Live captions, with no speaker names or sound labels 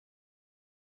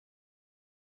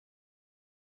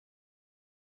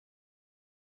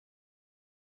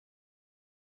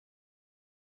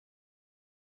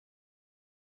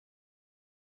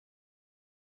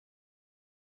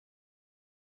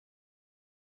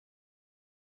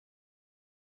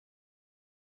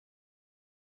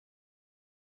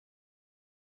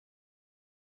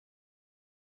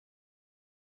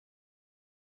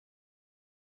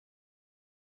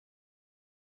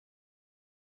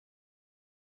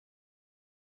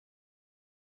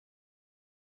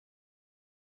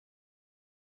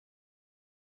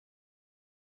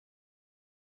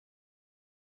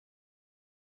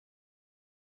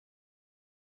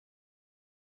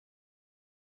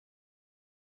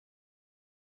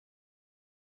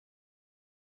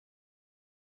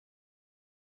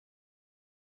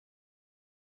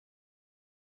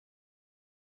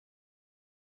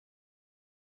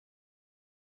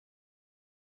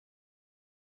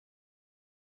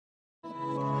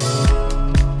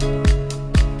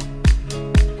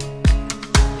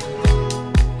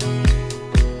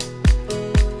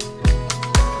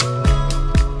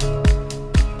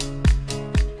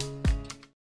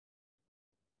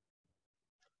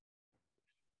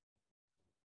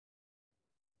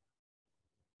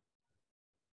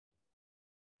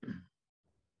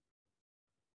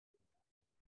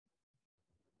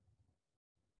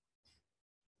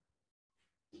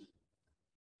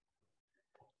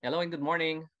Hello and good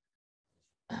morning.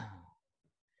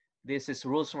 This is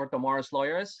Rules for Tomorrow's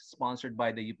Lawyers, sponsored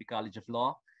by the UP College of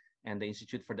Law and the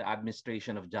Institute for the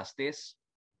Administration of Justice,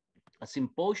 a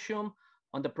symposium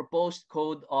on the proposed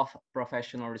Code of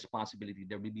Professional Responsibility.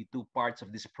 There will be two parts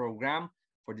of this program.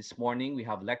 For this morning, we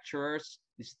have lecturers,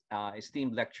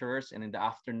 esteemed lecturers, and in the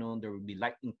afternoon, there will be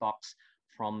lightning talks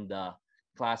from the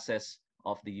classes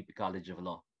of the UP College of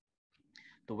Law.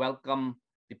 To welcome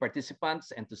the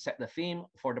participants and to set the theme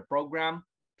for the program,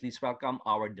 please welcome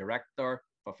our director,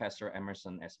 Professor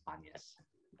Emerson S. Pañez.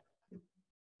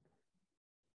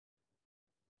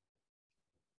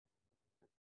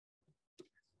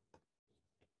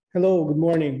 Hello, good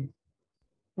morning.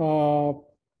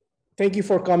 Thank you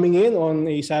for coming in on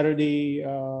a Saturday,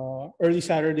 early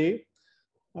Saturday.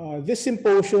 This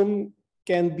symposium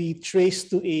can be traced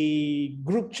to a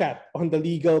group chat on the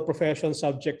legal profession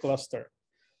subject cluster.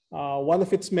 One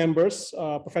of its members,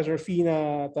 Professor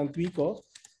Fina Tantuico,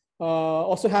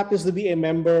 also happens to be a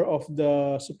member of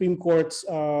the Supreme Court's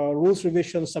Rules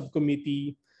Revision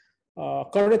Subcommittee,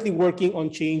 currently working on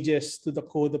changes to the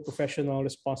Code of Professional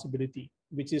Responsibility,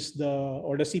 which is the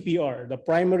CPR, the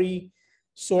primary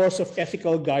source of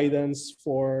ethical guidance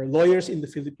for lawyers in the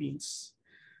Philippines.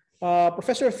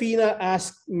 Professor Fina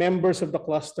asked members of the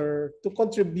cluster to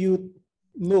contribute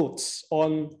notes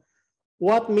on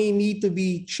what may need to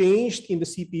be changed in the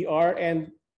CPR,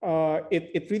 and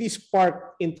it really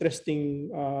sparked interesting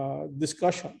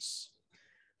discussions.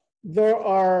 There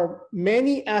are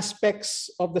many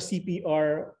aspects of the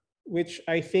CPR which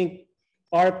I think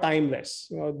are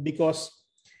timeless, because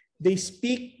they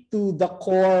speak to the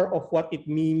core of what it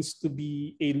means to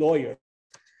be a lawyer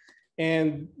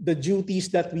and the duties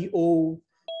that we owe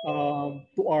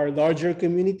to our larger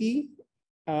community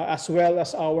as well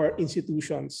as our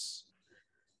institutions.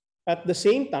 At the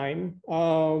same time,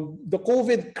 the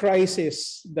COVID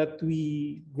crisis that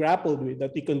we grappled with,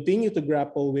 that we continue to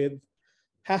grapple with,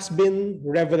 has been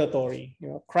revelatory.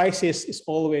 Crisis is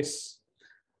always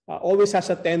has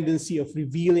a tendency of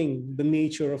revealing the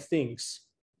nature of things.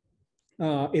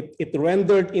 It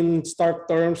rendered in stark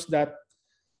terms that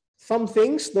some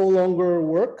things no longer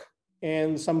work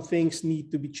and some things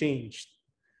need to be changed.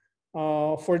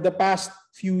 For the past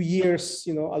few years,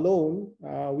 alone,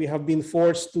 we have been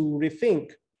forced to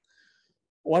rethink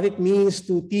what it means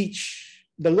to teach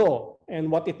the law and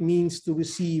what it means to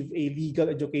receive a legal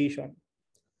education.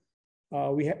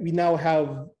 We now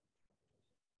have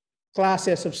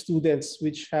classes of students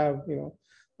which have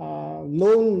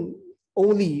known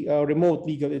only remote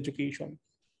legal education.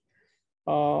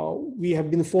 We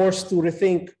have been forced to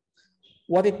rethink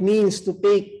what it means to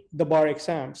take the bar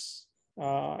exams,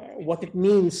 what it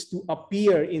means to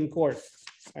appear in court.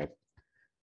 Right?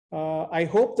 I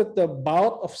hope that the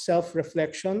bout of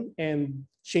self-reflection and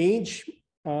change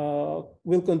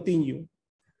will continue.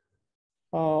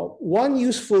 One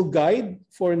useful guide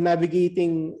for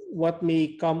navigating what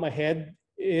may come ahead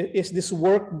is this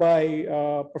work by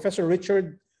Professor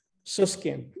Richard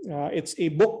Susskind. It's a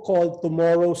book called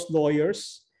Tomorrow's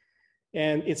Lawyers,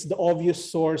 and it's the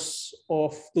obvious source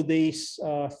of today's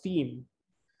theme.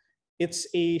 It's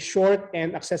a short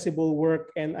and accessible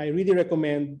work, and I really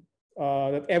recommend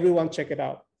that everyone check it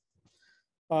out.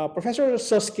 Professor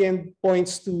Susskind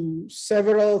points to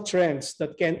several trends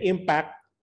that can impact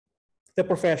the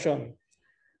profession.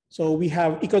 So we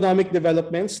have economic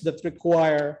developments that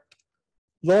require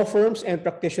law firms and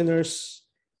practitioners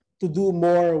to do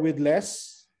more with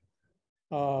less.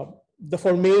 The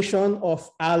formation of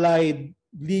allied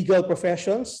legal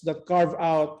professions that carve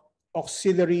out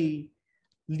auxiliary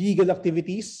legal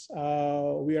activities.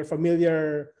 We are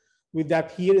familiar with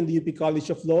that here in the UP College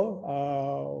of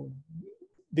Law.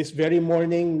 This very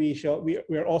morning, we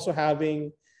are also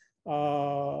having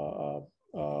a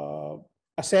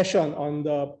session on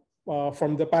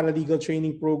from the paralegal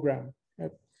training program.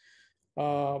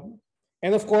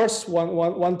 And of course,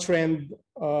 one trend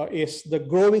is the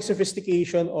growing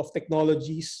sophistication of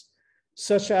technologies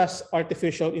such as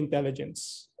artificial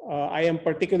intelligence. I am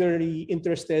particularly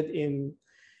interested in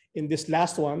this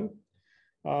last one,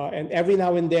 and every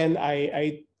now and then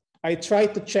I try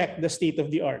to check the state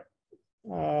of the art.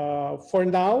 For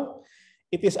now,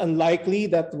 it is unlikely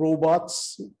that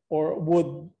robots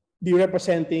would be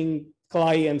representing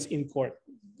clients in court.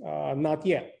 Not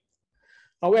yet.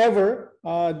 However,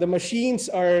 the machines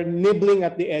are nibbling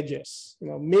at the edges,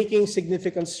 making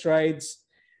significant strides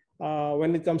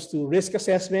when it comes to risk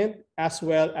assessment as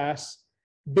well as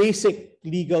basic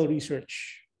legal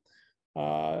research.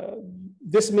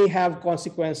 This may have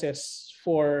consequences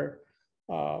for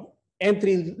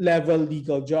entry-level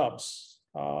legal jobs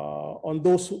on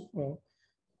those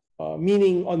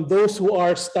meaning on those who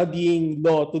are studying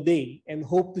law today and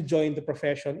hope to join the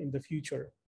profession in the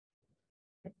future.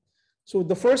 So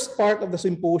the first part of the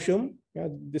symposium,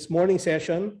 this morning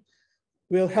session,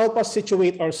 will help us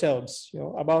situate ourselves,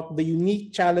 about the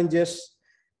unique challenges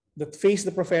that face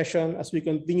the profession as we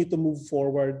continue to move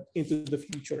forward into the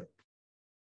future.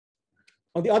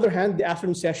 On the other hand, the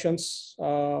afternoon sessions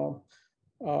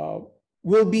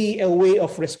will be a way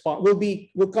of response.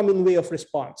 Will come in way of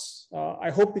response. I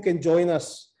hope you can join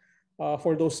us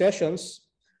for those sessions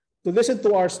to listen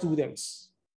to our students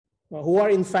who are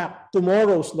in fact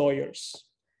tomorrow's lawyers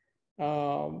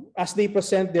as they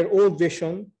present their own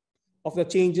vision of the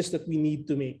changes that we need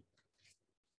to make.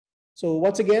 So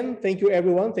once again, thank you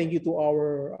everyone. Thank you to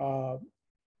our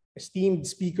esteemed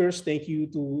speakers. Thank you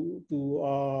to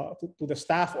the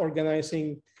staff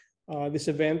organizing this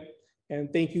event,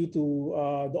 and thank you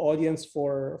to the audience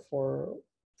for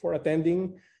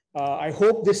attending. I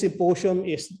hope this symposium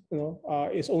is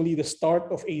only the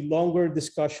start of a longer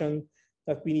discussion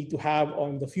that we need to have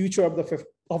on the future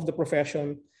of the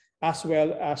profession, as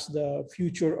well as the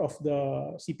future of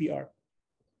the CPR.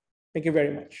 Thank you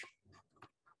very much.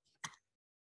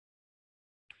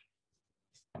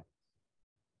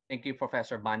 Thank you,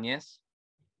 Professor Banyes.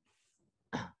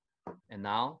 And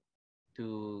now,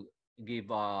 to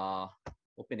give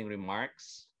opening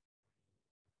remarks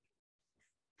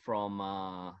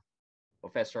from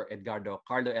Professor Edgardo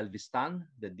Carlo L. Vistan,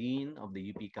 the Dean of the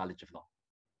UP College of Law.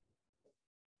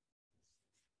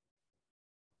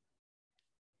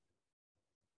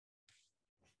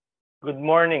 Good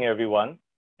morning, everyone,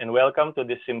 and welcome to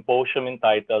this symposium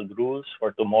entitled Rules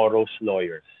for Tomorrow's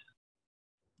Lawyers.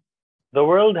 The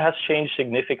world has changed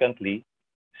significantly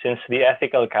since the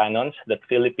ethical canons that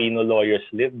Filipino lawyers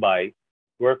live by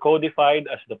were codified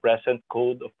as the present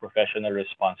Code of Professional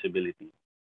Responsibility.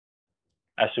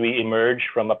 As we emerge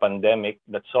from a pandemic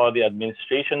that saw the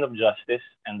administration of justice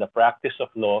and the practice of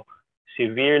law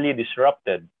severely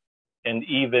disrupted and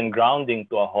even grounding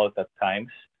to a halt at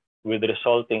times, with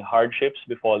resulting hardships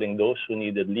befalling those who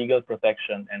needed legal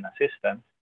protection and assistance,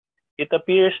 it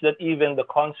appears that even the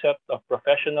concept of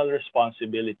professional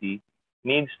responsibility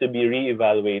needs to be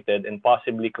re-evaluated and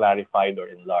possibly clarified or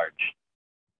enlarged.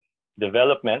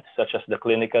 Developments such as the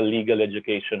clinical legal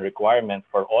education requirement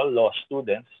for all law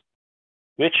students,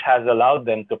 which has allowed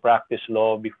them to practice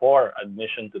law before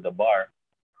admission to the bar,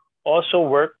 also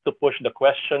work to push the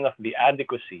question of the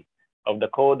adequacy of the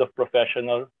Code of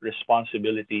Professional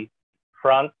Responsibility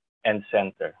front and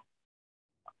center.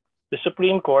 The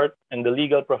Supreme Court and the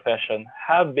legal profession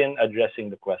have been addressing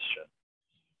the question.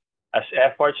 As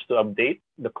efforts to update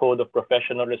the Code of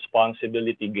Professional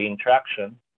Responsibility gain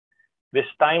traction, this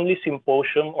timely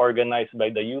symposium organized by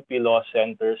the UP Law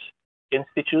Center's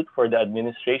Institute for the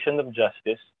Administration of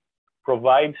Justice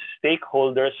provides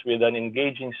stakeholders with an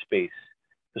engaging space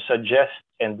to suggest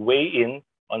and weigh in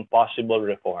on possible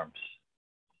reforms.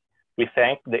 We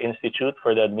thank the Institute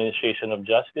for the Administration of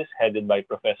Justice, headed by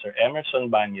Professor Emerson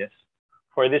Banyes,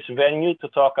 for this venue to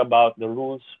talk about the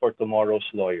rules for tomorrow's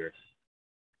lawyers.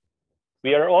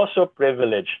 We are also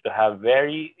privileged to have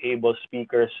very able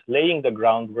speakers laying the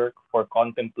groundwork for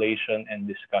contemplation and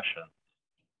discussion.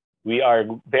 We are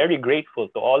very grateful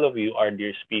to all of you, our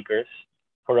dear speakers,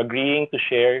 for agreeing to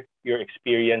share your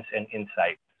experience and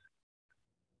insights.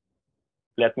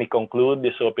 Let me conclude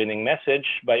this opening message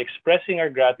by expressing our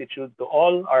gratitude to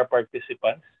all our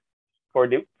participants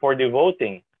for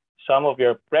devoting some of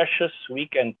your precious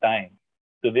weekend time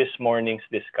to this morning's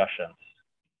discussions.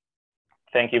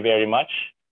 Thank you very much,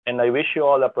 and I wish you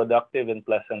all a productive and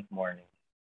pleasant morning.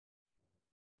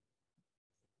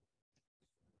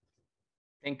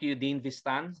 Thank you, Dean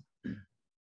Vistan. At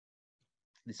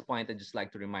this point, I'd just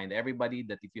like to remind everybody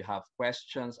that if you have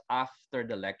questions after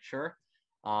the lecture,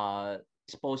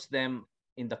 post them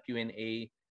in the Q&A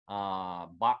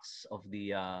box of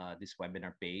the this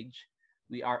webinar page.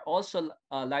 We are also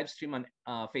live stream on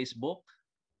Facebook,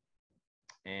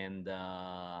 and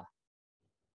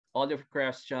all of your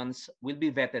questions will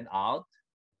be vetted out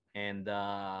and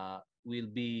will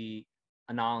be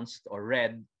announced or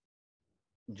read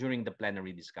during the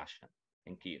plenary discussion.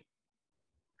 Thank you.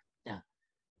 Yeah.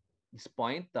 At this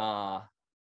point,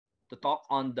 to talk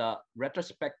on the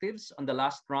retrospectives on the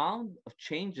last round of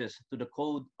changes to the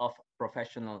Code of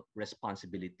Professional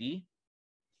Responsibility,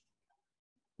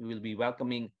 we will be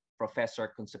welcoming Professor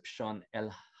Concepcion L.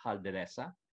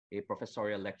 Jardeleza, a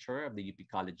professorial lecturer of the UP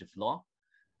College of Law.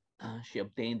 She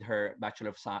obtained her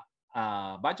Bachelor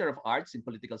of Arts in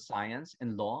Political Science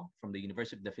and Law from the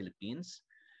University of the Philippines.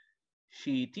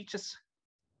 She teaches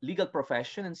legal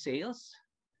profession and sales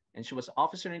and she was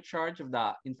officer in charge of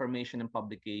the information and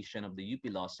publication of the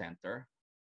UP Law Center,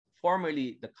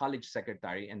 formerly the college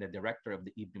secretary and the director of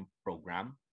the evening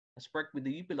program, has worked with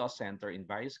the UP Law Center in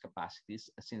various capacities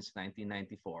since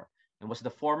 1994 and was the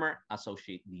former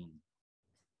associate dean.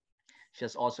 She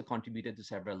has also contributed to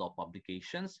several law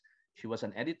publications. She was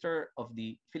an editor of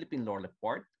the Philippine Law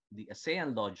Report, the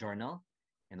ASEAN Law Journal,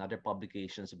 and other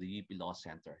publications of the UP Law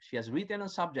Center. She has written on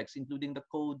subjects including the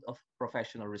Code of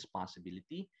Professional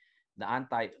Responsibility, the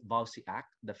Anti-Vowsy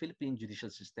Act, the Philippine Judicial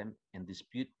System, and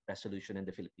Dispute Resolution in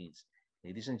the Philippines.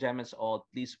 Ladies and gentlemen, all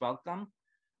please welcome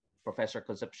Professor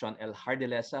Concepcion L.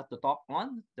 Jardeleza to talk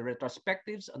on the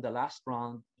retrospectives on the last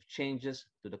round of changes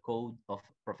to the Code of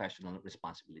Professional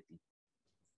Responsibility.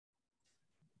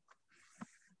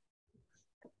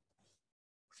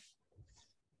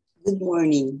 Good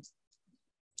morning.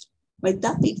 My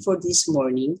topic for this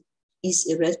morning is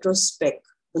a retrospect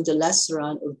on the last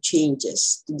round of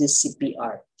changes to the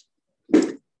CPR.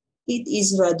 It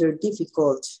is rather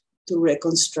difficult to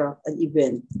reconstruct an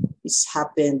event which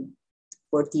happened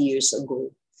 40 years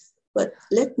ago, but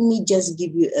let me just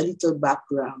give you a little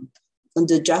background on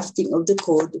the drafting of the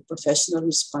Code of Professional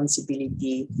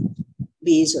Responsibility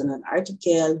based on an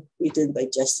article written by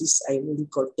Justice Irene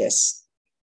Cortez.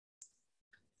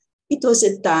 It was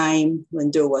a time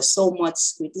when there was so much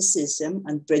criticism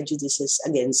and prejudices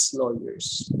against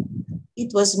lawyers.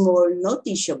 It was more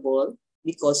noticeable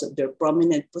because of their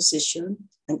prominent position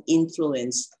and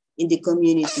influence in the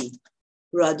community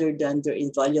rather than their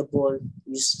invaluable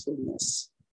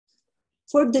usefulness.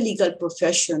 For the legal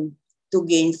profession to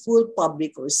gain full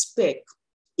public respect,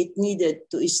 it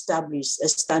needed to establish a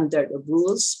standard of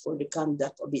rules for the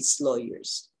conduct of its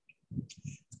lawyers.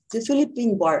 The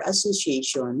Philippine Bar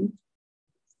Association,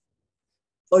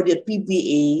 or the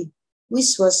PBA,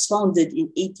 which was founded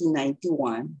in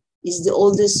 1891, is the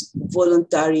oldest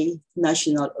voluntary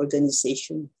national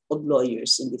organization of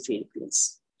lawyers in the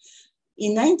Philippines.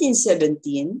 In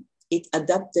 1917, it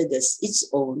adopted as its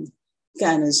own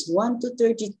Canons 1 to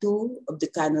 32 of the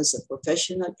Canons of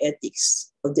Professional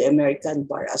Ethics of the American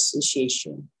Bar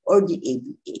Association, or the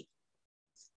ABA.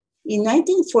 In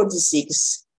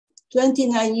 1946,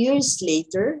 29 years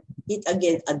later, it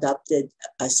again adopted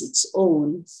as its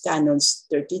own Canons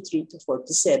 33 to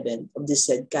 47 of the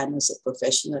said Canons of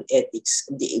Professional Ethics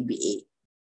of the ABA.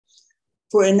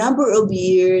 For a number of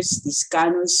years, these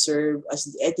canons serve as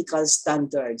the ethical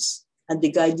standards and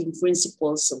the guiding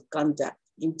principles of conduct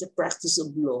in the practice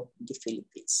of law in the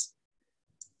Philippines.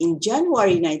 In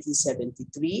January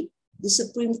 1973, the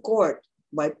Supreme Court,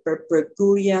 by per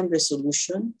curiam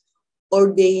resolution,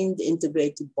 ordained the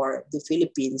Integrated Bar of the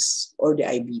Philippines, or the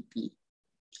IBP.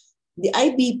 The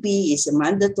IBP is a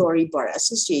mandatory bar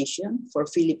association for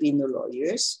Filipino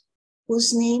lawyers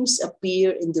whose names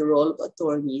appear in the roll of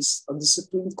attorneys of the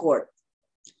Supreme Court.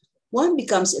 One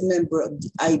becomes a member of the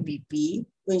IBP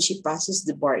when she passes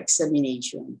the bar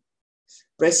examination.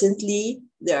 Presently,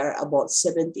 there are about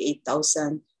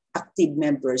 78,000 active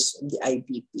members of the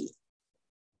IBP.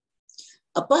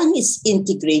 Upon its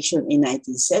integration in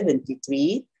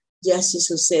 1973, Justice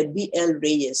Jose B.L.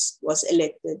 Reyes was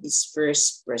elected its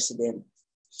first president.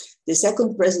 The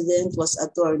second president was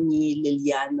Attorney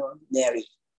Liliano Neri.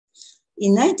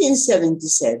 In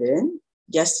 1977,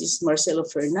 Justice Marcelo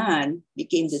Fernan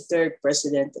became the third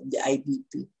president of the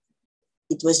IBP.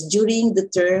 It was during the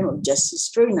term of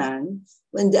Justice Fernan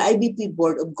when the IBP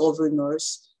Board of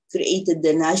Governors created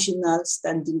the National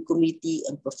Standing Committee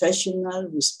on Professional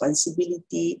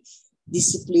Responsibility,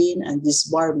 Discipline, and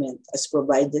Disbarment as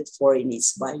provided for in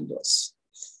its bylaws.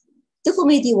 The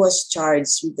committee was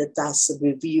charged with the task of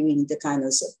reviewing the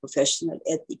canons of professional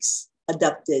ethics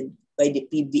adopted by the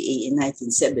PBA in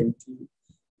 1917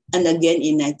 and again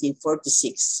in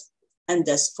 1946, and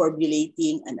thus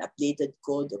formulating an updated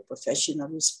code of professional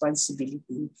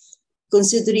responsibility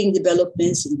considering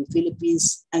developments in the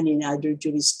Philippines and in other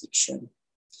jurisdictions.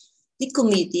 The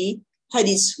committee had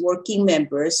its working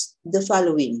members the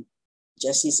following: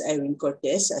 Justice Irene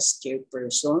Cortez as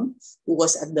chairperson, who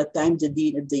was at the time the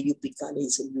Dean of the UP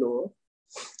College of Law;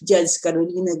 Judge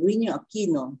Carolina Grino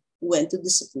Aquino, who went to the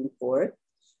Supreme Court;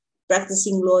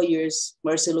 practicing lawyers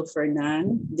Marcelo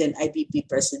Fernan, then IBP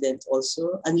president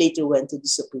also, and later went to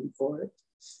the Supreme Court;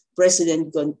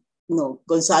 President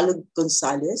Gonzalo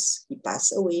Gonzalez, he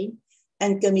passed away,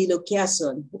 and Camilo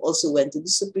Quezon, who also went to the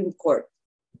Supreme Court.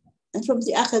 And from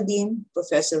the academe,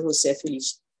 Professor Jose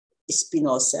Felix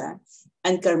Espinosa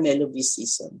and Carmelo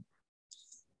Vicison.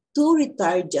 Two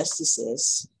retired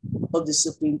justices of the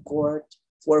Supreme Court,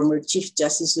 former Chief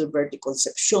Justice Roberto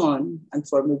Concepcion and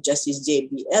former Justice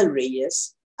J.B.L.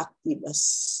 Reyes, acted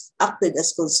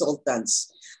as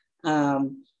consultants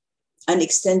and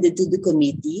extended to the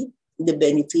committee the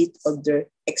benefit of their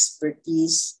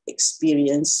expertise,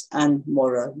 experience, and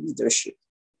moral leadership.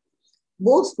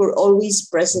 Both were always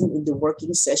present in the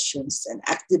working sessions and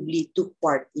actively took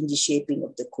part in the shaping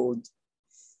of the code.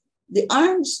 The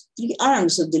three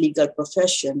arms of the legal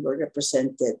profession were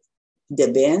represented: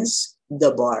 the bench,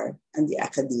 the bar, and the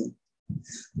academe.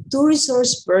 Two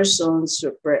resource persons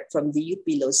from the UP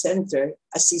Law Center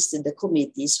assisted the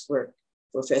committee's work: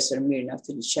 Professor Mirna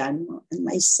Feliciano and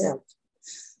myself.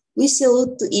 We saw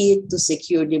to it to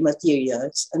secure the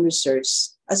materials and research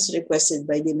as requested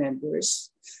by the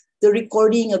members, the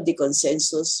recording of the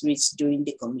consensus reached during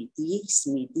the committee's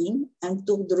meeting, and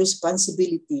took the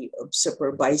responsibility of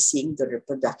supervising the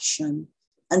reproduction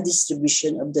and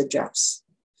distribution of the drafts.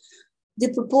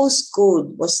 The proposed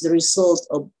code was the result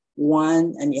of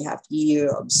 1.5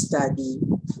 years of study,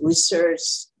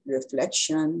 research,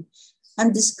 reflection,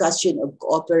 and discussion of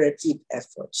cooperative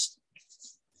efforts.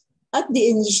 At the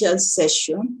initial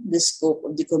session, the scope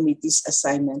of the committee's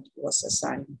assignment was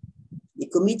assigned. The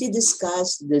committee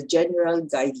discussed the general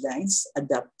guidelines,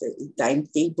 adopted a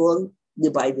timetable,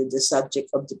 divided the subject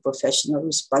of the professional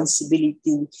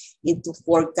responsibility into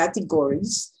 4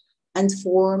 categories, and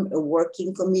formed a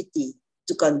working committee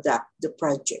to conduct the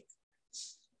project.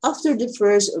 After the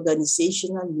first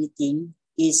organizational meeting,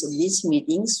 each of these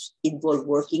meetings involved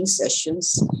working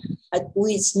sessions at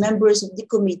which members of the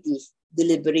committee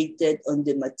deliberated on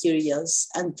the materials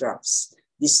and drafts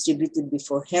distributed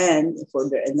beforehand for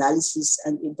their analysis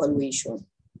and evaluation.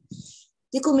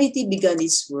 The committee began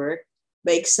its work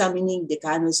by examining the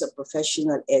canons of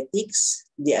professional ethics,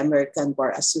 the American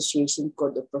Bar Association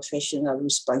Code of Professional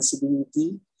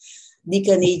Responsibility, the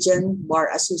Canadian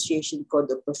Bar Association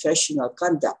Code of Professional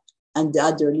Conduct, and the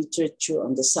other literature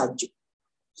on the subject.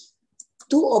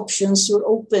 2 options were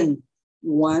open.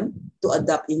 1, to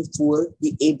adopt in full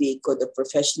the ABA Code of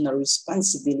Professional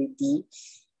Responsibility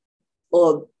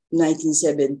of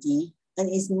 1970, and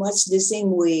in much the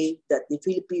same way that the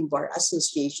Philippine Bar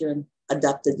Association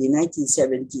adopted in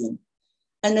 1917,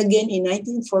 and again in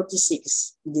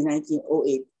 1946, the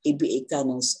 1908 ABA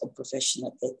Canons of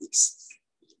Professional Ethics.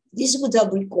 This would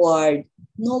have required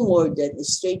no more than a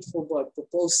straightforward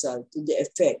proposal to the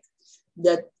effect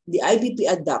that the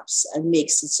IBP adopts and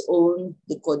makes its own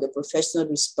the Code of Professional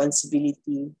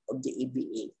Responsibility of the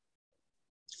ABA.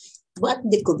 But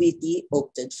the committee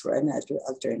opted for another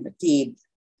alternative.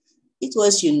 It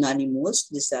was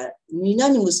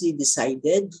unanimously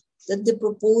decided that the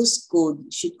proposed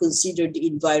code should consider the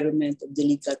environment of the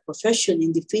legal profession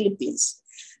in the Philippines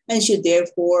and should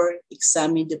therefore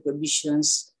examine the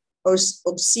provisions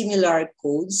of similar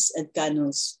codes and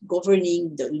canons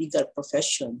governing the legal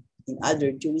profession in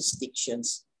other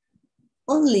jurisdictions,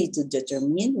 only to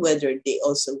determine whether they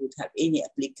also would have any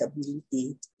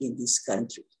applicability in this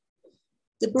country.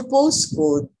 The proposed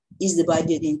code is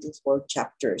divided into 4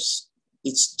 chapters.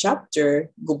 Each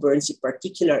chapter governs a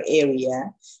particular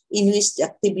area in which the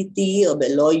activity of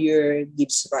a lawyer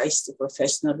gives rise to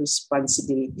professional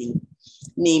responsibility,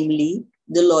 namely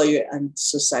the lawyer and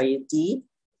society,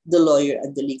 the lawyer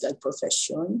and the legal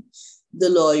profession, the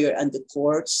lawyer and the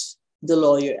courts, the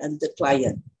lawyer and the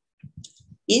client.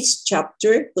 Each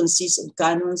chapter consists of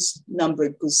canons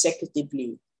numbered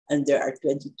consecutively, and there are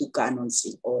 22 canons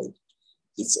in all.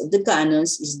 Each of the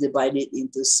canons is divided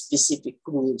into specific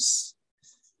rules.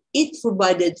 It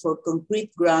provided for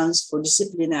concrete grounds for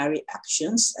disciplinary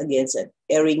actions against an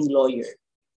erring lawyer.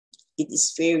 It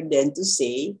is fair then to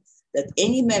say that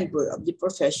any member of the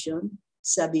profession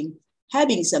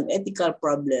having some ethical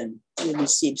problem will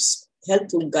receive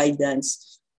helpful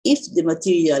guidance if the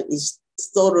material is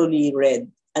thoroughly read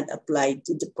and applied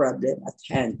to the problem at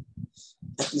hand.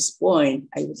 At this point,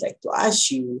 I would like to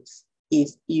ask you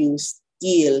if you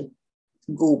still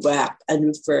go back and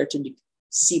refer to the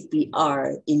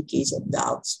CPR in case of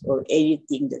doubts or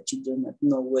anything that you do not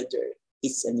know whether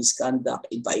it's a misconduct,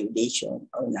 a violation,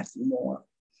 or nothing more.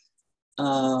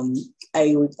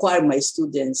 I require my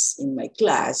students in my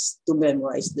class to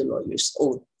memorize the lawyer's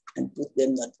oath and put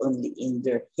them not only in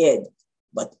their head,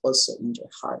 but also in their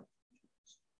heart.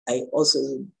 I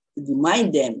also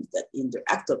remind them that in their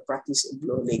actual practice of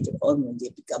law later on when they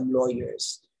become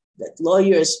lawyers, that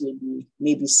lawyers will be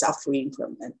maybe suffering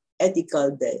from an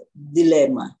ethical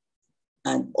dilemma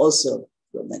and also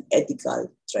from an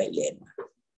ethical trilemma.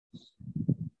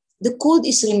 The code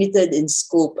is limited in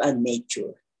scope and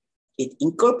nature. It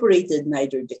incorporated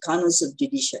neither the canons of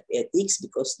judicial ethics,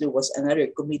 because there was another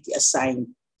committee assigned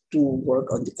to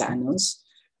work on the canons,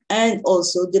 and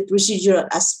also the procedural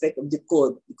aspect of the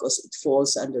code, because it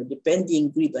falls under the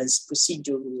pending grievance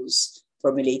procedure rules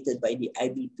formulated by the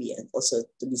IBP and also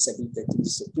to be submitted to the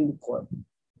Supreme Court.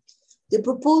 The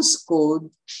proposed code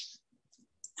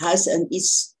has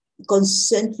its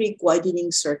concentric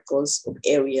widening circles of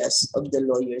areas of the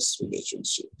lawyer's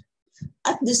relationship.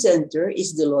 At the center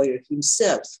is the lawyer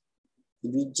himself.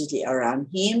 Immediately around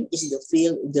him is the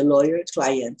field of the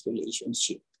lawyer-client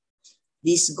relationship.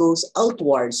 This goes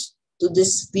outwards to the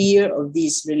sphere of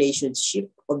this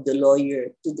relationship of the lawyer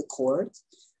to the court,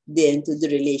 then to the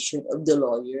relation of the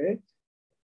lawyer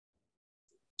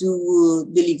to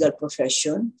the legal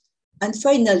profession, and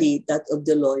finally that of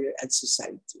the lawyer and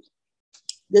society.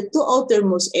 The two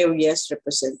outermost areas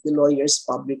represent the lawyer's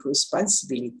public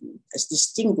responsibility as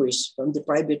distinguished from the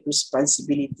private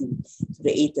responsibility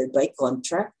created by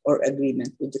contract or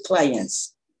agreement with the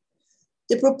clients.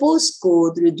 The proposed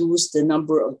code reduced the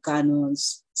number of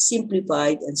canons,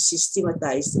 simplified and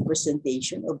systematized the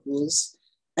presentation of rules,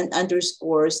 and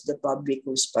underscores the public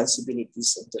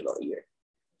responsibilities of the lawyer.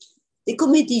 The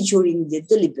committee during the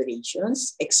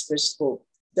deliberations expressed hope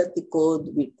that the code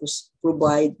will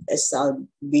provide a sound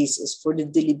basis for the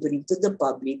delivery to the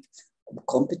public of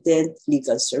competent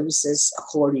legal services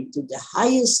according to the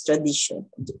highest tradition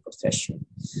of the profession.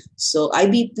 So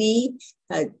IBP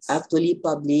had actually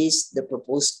published the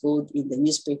proposed code in the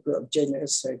newspaper of general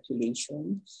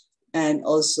circulation. And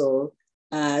also,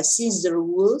 since the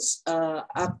rules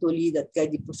actually that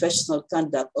guide the professional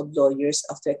conduct of lawyers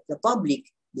affect the public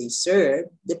they serve,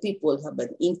 the people have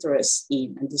an interest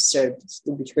in and deserve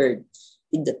to be heard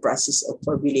in the process of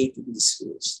formulating these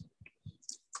rules.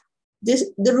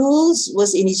 The rules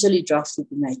was initially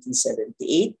drafted in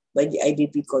 1978 by the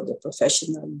IBP Code of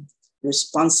Professional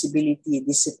Responsibility,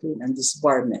 Discipline, and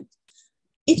Disbarment.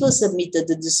 It was submitted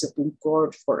to the Supreme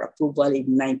Court for approval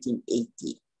in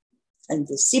 1980. And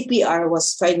the CPR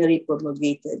was finally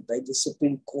promulgated by the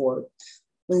Supreme Court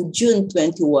on June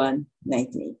 21,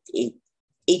 1988.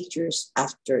 8 years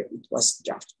after it was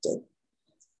drafted.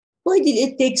 Why did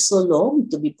it take so long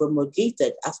to be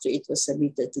promulgated after it was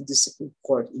submitted to the Supreme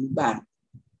Court in Bank?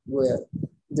 Well,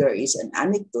 there is an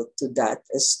anecdote to that,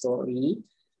 a story.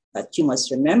 But you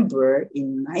must remember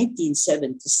in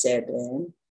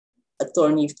 1977,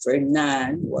 Attorney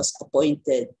Fernand was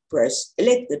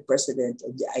elected president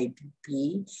of the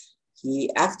IBP.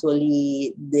 He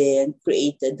actually then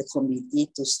created the committee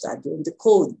to study on the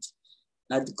code.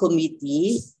 The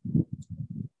committee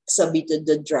submitted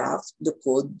the draft, the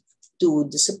code, to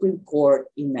the Supreme Court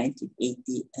in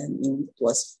 1980. And it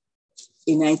was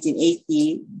in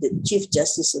 1980, the Chief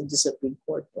Justice of the Supreme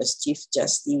Court was Chief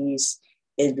Justice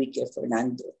Enrique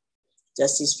Fernando.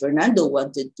 Justice Fernando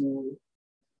wanted to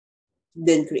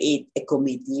then create a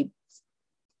committee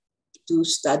to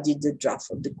study the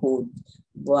draft of the code.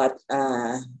 But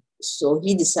so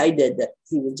he decided that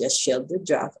he would just shelve the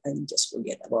draft and just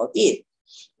forget about it.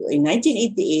 In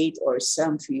 1988, or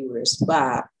some few years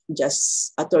back,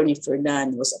 Attorney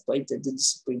Fernand was appointed to the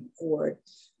Supreme Court,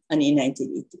 and in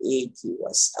 1988, he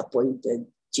was appointed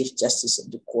Chief Justice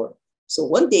of the Court. So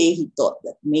one day he thought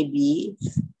that maybe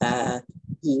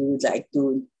he would like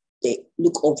to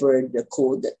look over the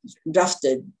code that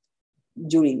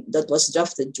was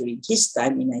drafted during his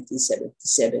time in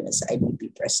 1977 as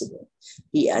IBP president.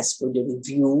 He asked for the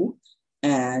review,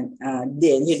 and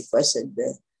then he requested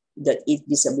that it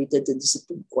be submitted to the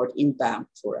Supreme Court in Bank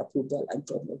for approval and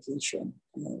promulgation.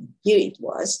 And here it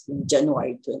was, in June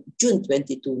 22,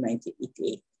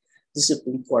 1988, the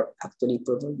Supreme Court actually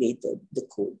promulgated the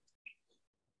code.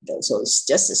 So it's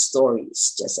just a story,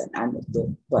 it's just an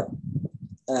anecdote, but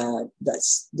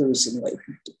that's the reason why it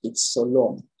took it so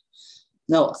long.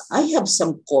 Now, I have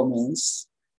some comments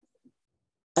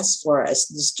as far as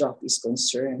this draft is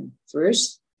concerned.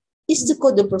 First, is the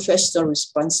Code of Professional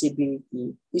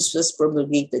Responsibility, which was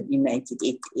promulgated in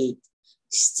 1988,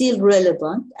 still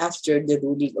relevant after the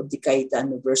ruling of the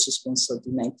Cayetano versus Consult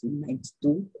in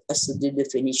 1992 as to the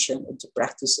definition of the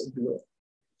practice of law?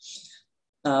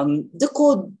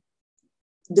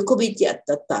 The committee at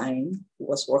that time who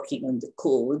was working on the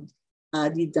code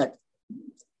do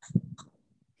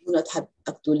not have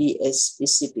actually a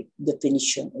specific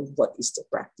definition of what is the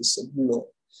practice of law.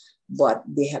 But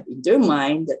they have in their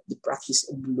mind that the practice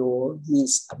of law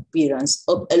means appearance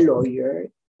of a lawyer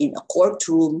in a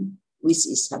courtroom, which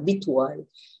is habitual,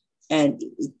 and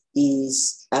it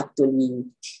is actually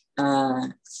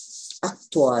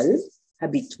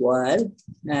habitual,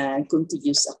 and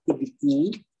continuous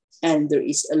activity, and there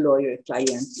is a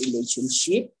lawyer-client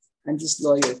relationship, and this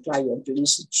lawyer-client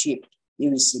relationship, he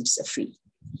receives a fee.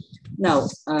 Now,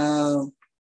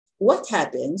 what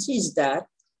happens is that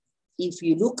if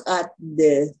you look at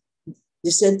the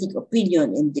dissenting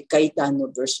opinion in the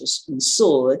Cayetano versus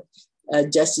Consult,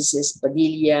 Justices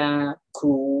Padilla,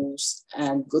 Cruz,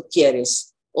 and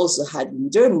Gutierrez also had in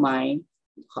their mind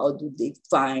how do they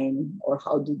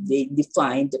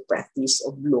define the practice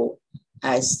of law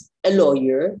as a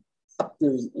lawyer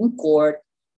appearing in court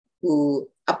who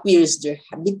appears there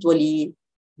habitually,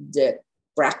 the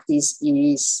practice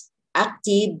is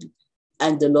active,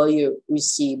 and the lawyer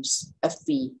receives a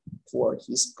fee for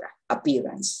his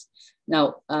appearance.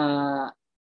 Now,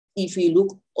 if you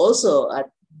look also at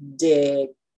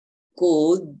the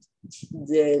code,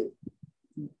 the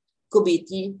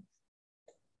committee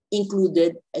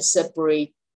included a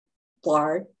separate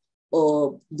part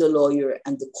of the lawyer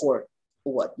and the court.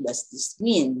 What does this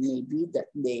mean? Maybe that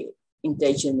they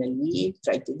intentionally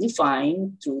try to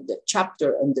define through the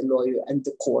chapter on the lawyer and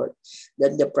the court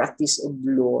that the practice of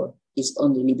law is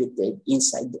only limited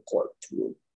inside the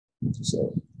courtroom.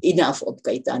 So enough of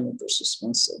Cayetano versus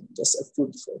Monson, just a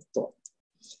food for thought.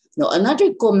 Now,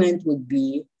 another comment would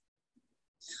be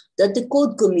that the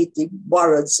Code Committee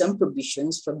borrowed some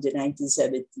provisions from the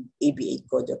 1970 ABA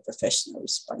Code of Professional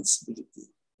Responsibility.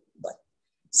 But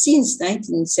since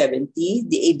 1970,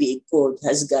 the ABA Code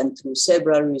has gone through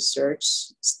several research,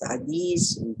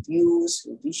 studies, reviews,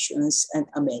 revisions, and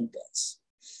amendments.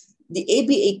 The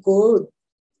ABA Code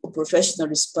of Professional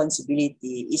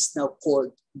Responsibility is now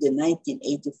called the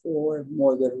 1984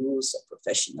 Model Rules of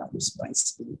Professional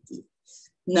Responsibility.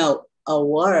 Now,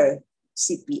 our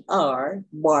CPR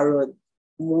borrowed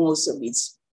most of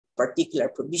its particular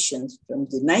provisions from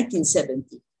the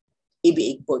 1970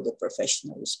 ABA Code of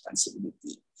Professional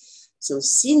Responsibility. So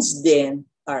since then,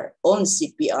 our own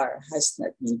CPR has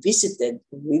not been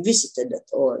revisited at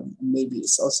all. Maybe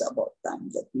it's also about time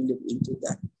that we look into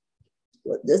that.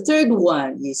 But the third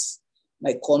one is,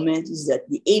 my comment is that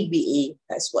the ABA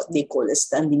has what they call a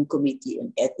Standing Committee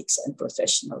on Ethics and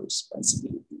Professional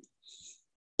Responsibility.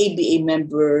 ABA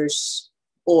members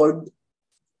are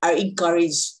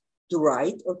encouraged to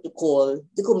write or to call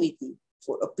the committee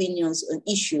for opinions on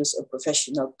issues of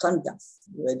professional conduct,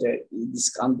 whether this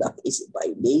conduct is a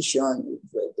violation,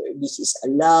 whether this is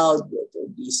allowed, whether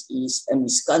this is a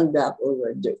misconduct, or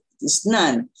whether it is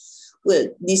none. Well,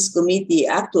 this committee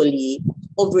actually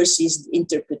oversees the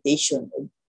interpretation of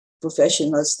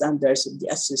professional standards of the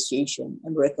association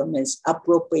and recommends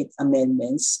appropriate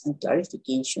amendments and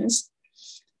clarifications,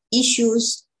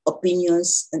 issues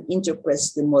opinions, and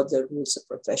interprets the model rules of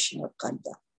professional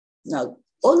conduct. Now,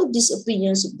 all of these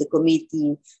opinions of the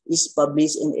committee is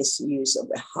published in a series of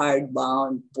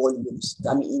hardbound volumes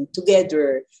coming in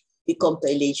together, the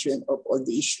compilation of all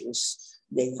the issues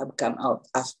they have come out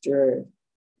after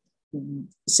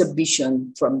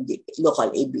submission from the local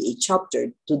ABA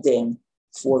chapter to them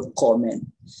for comment.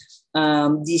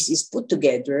 This is put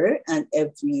together, and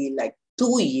every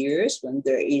 2 years, when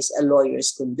there is a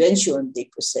lawyers' convention, they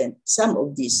present some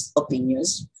of these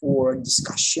opinions for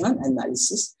discussion,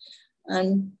 analysis,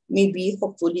 and maybe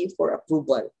hopefully for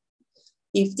approval.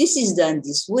 If this is done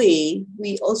this way,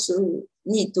 we also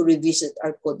need to revisit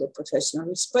our Code of Professional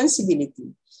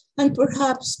Responsibility and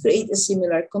perhaps create a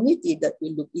similar committee that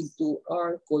will look into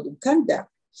our Code of Conduct.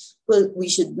 Well, we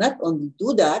should not only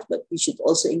do that, but we should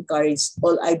also encourage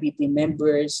all IBP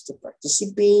members to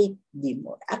participate, be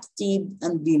more active,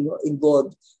 and be more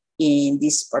involved in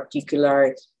this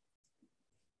particular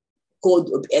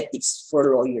Code of Ethics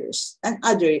for lawyers and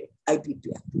other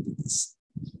IBP activities.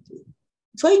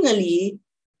 Finally,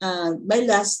 my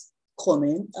last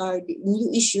comment are the new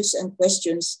issues and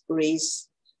questions raised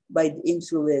by the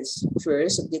influence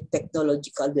first of the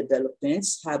technological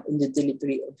developments have on the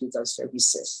delivery of legal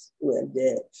services. Well,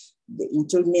 the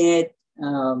internet,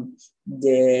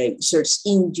 the search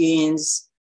engines,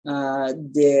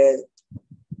 the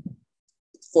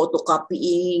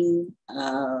photocopying,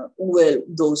 well,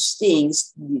 those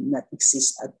things did not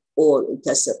exist at all. It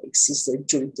has not existed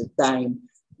during the time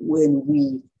when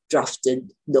we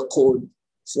drafted the code.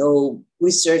 So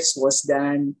research was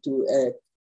done to a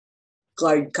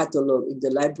card catalog in the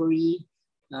library.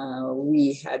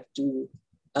 We had to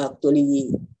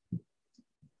actually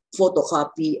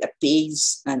photocopy a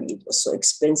page, and it was so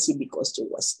expensive because there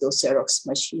was no Xerox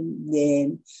machine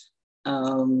then.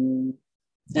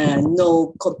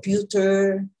 No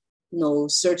computer, no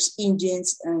search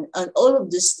engines, and all of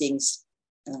these things.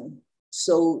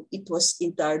 So it was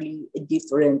entirely a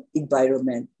different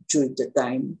environment during the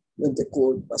time when the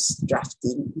code was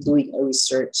drafting, doing a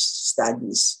research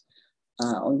studies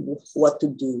on what to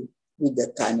do with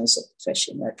the canons of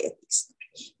professional ethics.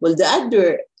 Well, the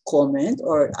other comment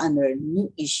or another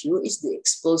new issue is the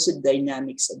explosive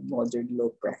dynamics of modern law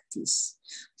practice.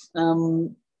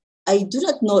 I do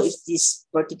not know if this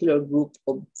particular group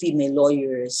of female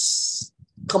lawyers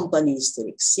companies still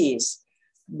exist,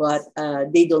 but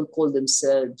they don't call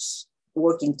themselves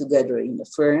working together in a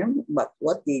firm. But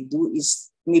what they do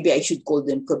is, maybe I should call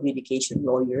them communication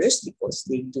lawyers, because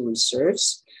they do research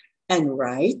and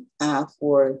write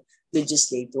for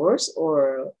legislators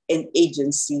or an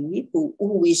agency who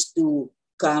wish to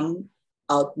come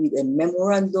out with a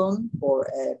memorandum or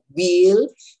a bill,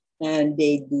 and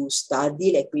they do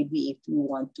study, like maybe if you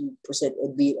want to present a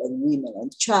bill on women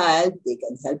and child, they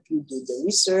can help you do the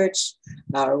research,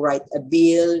 write a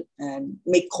bill and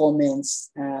make comments.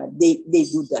 They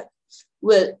do that.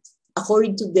 Well,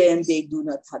 according to them, they do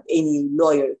not have any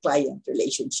lawyer-client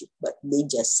relationship, but they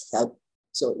just help.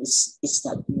 So it's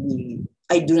not really,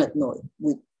 I do not know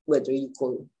whether you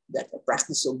call that a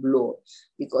practice of law,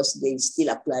 because they still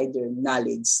apply their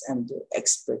knowledge and their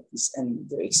expertise and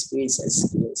their experience and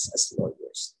skills as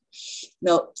lawyers.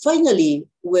 Now, finally,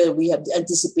 well, we have the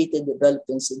anticipated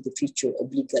developments in the future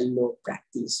of legal law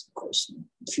practice. Of course,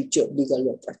 the future of legal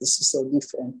law practice is so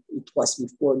different. It was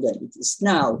before than it is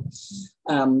now.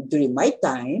 During my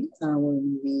time,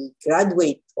 when we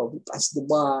graduate or we pass the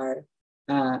bar,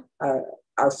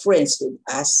 our friends would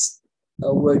ask,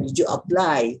 where did you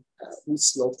apply?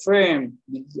 Which law firm?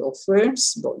 Big law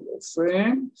firms, small law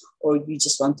firm, or you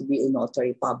just want to be a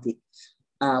notary public?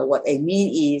 What I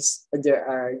mean is there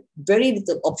are very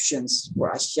little options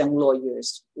for us young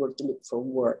lawyers who are to look for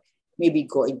work. Maybe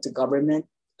go into government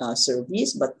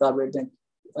service, but government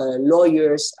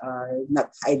lawyers are not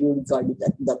highly regarded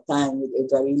at that time with a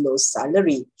very low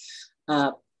salary.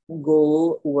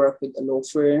 Go work with a law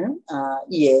firm,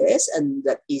 yes, and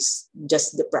that is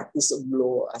just the practice of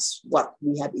law as what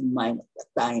we had in mind at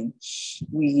that time.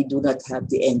 We do not have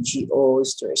the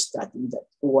NGOs. There is starting that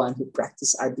one who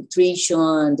practice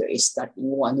arbitration. There is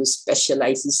starting one who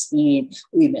specializes in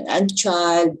women and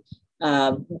child.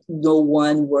 No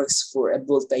one works for a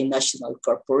multinational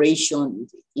corporation.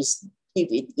 If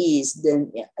it is,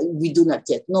 then we do not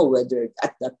yet know whether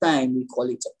at that time we call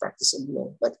it a practice of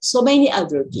law, but so many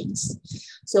other things.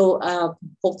 So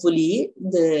hopefully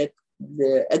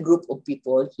a group of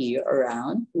people here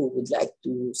around who would like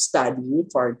to study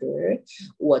further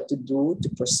what to do to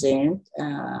present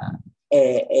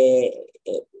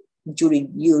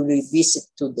during your revisit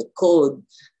to the code,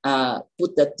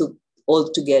 put that all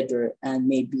together, and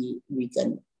maybe we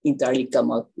can entirely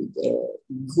come up with a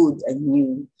good and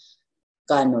new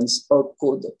canons or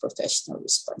code of professional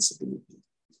responsibility.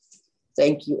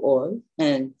 Thank you all,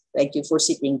 and thank you for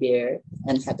sitting there,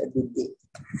 and have a good day.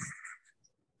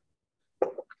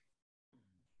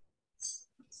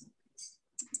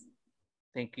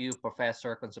 Thank you,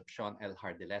 Professor Concepcion L.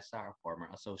 Jardeleza, our former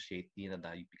Associate Dean at the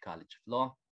UP College of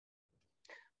Law,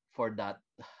 for that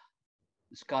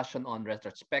discussion on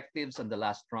retrospectives and the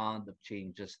last round of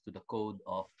changes to the Code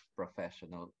of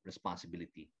Professional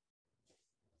Responsibility.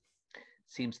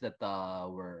 Seems that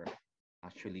we're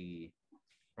actually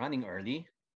running early.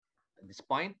 At this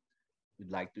point,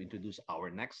 we'd like to introduce our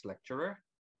next lecturer,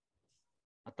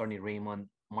 Attorney Raymond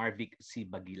Marvic C.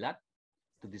 Baguilat,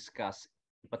 to discuss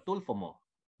Ipatulfo Mo,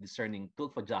 Discerning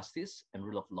Tulfo Justice and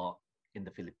Rule of Law in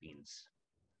the Philippines.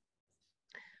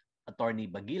 Attorney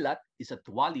Baguilat is a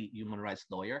Tuwali human rights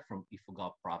lawyer from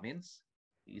Ifugao Province.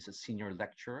 He is a senior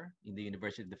lecturer in the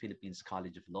University of the Philippines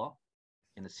College of Law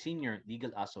and a senior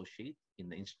legal associate in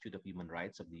the Institute of Human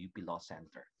Rights of the UP Law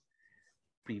Center.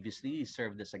 Previously, he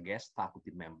served as a guest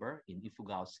faculty member in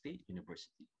Ifugao State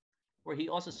University, where he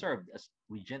also served as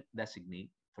regent designate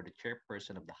for the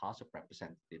chairperson of the House of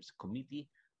Representatives Committee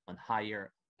on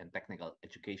Higher and Technical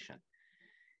Education.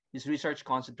 His research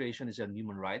concentration is on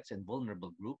human rights and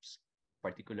vulnerable groups,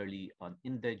 particularly on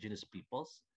indigenous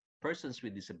peoples, persons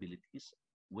with disabilities,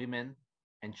 women,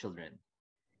 and children.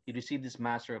 He received his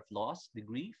Master of Laws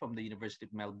degree from the University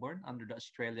of Melbourne under the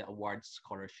Australia Awards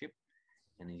Scholarship,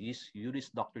 and his Juris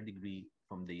Doctor degree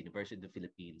from the University of the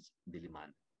Philippines, Diliman.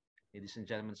 Ladies and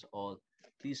gentlemen, all,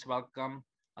 please welcome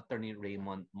Attorney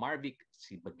Raymond Marvic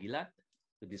C. Baguilat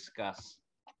to discuss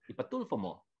Ipatulfo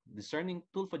Mo, Discerning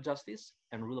Tulfo Justice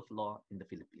and Rule of Law in the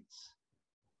Philippines.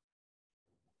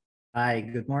 Hi,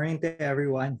 good morning to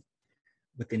everyone.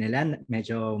 Buti nila,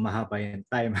 medyo mahaba yung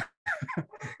time.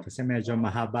 Kasi medyo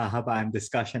mahaba-haba ang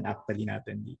discussion actually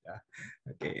natin dito.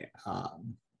 Okay.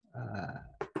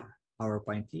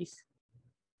 PowerPoint, please.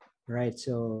 Right,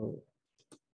 so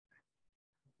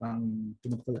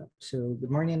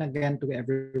good morning again to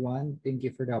everyone. Thank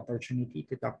you for the opportunity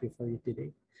to talk before you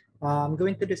today. I'm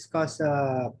going to discuss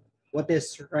what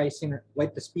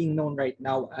is being known right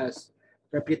now as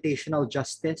reputational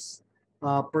justice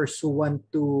pursuant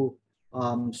to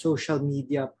social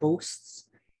media posts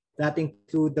that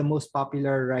include the most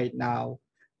popular right now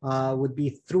would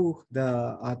be through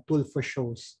the Tulfo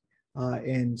shows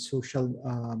in social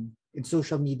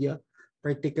media,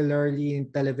 particularly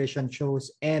in television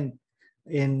shows and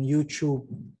in YouTube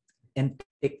and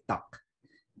TikTok.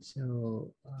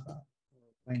 So,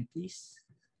 point please.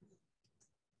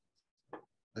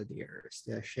 Oh, they're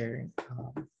still sharing.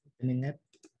 Opening it.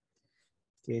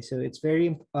 Okay, so it's very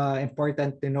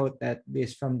important to note that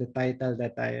based from the title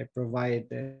that I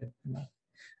provided,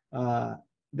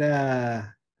 the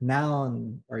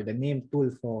noun or the name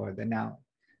Tulfo, the noun,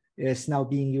 is now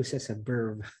being used as a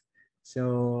verb.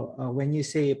 So when you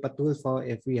say patulfo,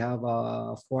 if we have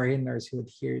foreigners who would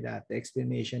hear that, the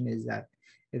explanation is that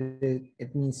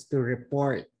it means to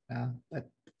report. But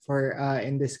for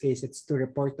in this case, it's to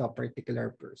report to a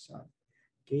particular person.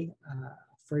 Okay.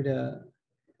 For the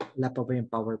wala pa ba yung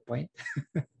PowerPoint?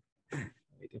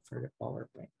 Waiting for the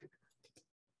PowerPoint.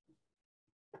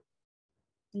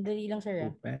 Dali lang, sir.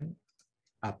 Open.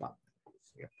 Apa.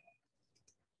 Sige.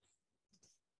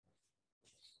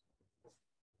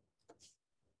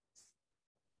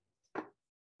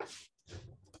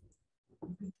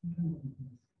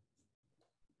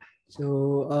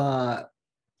 So,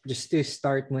 just to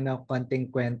start muna konting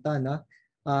kwento, no?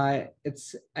 I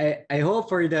hope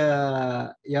for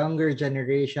the younger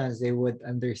generations, they would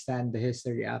understand the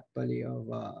history actually of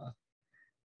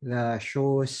the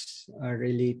shows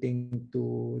relating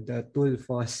to the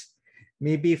Tulfos.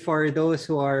 Maybe for those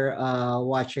who are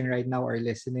watching right now or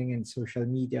listening in social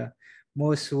media,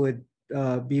 most would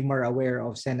be more aware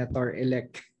of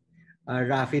Senator-elect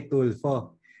Rafi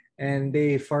Tulfo. And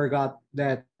they forgot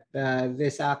that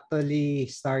this actually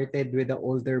started with the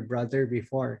older brother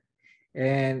before.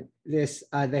 And this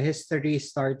the history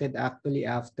started actually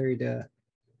after the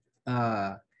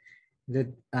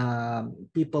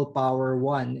People Power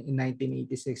won in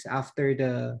 1986 after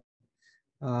the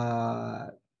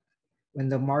when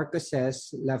the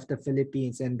Marcoses left the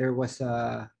Philippines and there was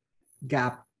a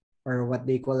gap or what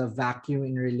they call a vacuum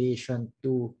in relation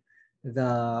to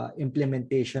the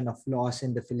implementation of laws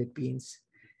in the Philippines.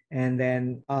 And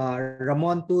then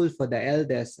Ramon Tulfo, the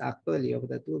eldest actually of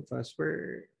the Tulfos,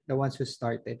 were the ones who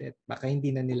started it. Baka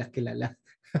hindi na nila kilala.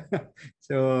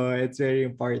 So it's very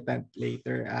important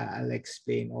later. I'll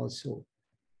explain also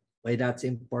why that's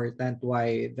important,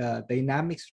 why the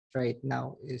dynamics right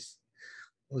now is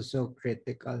also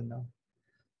critical. No?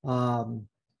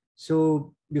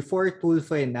 So before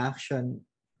Tulfo in action,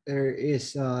 there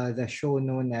is the show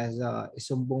known as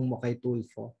Isumbong Mo Kay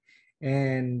Tulfo.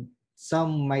 And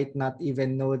some might not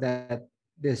even know that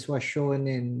this was shown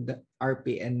in the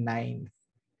RPN 9.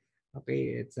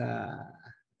 Okay, it's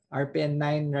RPN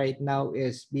 9 right now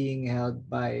is being held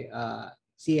by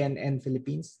CNN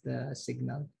Philippines, the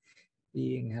signal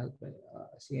being held by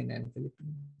CNN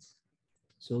Philippines.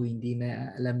 So hindi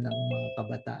na alam ng mga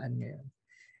kabataan ngayon.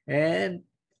 And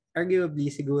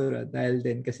arguably siguro dahil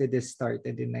din kasi this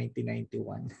started in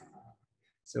 1991.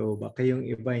 So baka yung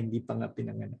iba hindi pa nga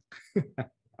pinanganak.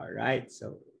 All right,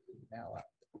 so now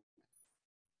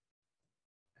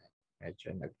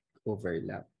medyo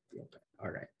nag-overlap.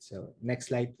 All right, so next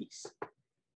slide, please.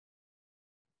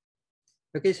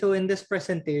 Okay, so in this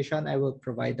presentation, I will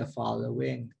provide the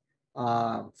following.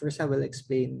 First, I will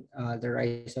explain the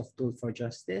rise of tool for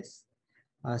justice.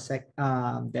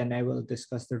 Then I will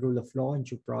discuss the rule of law and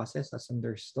due process as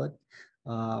understood,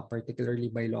 particularly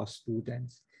by law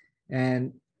students.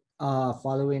 And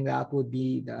following that would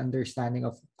be the understanding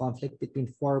of conflict between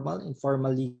formal and informal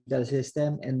legal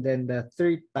system. And then the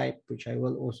third type, which I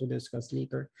will also discuss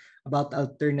later, about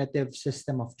alternative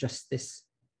system of justice.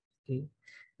 Okay.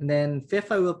 And then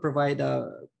fifth, I will provide a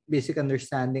basic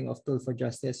understanding of tool for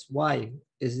justice. Why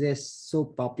is this so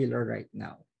popular right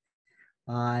now?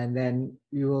 And then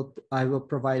I will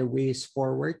provide ways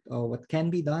forward, what can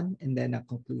be done, and then a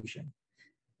conclusion.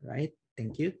 Right?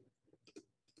 Thank you.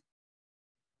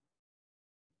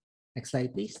 Next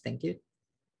slide, please. Thank you.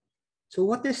 So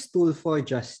what is tool for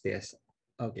justice?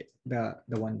 Okay, the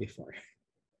one before.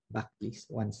 Back, please.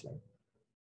 One slide.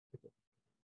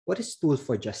 What is tool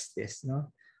for justice?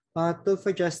 No? Tool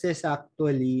for justice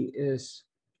actually is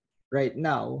right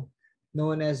now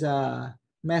known as a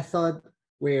method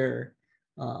where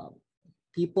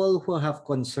people who have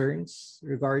concerns,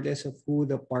 regardless of who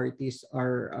the parties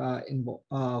are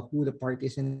involved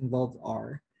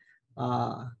are,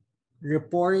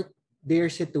 report their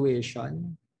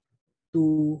situation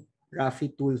to Rafi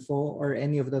Tulfo or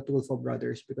any of the Tulfo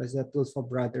brothers, because the Tulfo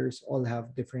brothers all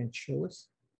have different shows.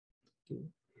 Okay.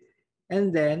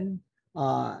 And then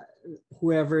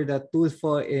whoever the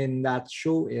Tulfo in that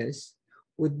show is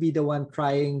would be the one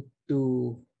trying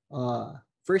to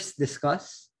first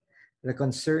discuss the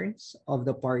concerns of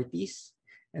the parties,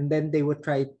 and then they would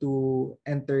try to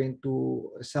enter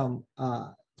into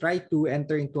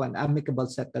an amicable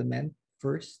settlement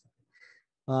first,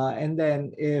 and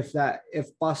then if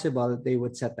possible, they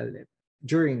would settle it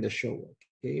during the show.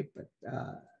 Okay, but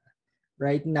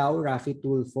right now, Rafi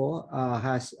Tulfo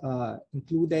has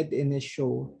included in his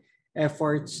show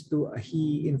efforts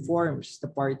he informs the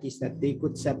parties that they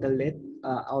could settle it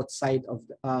outside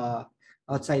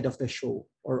of the show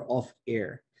or off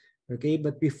air. Okay,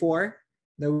 but before,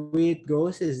 the way it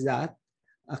goes is that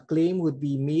a claim would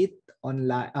be made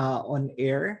on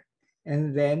air,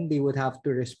 and then they would have to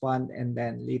respond, and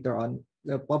then later on,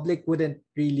 the public wouldn't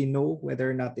really know whether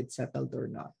or not it's settled or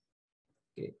not.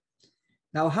 Okay.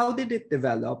 Now, how did it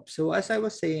develop? So as I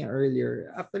was saying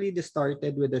earlier, actually this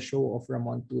started with the show of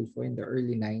Ramon Tulfo in the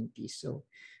early 90s. So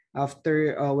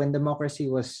after when democracy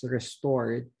was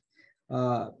restored,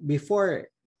 before,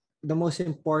 the most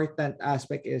important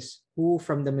aspect is who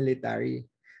from the military,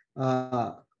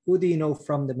 who do you know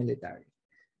from the military?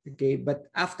 Okay, but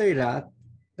after that,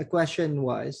 the question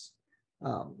was,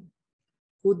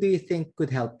 who do you think could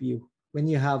help you when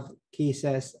you have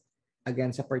cases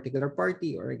against a particular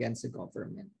party or against the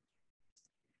government?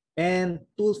 And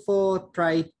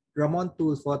Ramon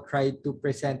Tulfo tried to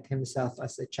present himself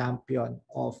as a champion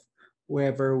of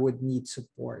whoever would need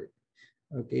support,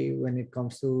 okay, when it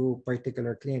comes to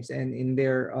particular claims. And in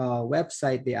their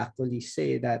website, they actually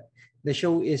say that the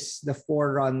show is the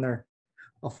forerunner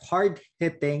of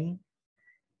hard-hitting,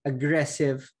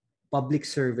 aggressive public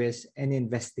service and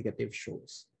investigative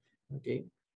shows. Okay.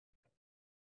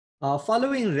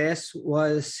 Following this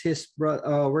were his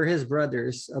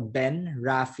brothers Ben,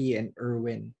 Rafi, and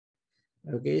Erwin.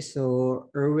 Okay, so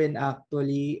Erwin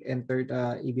actually entered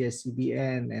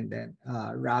ABS-CBN, and then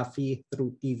Rafi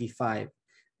through TV5.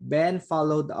 Ben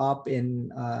followed up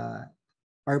in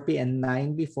RPN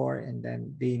 9 before, and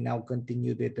then they now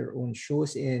continued with their own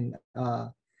shows in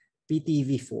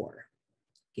PTV4.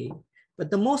 Okay, but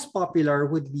the most popular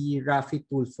would be Rafi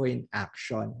Tulfo in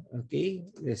Action. Okay,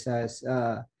 this has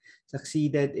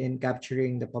succeeded in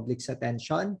capturing the public's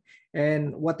attention.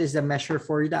 And what is the measure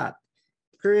for that?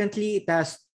 Currently, it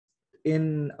has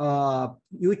in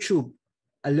YouTube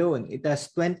alone, it has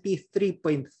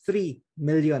 23.3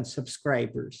 million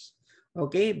subscribers.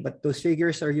 Okay, but those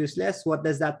figures are useless. What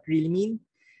does that really mean?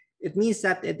 It means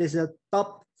that it is a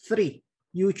top 3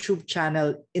 YouTube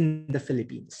channel in the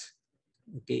Philippines.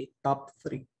 Okay, top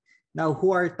 3. Now,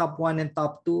 who are top 1 and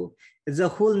top 2? It's the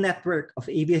whole network of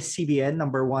ABS-CBN,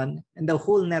 number 1, and the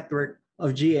whole network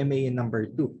of GMA in number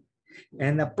 2.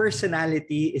 And the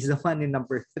personality is the one in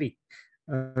number 3.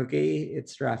 Okay,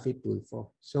 it's Rafi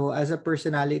Tulfo. So as a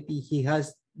personality, he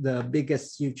has the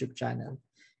biggest YouTube channel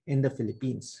in the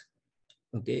Philippines.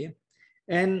 Okay,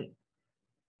 and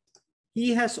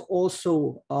he has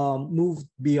also moved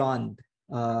beyond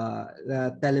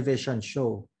the television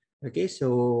show. Okay,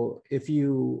 so if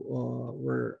you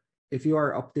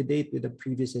are up to date with the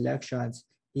previous elections,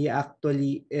 he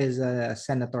actually is a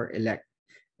senator-elect.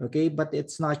 Okay, but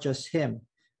it's not just him.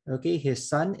 Okay, his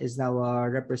son is now a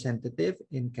representative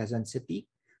in Quezon City,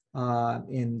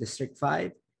 in District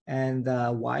 5, and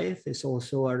the wife is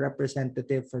also a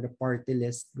representative for the party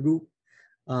list group,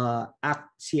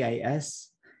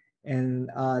 ACT-CIS, and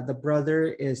the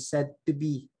brother is said to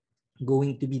be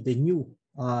going to be the new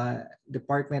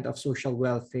Department of Social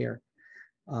Welfare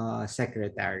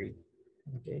secretary.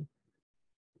 Okay.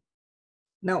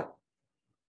 Now,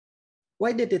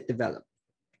 why did it develop?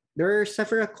 There are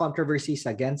several controversies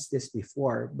against this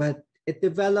before, but it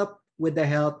developed with the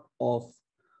help of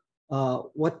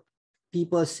what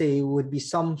people say would be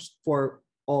some form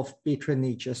of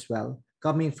patronage as well,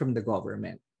 coming from the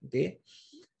government. Okay,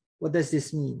 what does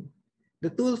this mean? The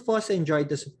Tulfos enjoyed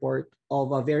the support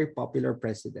of a very popular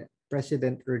president,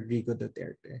 President Rodrigo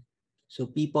Duterte. So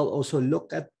people also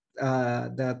look at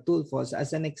the Tulfos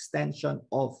as an extension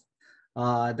of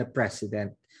the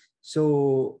president.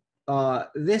 So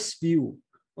this view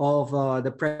of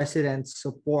the president's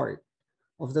support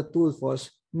of the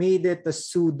Tulfos made it a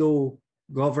pseudo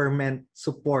government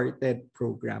supported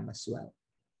program as well.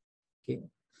 Okay.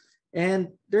 And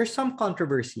there's some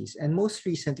controversies, and most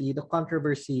recently the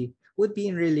controversy would be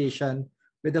in relation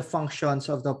with the functions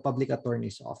of the public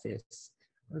attorney's office.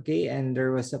 Okay, and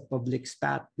there was a public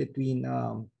spat between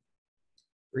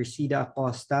Resida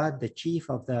Acosta, the chief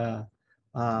of the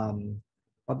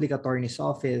public attorney's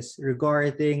office,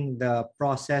 regarding the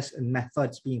process and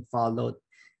methods being followed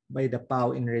by the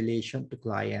PAO in relation to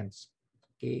clients.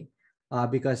 Okay,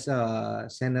 because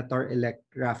Senator-elect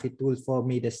Rafi Tulfo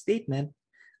made a statement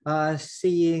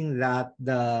saying that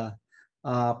the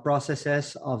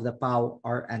processes of the POW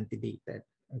are antedated.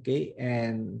 Okay,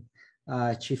 and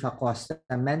Chief Acosta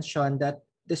mentioned that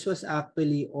this was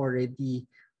actually already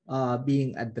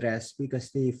being addressed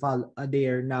because they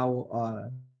are now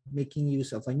making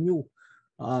use of a new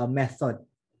method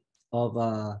of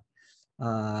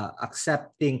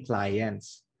accepting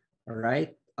clients. All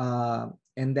right.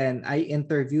 And then I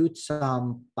interviewed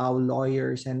some POW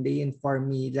lawyers, and they informed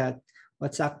me that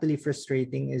what's actually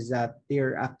frustrating is that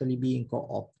they're actually being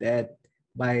co-opted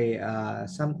by,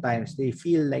 sometimes they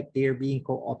feel like they're being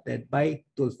co-opted by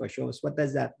Tulfo shows. What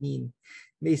does that mean?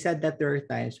 They said that there are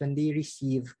times when they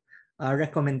receive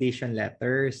recommendation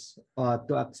letters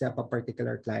to accept a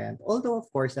particular client. Although,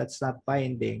 of course, that's not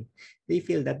binding, they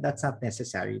feel that that's not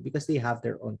necessary because they have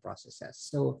their own processes.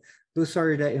 So those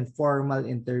are the informal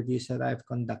interviews that I've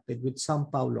conducted with some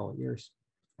POW lawyers.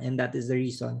 And that is the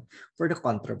reason for the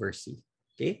controversy.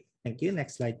 Okay, thank you.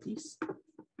 Next slide, please.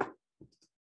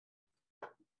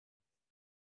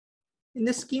 In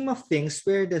the scheme of things,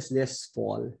 where does this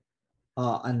fall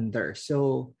under?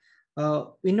 So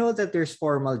we know that there's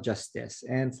formal justice,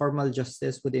 and formal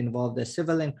justice would involve the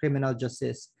civil and criminal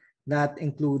justice that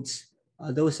includes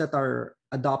those that are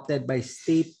adopted by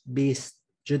state-based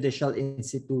judicial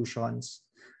institutions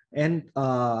and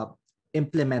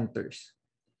implementers.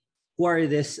 Who are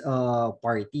these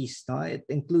parties? No? It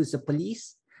includes the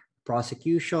police,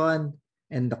 prosecution,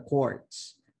 and the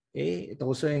courts. Okay? It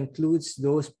also includes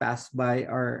those passed by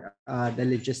the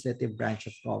legislative branch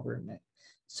of government.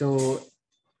 So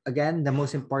again, the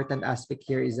most important aspect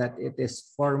here is that it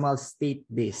is formal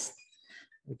state-based.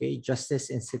 Okay, justice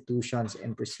institutions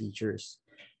and procedures.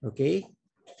 Okay,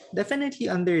 definitely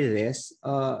under this,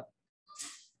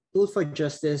 tool for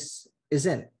justice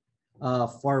isn't a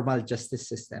formal justice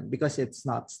system because it's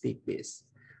not state-based.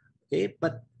 Okay,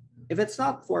 but if it's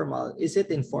not formal, is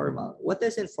it informal? What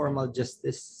does informal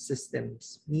justice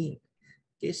systems mean?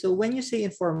 Okay, so when you say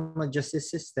informal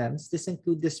justice systems, this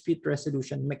include dispute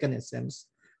resolution mechanisms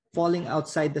falling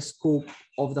outside the scope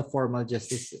of the formal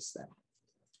justice system.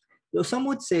 So some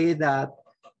would say that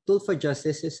tool for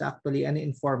justice is actually an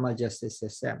informal justice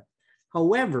system.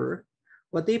 However,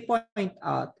 what they point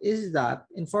out is that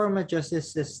informal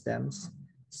justice systems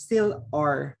still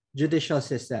are judicial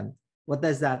system. What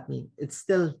does that mean? It's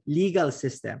still legal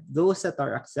system. Those that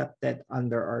are accepted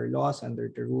under our laws,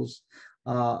 under the rules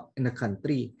in the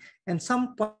country. And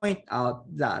some point out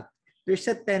that there's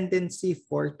a tendency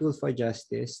for tool for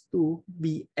justice to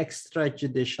be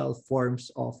extrajudicial forms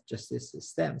of justice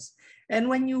systems. And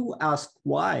when you ask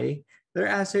why, their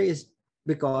answer is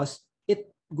because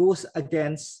it goes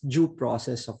against due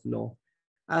process of law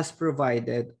as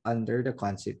provided under the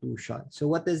Constitution. So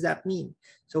what does that mean?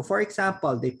 So for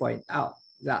example, they point out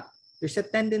that there's a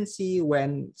tendency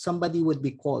when somebody would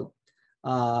be called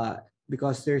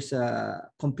because there's a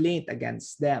complaint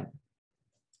against them,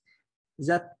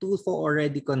 that TULFO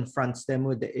already confronts them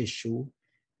with the issue,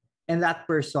 and that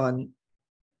person,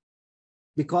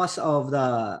 because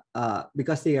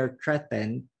they are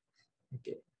threatened,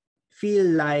 okay, feel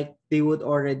like they would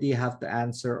already have to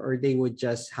answer, or they would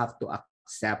just have to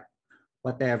accept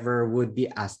whatever would be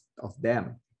asked of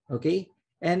them. Okay,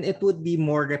 and it would be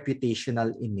more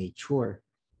reputational in nature.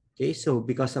 Okay, so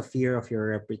because of fear of your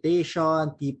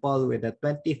reputation, people with a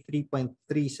 23.3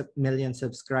 million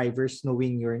subscribers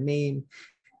knowing your name,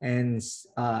 and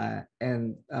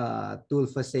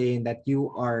Tulfa saying that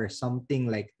you are something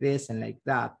like this and like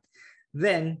that,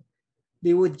 then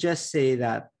they would just say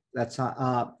that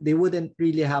they wouldn't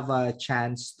really have a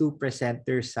chance to present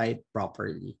their side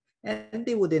properly, and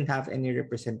they wouldn't have any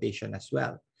representation as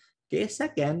well. Okay,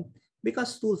 second,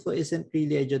 because TULFO isn't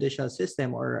really a judicial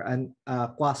system or a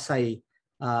quasi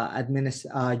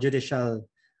judicial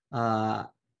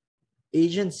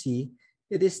agency,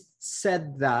 it is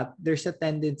said that there's a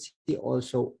tendency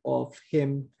also of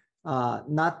him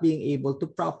not being able to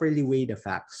properly weigh the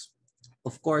facts.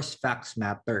 Of course, facts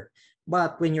matter.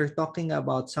 But when you're talking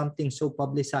about something so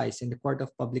publicized in the court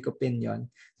of public opinion,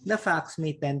 the facts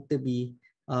may tend to be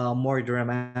more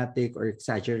dramatic or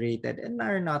exaggerated and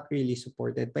are not really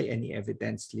supported by any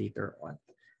evidence later on.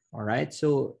 All right,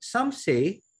 so some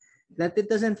say that it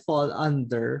doesn't fall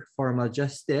under formal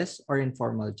justice or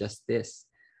informal justice.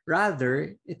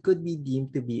 Rather, it could be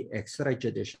deemed to be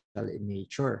extrajudicial in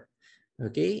nature.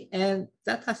 Okay, and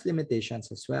that has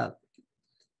limitations as well.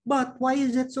 But why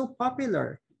is it so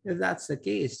popular if that's the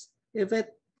case? If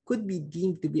it could be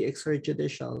deemed to be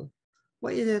extrajudicial,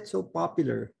 why is it so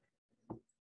popular?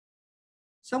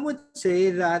 Some would say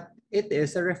that it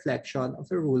is a reflection of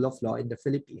the rule of law in the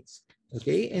Philippines.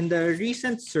 Okay, in the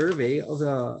recent survey of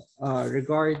the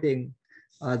regarding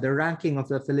the ranking of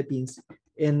the Philippines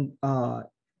in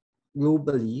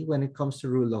globally when it comes to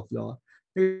rule of law,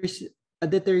 there's a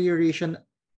deterioration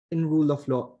in rule of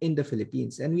law in the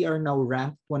Philippines, and we are now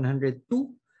ranked 102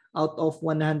 out of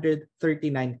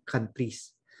 139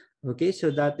 countries. Okay,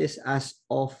 so that is as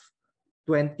of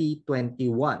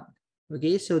 2021.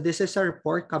 Okay, so this is a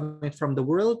report coming from the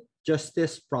World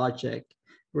Justice Project,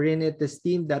 wherein it is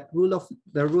deemed that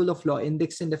the rule of law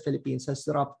index in the Philippines has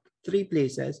dropped 3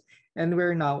 places, and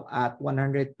we're now at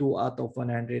 102 out of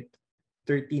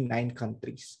 139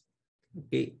 countries.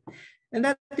 Okay, and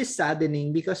that is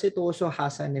saddening because it also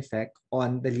has an effect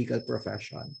on the legal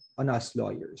profession, on us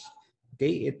lawyers.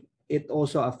 Okay, it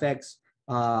also affects,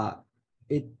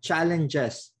 it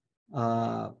challenges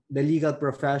the legal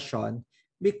profession,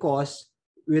 because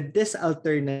with this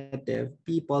alternative,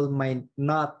 people might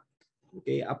not,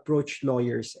 okay, approach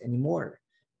lawyers anymore.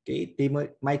 Okay, they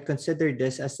might consider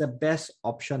this as the best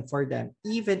option for them,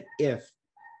 even if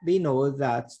they know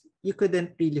that you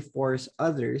couldn't really force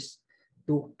others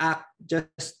to act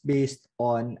just based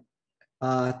on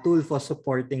Tulfo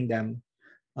supporting them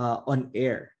on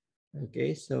air.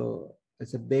 Okay, so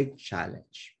it's a big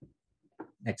challenge.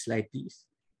 Next slide, please.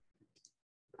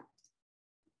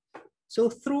 So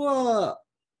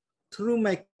through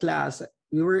my class,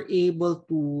 we were able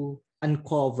to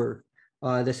uncover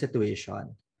the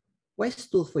situation. Why is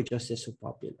Tulfo Justice so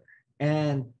popular?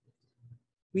 And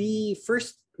we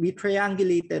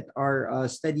triangulated our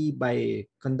study by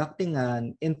conducting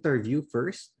an interview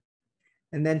first,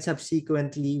 and then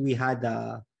subsequently we had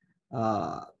a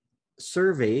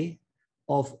survey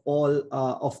of all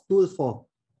of Tulfo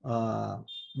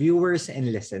viewers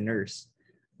and listeners.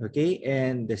 Okay,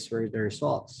 and these were the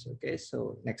results. Okay,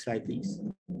 so next slide, please.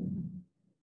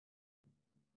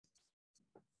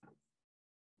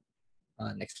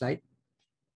 Next slide.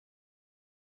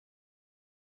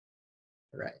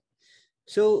 All right.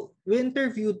 So we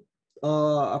interviewed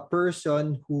a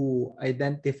person who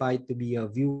identified to be a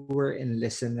viewer and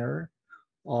listener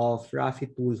of Rafi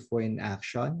Tulfo in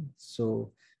action.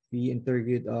 So we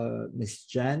interviewed Ms.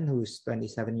 Jan, who's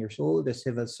 27 years old, a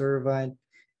civil servant,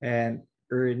 and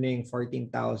earning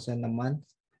 14,000 a month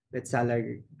with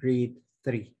salary grade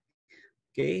 3.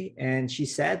 Okay, and she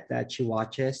said that she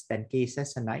watches 10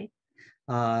 cases a night.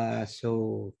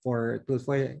 So for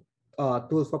Tulfo,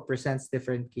 Tulfo presents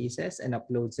different cases and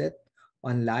uploads it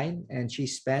online, and she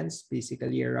spends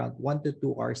basically around 1 to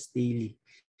 2 hours daily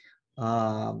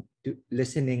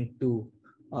listening to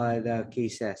the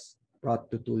cases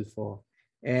brought to Tulfo.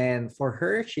 And for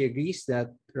her, she agrees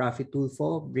that Rafi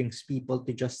Tulfo brings people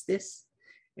to justice,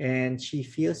 and she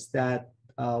feels that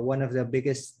one of the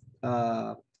biggest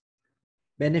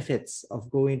benefits of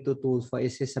going to Tulfo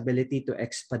is his ability to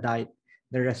expedite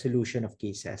the resolution of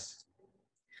cases.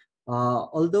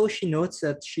 Although she notes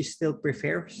that she still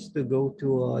prefers to go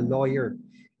to a lawyer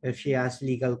if she has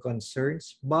legal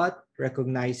concerns, but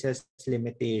recognizes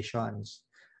limitations.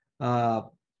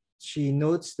 She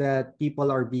notes that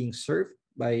people are being served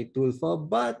by Tulfo,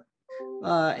 but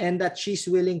and that she's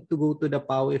willing to go to the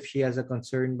PAO if she has a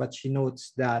concern, but she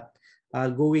notes that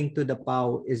going to the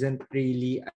PAO isn't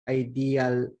really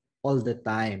ideal all the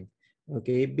time,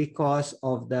 okay, because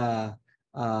of the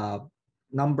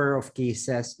number of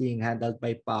cases being handled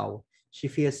by PAO. She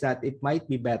feels that it might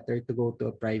be better to go to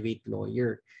a private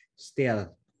lawyer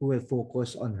still who will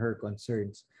focus on her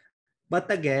concerns.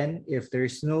 But again, if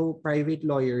there's no private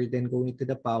lawyer, then going to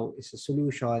the PAO is a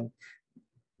solution.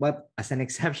 But as an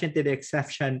exception to the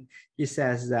exception, she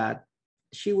says that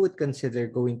she would consider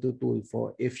going to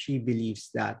Tulfo if she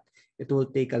believes that it will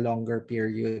take a longer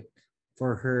period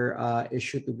for her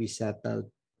issue to be settled.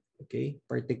 Okay,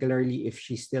 particularly if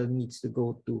she still needs to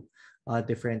go to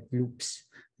different loops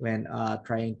when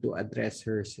trying to address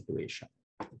her situation.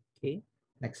 Okay,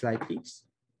 next slide, please.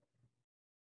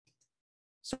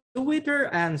 So with her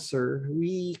answer,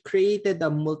 we created a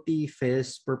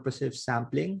multi-phase purposive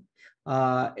sampling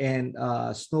and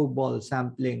snowball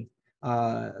sampling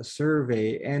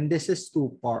survey, and this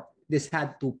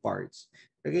had 2 parts.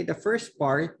 Okay, the first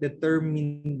part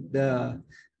determined the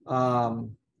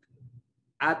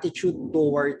attitude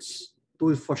towards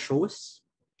Tulfo shows,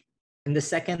 and the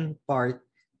second part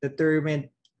determined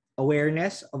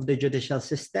awareness of the judicial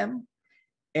system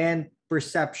and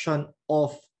perception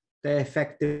of the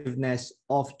effectiveness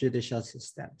of judicial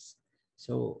systems.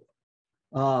 So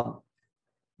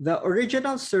the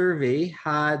original survey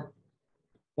had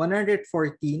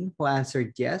 114 who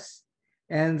answered yes,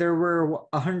 and there were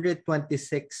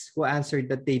 126 who answered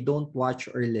that they don't watch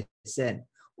or listen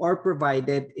or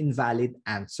provided invalid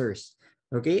answers.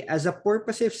 Okay, as a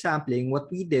purposive sampling,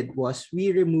 what we did was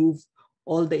we removed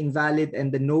all the invalid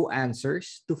and the no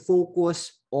answers to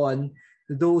focus on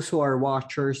those who are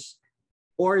watchers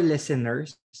or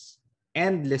listeners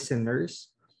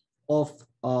of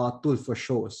Tulfo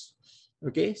shows.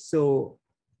 Okay, so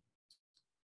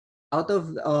out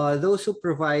of those who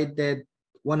provided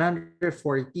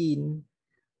 114,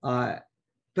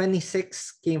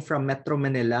 26 came from Metro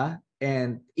Manila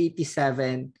and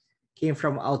 87 came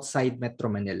from outside Metro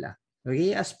Manila.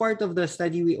 Okay, as part of the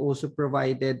study, we also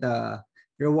provided a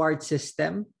reward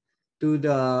system to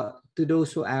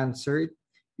those who answered.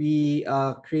 We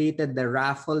created the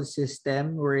raffle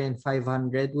system wherein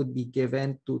 500 would be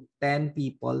given to 10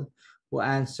 people who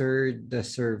answered the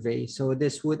survey. So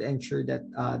this would ensure that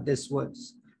this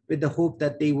was with the hope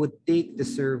that they would take the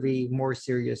survey more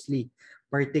seriously,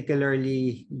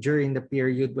 particularly during the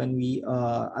period when we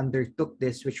undertook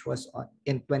this, which was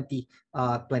in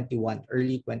 2021,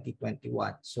 early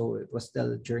 2021. So it was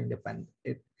still during the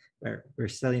pandemic. We're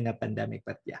still in a pandemic,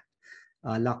 but yeah,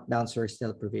 lockdowns were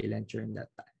still prevalent during that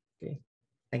time. Okay,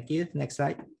 thank you. Next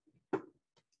slide.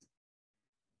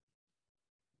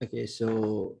 Okay,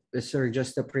 so these are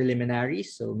just the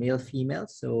preliminaries. So male, female.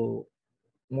 So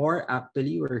more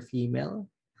actually were female.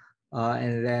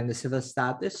 And then the civil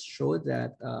status showed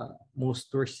that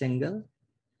most were single.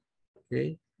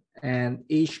 Okay, and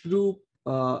age group,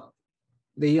 the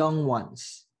young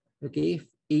ones. Okay,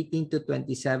 18 to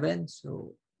 27.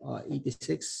 So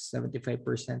 86,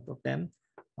 75% of them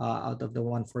out of the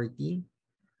 114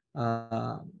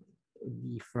 would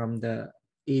be from the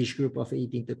age group of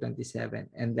 18 to 27.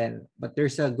 And then, but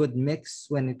there's a good mix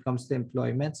when it comes to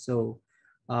employment. So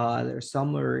there's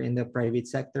some were in the private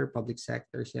sector, public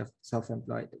sector,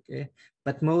 self-employed, okay?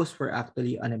 But most were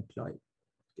actually unemployed,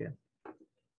 okay?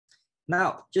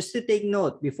 Now, just to take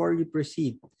note before you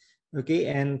proceed, okay,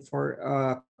 and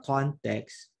for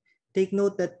context, take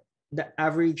note that the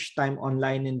average time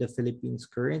online in the Philippines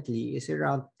currently is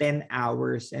around 10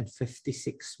 hours and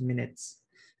 56 minutes.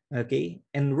 Okay,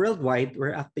 and worldwide,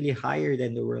 we're actually higher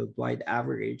than the worldwide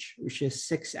average, which is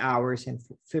 6 hours and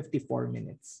 54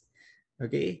 minutes.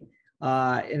 Okay,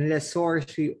 in the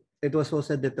source, it was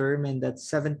also determined that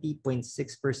 70.6%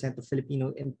 of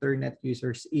Filipino internet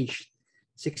users aged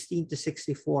 16 to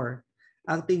 64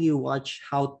 actually watch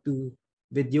how-to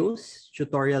videos,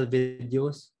 tutorial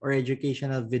videos, or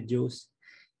educational videos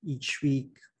each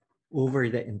week over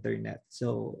the internet.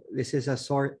 So this is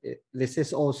this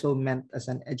is also meant as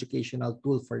an educational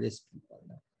tool for these people.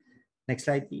 Next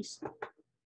slide, please.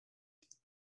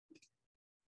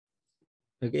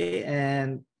 Okay,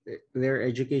 and their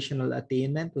educational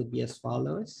attainment would be as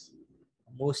follows.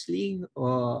 Mostly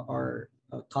are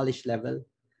college level.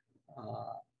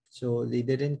 So they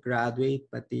didn't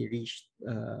graduate, but they reached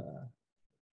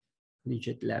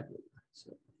collegiate level.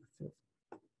 So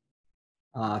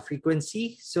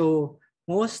frequency. So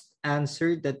most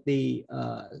answered that they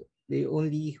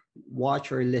only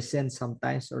watch or listen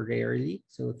sometimes or rarely.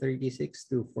 So 36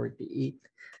 to 48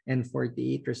 and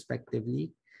 48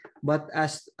 respectively. But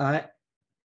as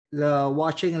the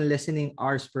watching and listening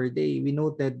hours per day, we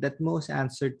noted that most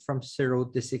answered from 0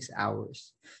 to 6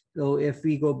 hours. So if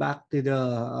we go back to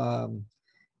the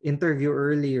interview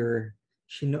earlier,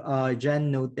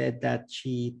 Jen noted that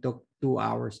she took 2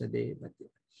 hours a day, but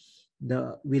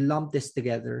we lumped this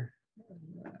together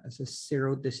as a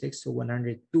 0 to 6, so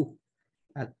 102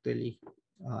 actually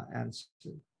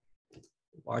answered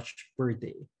watch per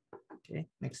day. Okay,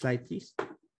 next slide, please.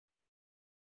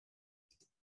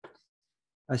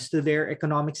 As to their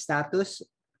economic status,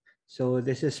 so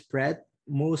this is spread.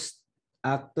 Most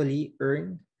actually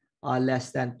earn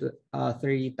less than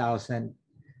 30,000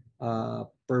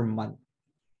 per month.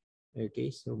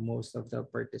 Okay, so most of the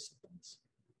participants.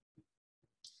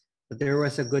 But there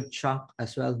was a good chunk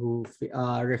as well who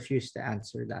refused to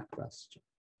answer that question.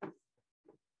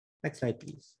 Next slide,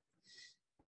 please.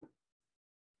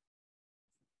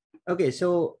 Okay,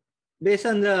 so based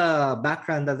on the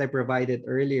background that I provided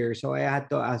earlier, so I had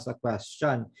to ask a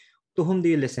question. To whom do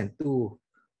you listen to?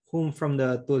 Whom from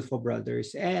the Tulfo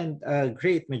brothers? And a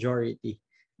great majority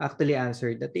actually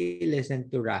answered that they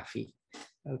listened to Rafi.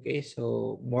 Okay,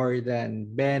 so more than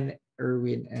Ben,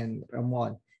 Erwin, and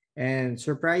Ramon. And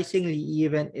surprisingly,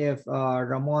 even if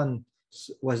Ramon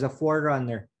was a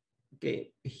forerunner,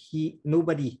 okay,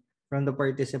 nobody from the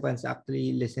participants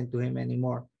actually listened to him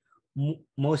anymore.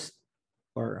 Most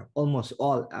or almost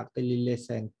all actually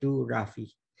listened to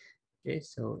Rafi. Okay,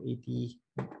 so 80,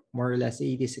 more or less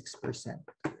 86%.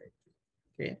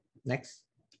 Okay, next.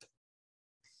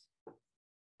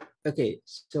 Okay,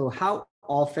 so how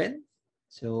often?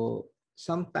 So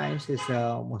sometimes is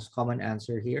the most common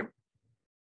answer here.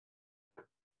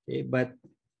 Okay, but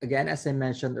again, as I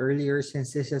mentioned earlier,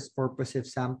 since this is purposive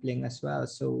sampling as well,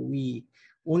 so we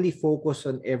only focus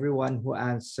on everyone who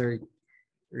answered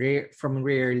from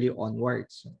rarely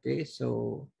onwards. Okay,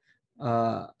 so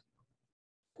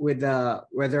with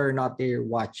whether or not they're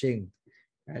watching,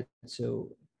 right? So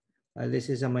this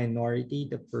is a minority,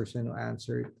 the person who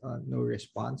answered no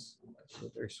response.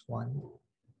 So there's one,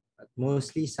 but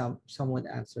mostly some would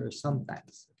answer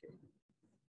sometimes. Okay.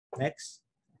 Next.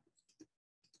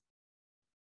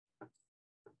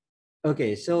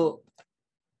 Okay, so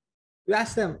we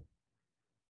asked them,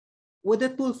 would the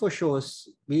tool for shows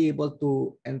be able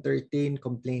to entertain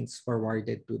complaints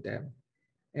forwarded to them?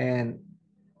 And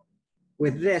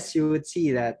with this, you would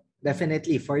see that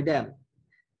definitely for them,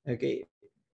 okay,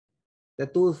 the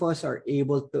tool force are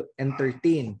able to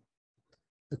entertain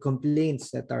the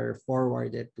complaints that are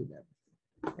forwarded to them.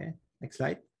 Okay, next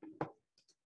slide.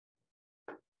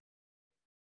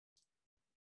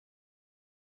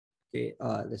 Okay,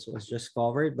 this was just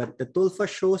covered, but the tool for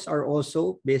shows are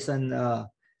also based on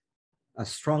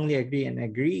strongly agree and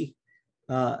agree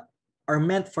are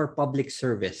meant for public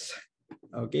service.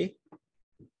 Okay,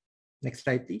 next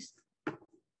slide, please.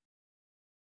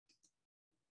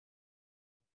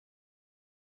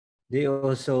 They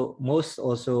also,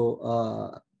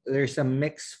 there's a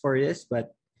mix for this,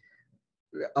 but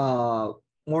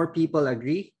more people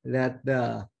agree that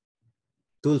the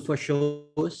tool for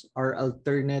shows are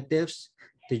alternatives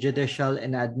to judicial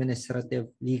and administrative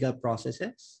legal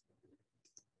processes.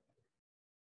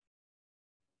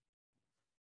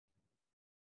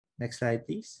 Next slide,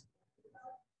 please.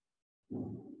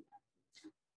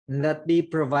 And that they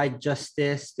provide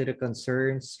justice to the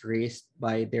concerns raised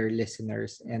by their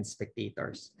listeners and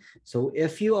spectators. So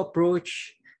if you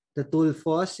approach the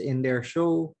Tulfos in their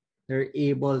show, they're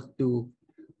able to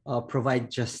provide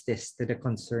justice to the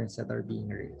concerns that are being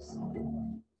raised.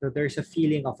 So there's a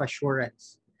feeling of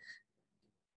assurance.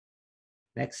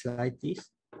 Next slide, please.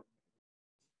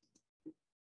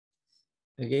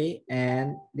 Okay,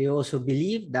 and they also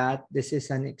believe that this is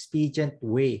an expedient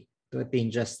way to attain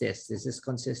justice. This is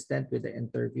consistent with the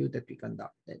interview that we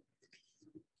conducted.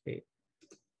 Okay,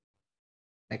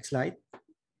 next slide.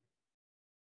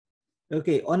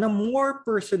 Okay, on a more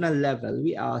personal level,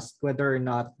 we asked whether or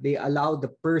not they allow the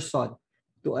person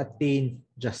to attain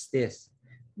justice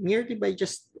merely by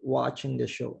just watching the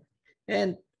show.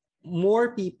 And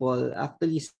more people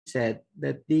actually said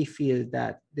that they feel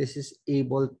that this is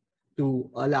able to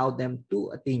allow them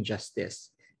to attain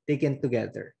justice taken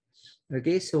together.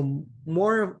 Okay, so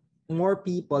more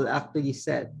people actually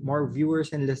said, more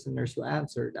viewers and listeners who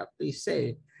answered actually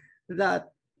say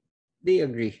that they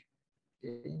agree.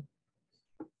 Okay.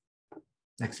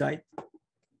 Next slide.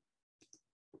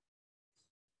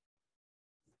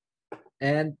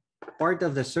 And part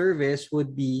of the service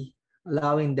would be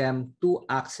allowing them to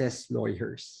access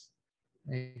lawyers.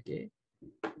 Okay.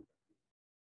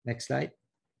 Next slide.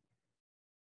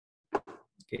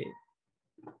 Okay.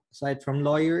 Aside from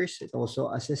lawyers, it also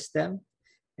assists them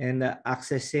in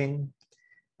accessing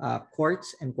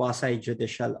courts and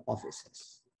quasi-judicial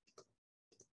offices.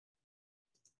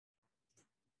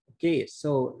 Okay,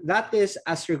 so that is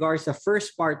as regards the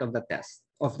first part of the test,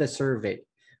 of the survey,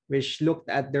 which looked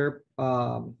at their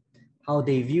how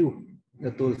they view the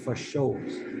tool for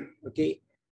shows. Okay,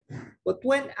 but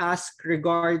when asked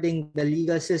regarding the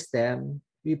legal system,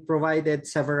 we provided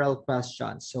several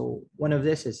questions. So one of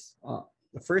this is,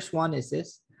 the first one is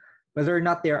this: whether or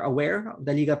not they are aware of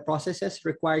the legal processes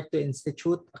required to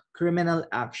institute a criminal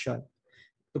action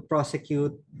to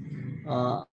prosecute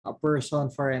a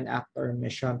person for an act or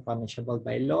omission punishable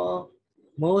by law.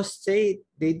 Most say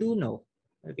they do know,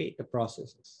 okay, the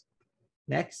processes.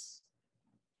 Next.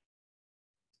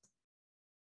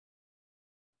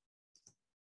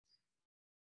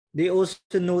 They also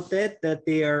noted that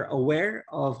they are aware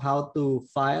of how to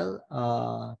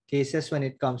file cases when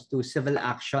it comes to civil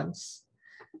actions.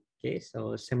 Okay,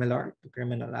 so similar to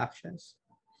criminal actions.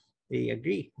 They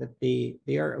agree that they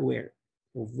are aware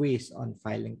of ways on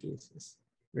filing cases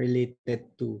related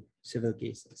to civil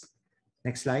cases.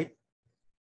 Next slide.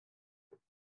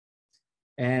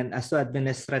 And as to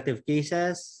administrative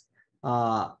cases,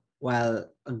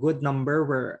 while a good number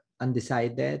were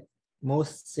undecided,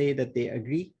 most say that they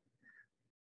agree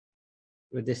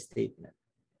with this statement.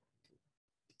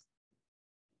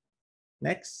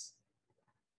 Next.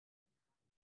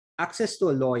 Access to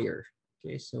a lawyer.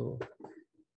 Okay, so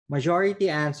majority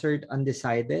answered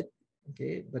undecided.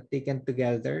 Okay, but taken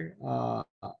together,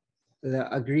 the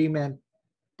agreement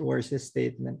towards this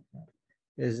statement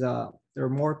is there are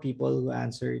more people who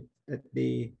answered that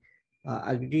they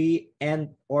agree and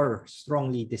or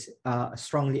strongly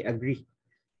agree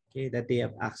okay, that they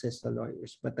have access to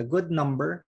lawyers, but a good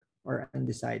number are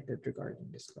undecided regarding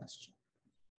this question.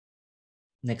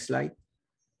 Next slide.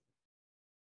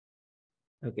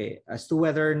 Okay, as to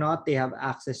whether or not they have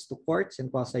access to courts and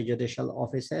quasi-judicial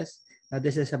offices, now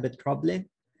this is a bit troubling.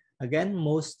 Again,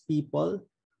 most people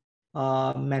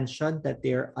mentioned that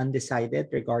they're undecided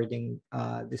regarding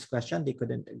this question. They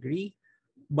couldn't agree,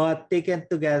 but taken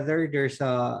together,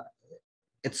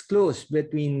 it's close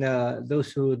between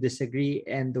those who disagree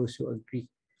and those who agree.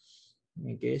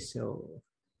 Okay, so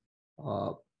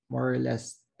more or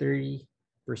less 30%.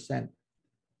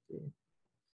 Okay.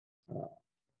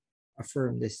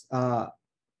 Affirm this,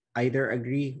 either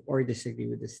agree or disagree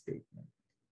with the statement.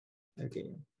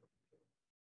 Okay.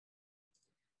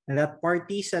 And that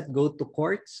parties that go to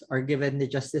courts are given the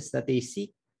justice that they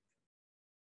seek.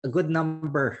 A good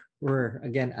number were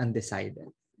again undecided.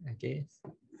 Okay.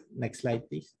 Next slide,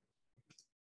 please.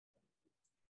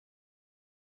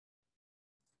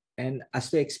 And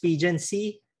as to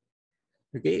expediency,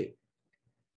 okay,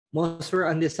 most were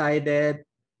undecided,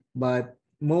 but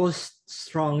most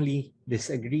strongly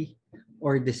disagree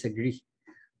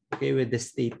okay, with the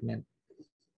statement.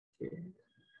 Okay.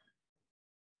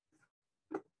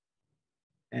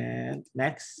 And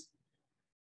next,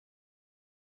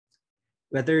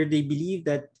 whether they believe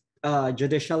that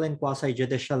judicial and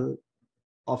quasi-judicial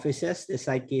offices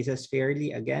decide cases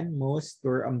fairly, again, most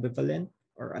were ambivalent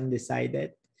or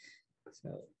undecided.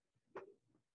 So,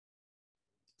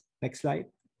 next slide.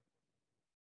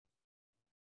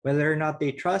 Whether or not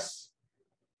they trust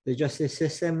the justice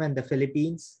system in the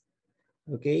Philippines.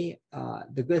 Okay,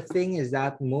 the good thing is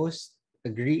that most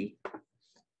agree.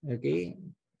 Okay,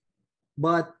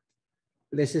 but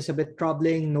this is a bit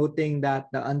troubling, noting that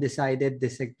the undecided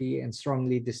disagree and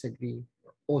strongly disagree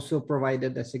also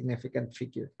provided a significant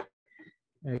figure.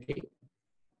 Okay,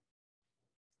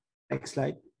 next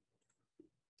slide.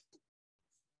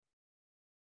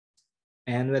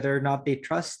 And whether or not they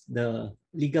trust the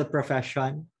legal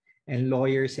profession and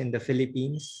lawyers in the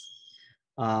Philippines,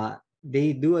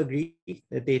 they do agree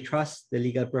that they trust the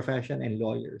legal profession and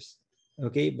lawyers.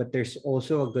 Okay, but there's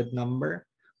also a good number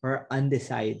or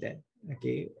undecided,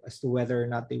 okay, as to whether or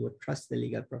not they would trust the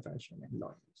legal profession and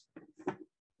lawyers.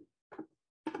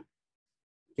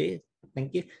 Okay,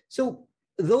 thank you. So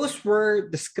those were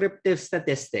descriptive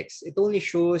statistics. It only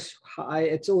shows how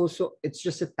it's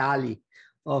just a tally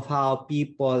of how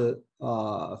people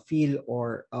feel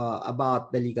or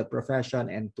about the legal profession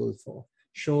and TULFO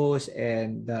shows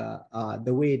and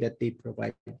the way that they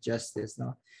provide justice.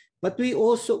 No? But we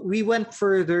went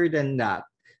further than that.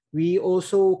 We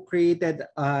also created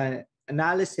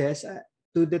analysis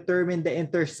to determine the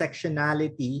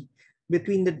intersectionality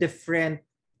between the different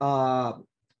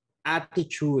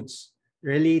attitudes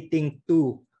relating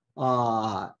to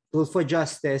TULFO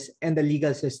justice and the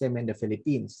legal system in the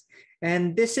Philippines.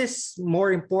 And this is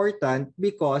more important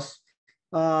because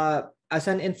as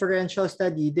an inferential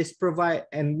study,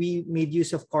 and we made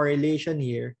use of correlation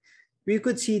here, we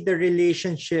could see the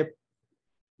relationship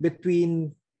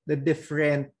between the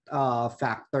different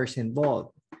factors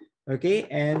involved. Okay,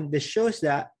 and this shows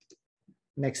that,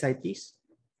 next slide please.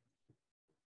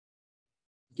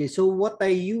 Okay, so what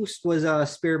I used was a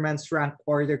Spearman's rank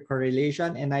order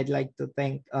correlation, and I'd like to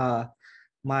thank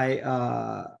my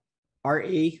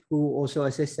RA who also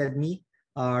assisted me,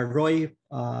 Roy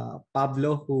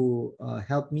Pablo, who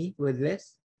helped me with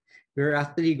this. We were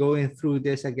actually going through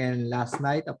this again last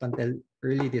night up until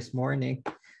early this morning.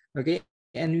 Okay,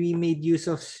 and we made use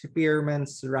of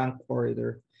Spearman's rank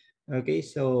order. Okay,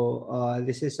 so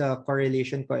this is a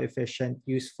correlation coefficient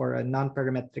used for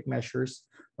non-parametric measures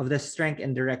of the strength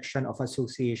and direction of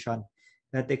association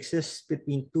that exists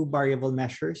between two variable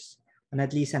measures on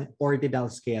at least an ordinal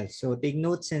scale. So take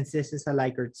note, since this is a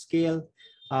Likert scale,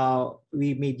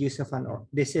 we made use of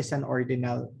this is an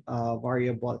ordinal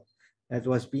variable that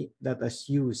was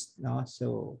used. No?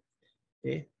 So,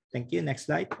 okay, thank you. Next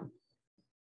slide.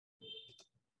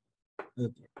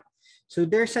 Okay. So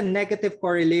there's a negative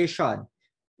correlation,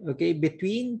 okay,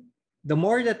 between the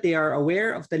more that they are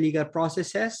aware of the legal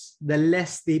processes, the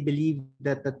less they believe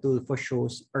that the TULFO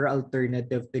shows are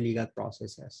alternative to legal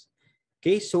processes.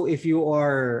 Okay, so if you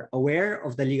are aware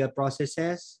of the legal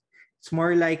processes, it's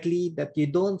more likely that you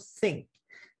don't think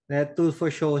that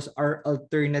TULFO shows are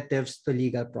alternatives to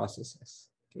legal processes.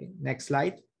 Okay, next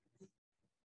slide.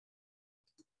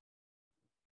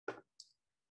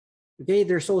 Okay,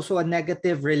 there's also a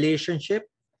negative relationship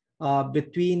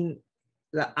between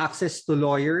the access to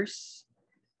lawyers.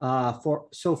 For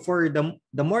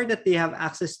the more that they have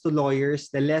access to lawyers,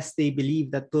 the less they believe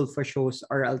that TULFO shows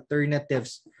are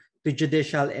alternatives to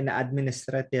judicial and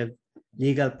administrative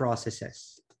legal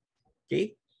processes.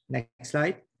 Okay, next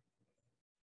slide.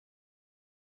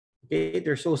 Okay,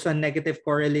 there's also a negative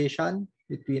correlation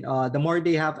between the more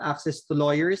they have access to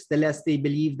lawyers, the less they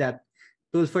believe that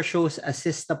tool for shows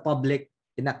assist the public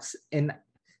in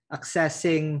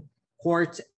accessing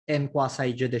courts and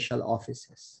quasi-judicial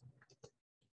offices.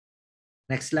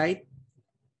 Next slide.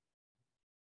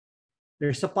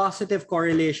 There's a positive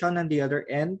correlation on the other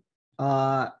end.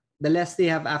 The less they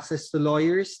have access to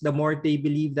lawyers, the more they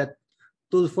believe that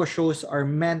tool for shows are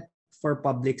meant for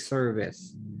public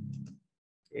service.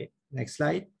 Okay, next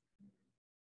slide.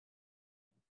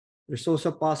 There's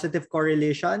also positive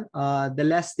correlation. The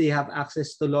less they have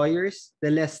access to lawyers,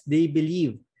 the less they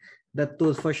believe that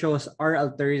tool for shows are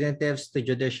alternatives to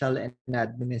judicial and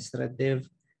administrative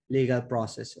legal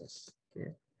processes.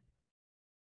 Okay.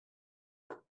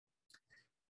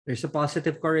 There's a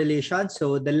positive correlation.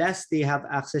 So the less they have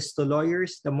access to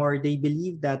lawyers, the more they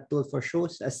believe that tool for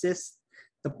shows assist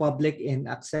the public in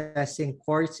accessing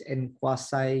courts and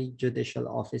quasi-judicial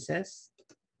offices.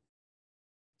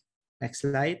 Next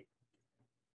slide.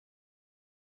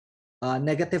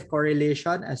 Negative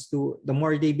correlation as to the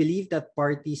more they believe that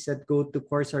parties that go to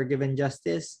courts are given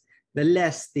justice, the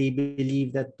less they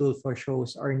believe that tool for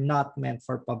shows are not meant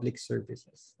for public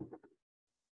services.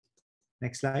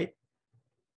 Next slide.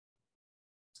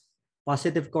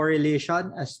 Positive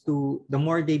correlation as to the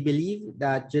more they believe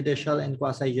that judicial and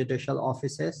quasi-judicial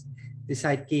offices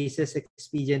decide cases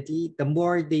expediently, the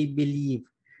more they believe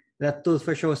that tool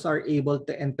for shows are able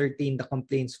to entertain the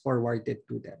complaints forwarded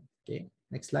to them. Okay,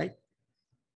 next slide.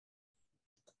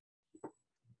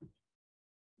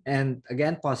 And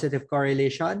again, positive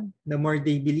correlation. The more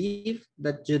they believe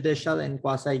that judicial and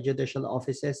quasi-judicial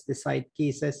offices decide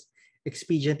cases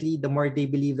expediently, the more they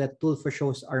believe that tool for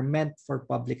shows are meant for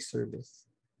public service.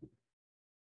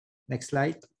 Next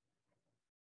slide.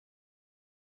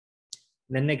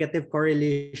 The negative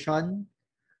correlation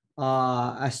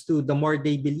as to the more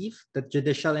they believe that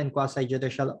judicial and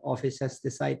quasi-judicial offices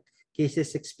decide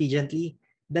cases expediently,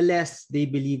 the less they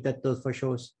believe that tool for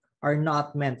shows are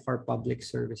not meant for public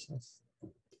services.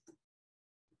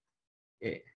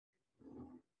 Okay.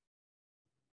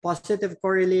 Positive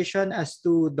correlation as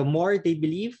to the more they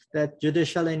believe that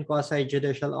judicial and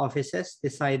quasi-judicial offices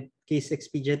decide case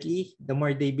expediently, the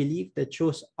more they believe that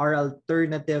shows are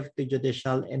alternative to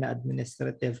judicial and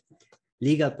administrative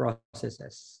legal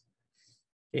processes.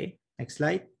 Okay, next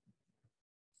slide.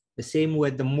 The same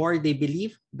with the more they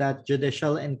believe that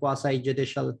judicial and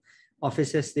quasi-judicial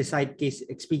offices decide case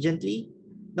expediently,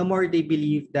 the more they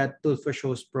believe that tool for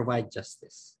shows provide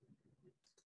justice.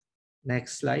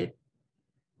 Next slide.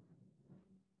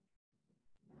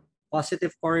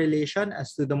 Positive correlation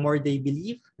as to the more they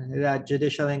believe that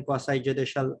judicial and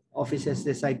quasi-judicial offices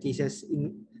decide cases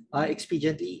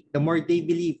expediently, the more they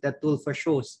believe that tool for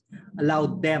shows allow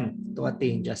them to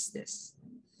attain justice.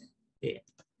 Okay.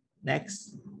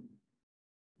 Next.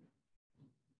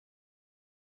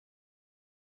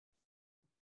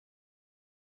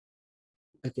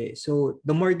 Okay, so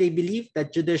the more they believe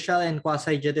that judicial and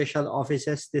quasi-judicial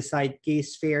offices decide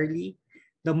case fairly,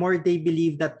 the more they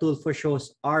believe that tool for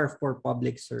shows are for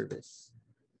public service.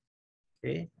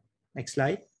 Okay, next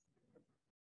slide.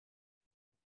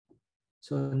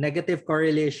 So negative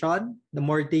correlation, the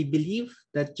more they believe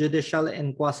that judicial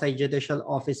and quasi-judicial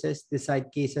offices decide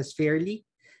cases fairly,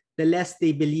 the less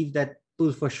they believe that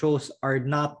tool for shows are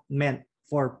not meant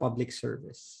for public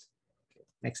service. Okay,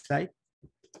 next slide.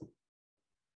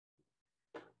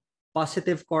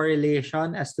 Positive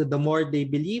correlation as to the more they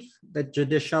believe that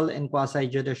judicial and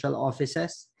quasi-judicial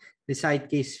offices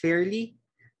decide case fairly,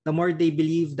 the more they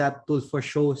believe that tool for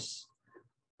shows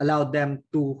allow them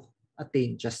to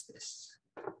attain justice.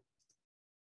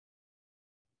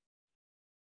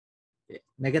 Okay.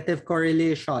 Negative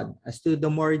correlation as to the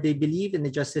more they believe in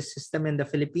the justice system in the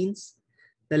Philippines,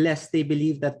 the less they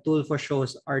believe that tool for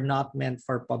shows are not meant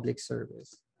for public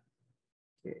service.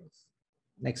 Okay.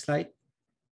 Next slide.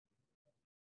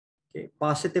 Okay.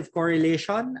 Positive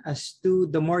correlation as to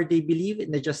the more they believe in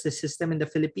the justice system in the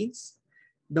Philippines,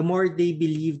 the more they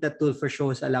believe that tool for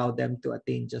shows allow them to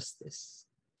attain justice.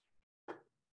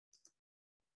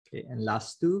 Okay, and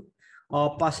last two,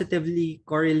 positively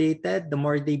correlated, the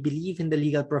more they believe in the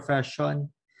legal profession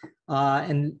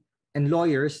and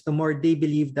lawyers, the more they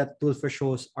believe that tool for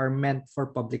shows are meant for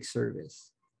public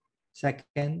service.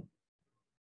 Second,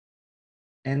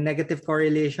 and negative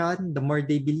correlation, the more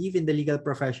they believe in the legal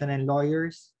profession and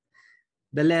lawyers,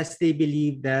 the less they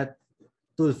believe that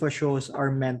tool for shows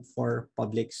are meant for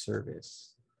public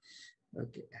service.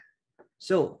 Okay.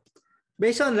 So,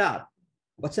 based on that,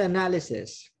 what's the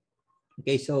analysis?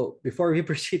 Okay, so before we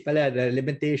proceed pala, the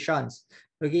limitations,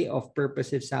 okay, of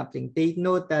purposive sampling. Take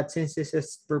note that since this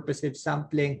is purposive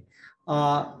sampling,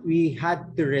 we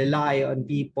had to rely on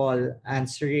people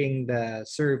answering the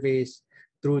surveys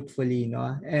truthfully,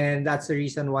 no? And that's the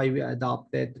reason why we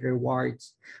adopted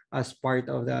rewards as part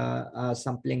of the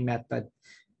sampling method.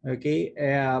 Okay,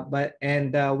 but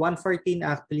 114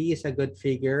 actually is a good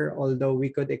figure, although we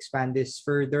could expand this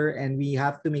further, and we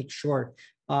have to make sure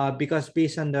because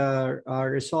based on the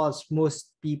results,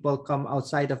 most people come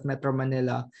outside of Metro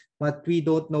Manila, but we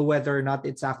don't know whether or not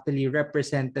it's actually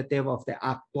representative of the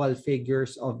actual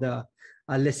figures of the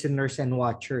listeners and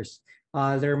watchers.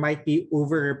 There might be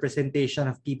overrepresentation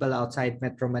of people outside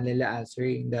Metro Manila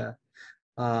answering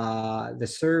the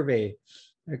survey.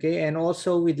 Okay, and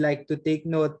also we'd like to take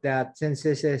note that since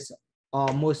this is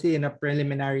mostly in a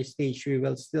preliminary stage, we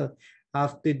will still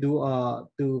have to do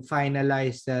to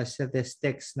finalize the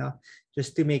statistics, no,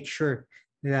 just to make sure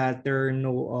that there are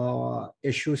no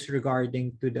issues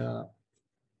regarding to the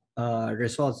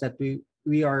results that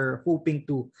we are hoping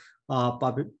to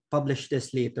publish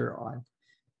this later on.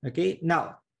 Okay,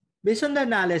 now based on the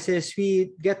analysis,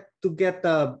 we get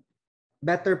a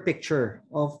better picture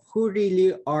of who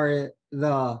really are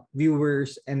the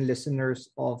viewers and listeners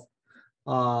of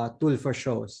Tulfo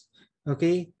shows.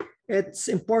 Okay, it's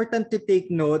important to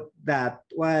take note that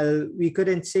while we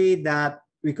couldn't say that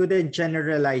we couldn't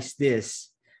generalize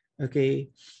this, okay,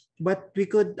 but we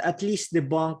could at least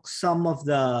debunk some of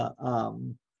the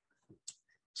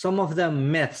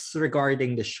myths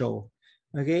regarding the show.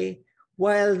 Okay,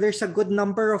 while there's a good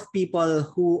number of people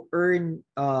who earn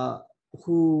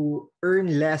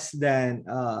less than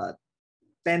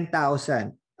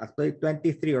 10,000, actually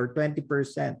 23 or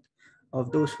 20%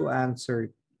 of those who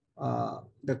answered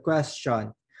the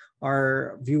question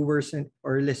are viewers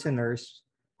or listeners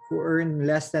who earn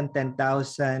less than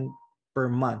 10,000 per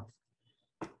month.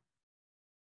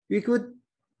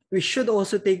 We should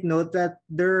also take note that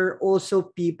there are also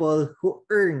people who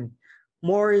earn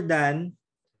more than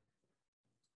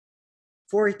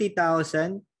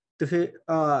 40,000 to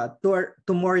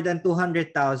more than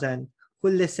 200,000 who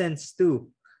listens to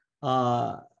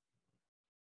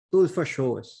Tulfo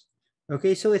shows.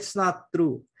 Okay, so it's not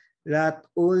true that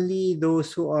only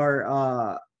those who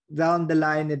are down the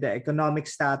line in the economic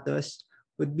status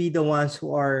would be the ones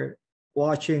who are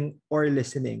watching or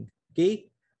listening. Okay,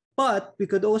 but we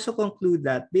could also conclude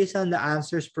that based on the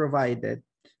answers provided,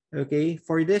 okay,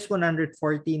 for this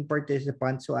 114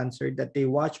 participants who answered that they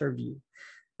watch or view,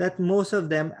 that most of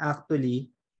them actually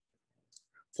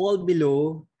fall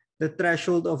below the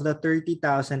threshold of the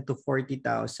 30,000 to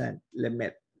 40,000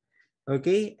 limit.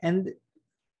 Okay, and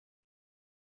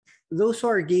those who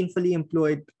are gainfully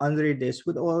employed under this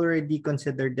would already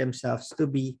consider themselves to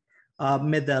be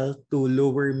middle to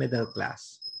lower middle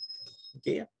class.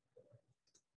 Okay.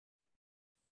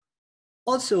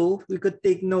 Also, we could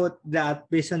take note that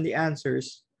based on the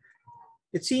answers,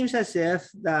 it seems as if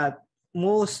that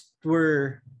most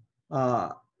were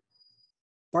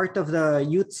part of the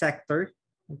youth sector,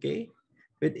 okay,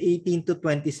 with 18 to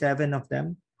 27 of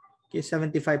them, okay,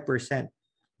 75%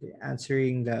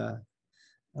 answering the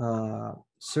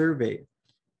survey,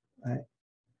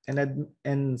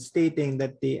 and stating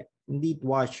that they indeed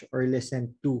watch or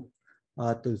listen to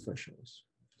Tulfo shows.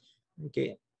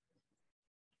 Okay,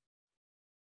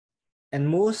 and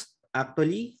most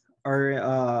actually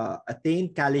are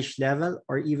attained college level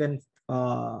or even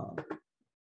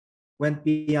went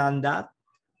beyond that.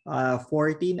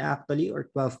 14 actually, or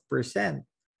 12%,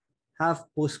 have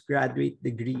postgraduate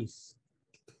degrees.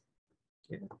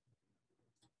 Okay.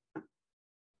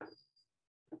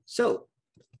 So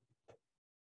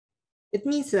it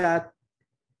means that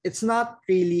it's not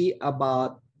really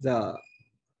about the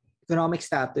economic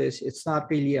status. It's not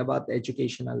really about the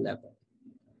educational level.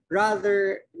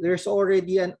 Rather, there's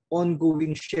already an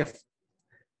ongoing shift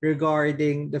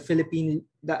regarding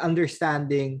the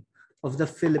understanding of the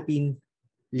Philippine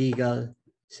legal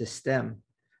system.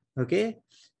 Okay?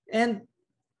 And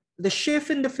the shift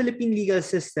in the Philippine legal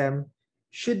system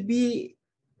should be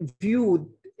viewed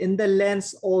in the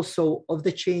lens also of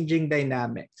the changing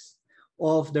dynamics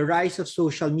of the rise of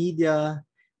social media,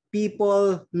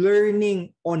 people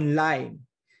learning online,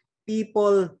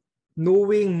 people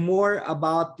knowing more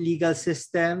about legal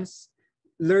systems,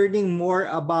 learning more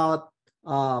about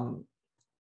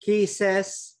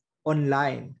cases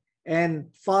online, and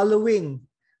following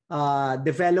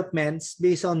developments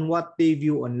based on what they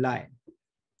view online.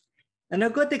 And a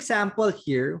good example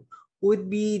here would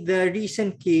be the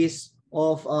recent case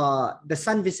of the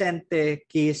San Vicente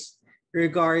case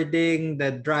regarding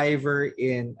the driver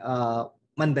in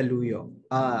Mandaluyong,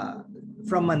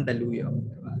 from Mandaluyong.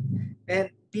 Diba? And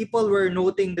people were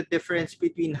noting the difference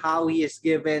between how he is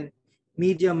given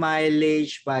media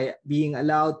mileage by being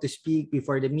allowed to speak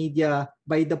before the media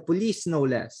by the police, no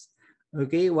less.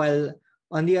 Okay, while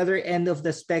on the other end of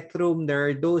the spectrum, there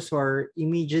are those who are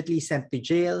immediately sent to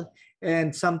jail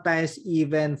and sometimes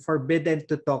even forbidden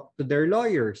to talk to their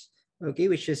lawyers, okay,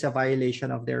 which is a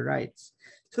violation of their rights.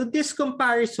 So this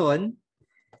comparison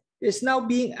is now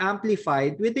being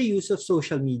amplified with the use of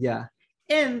social media.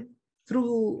 And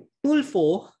through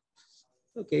Tulfo,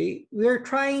 okay, we're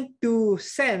trying to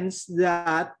sense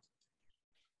that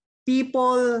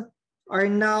people are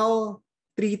now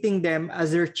treating them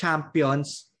as their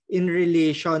champions in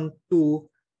relation to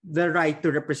the right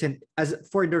to represent, as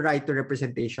for the right to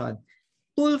representation.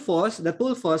 The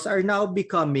Tulfos are now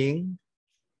becoming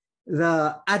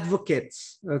the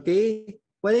advocates, okay?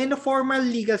 Well, in the formal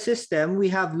legal system, we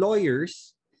have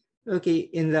lawyers,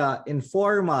 okay? In the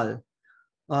informal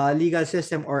legal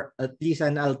system, or at least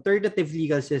an alternative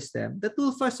legal system, the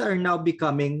Tulfos are now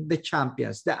becoming the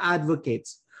champions, the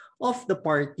advocates of the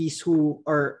parties who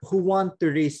want to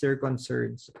raise their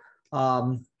concerns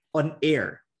on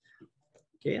air.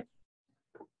 Okay.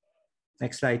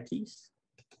 Next slide, please.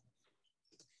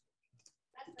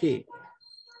 Okay.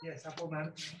 Yes, Apo,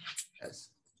 ma'am. Yes.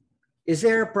 Is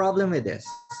there a problem with this?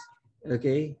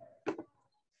 Okay.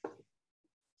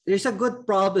 There's a good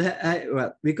problem.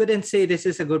 Well, we couldn't say this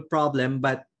is a good problem,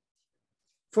 but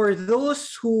for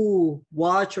those who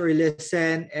watch or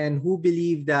listen and who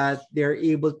believe that they're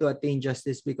able to attain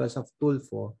justice because of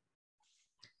Tulfo,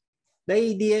 the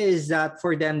idea is that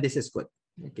for them, this is good.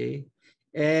 Okay.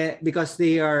 Because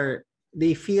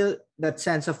they feel that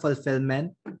sense of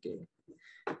fulfillment. Okay.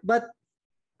 But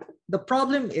the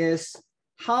problem is,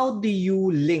 how do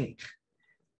you link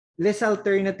this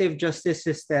alternative justice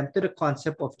system to the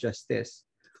concept of justice?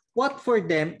 What for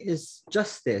them is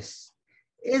justice?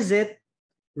 Is it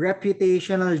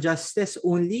reputational justice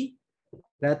only?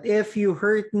 That if you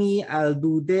hurt me, I'll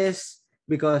do this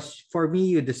because for me,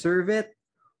 you deserve it?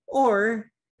 Or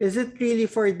is it really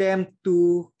for them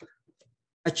to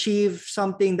achieve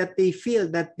something that they feel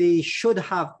that they should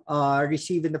have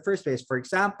received in the first place? For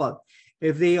example,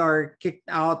 if they are kicked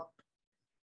out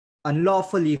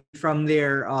unlawfully from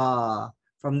their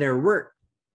work,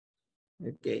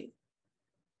 okay,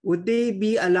 would they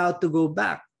be allowed to go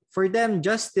back? For them,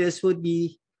 justice would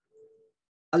be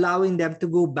allowing them to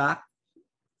go back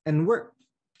and work.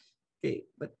 Okay,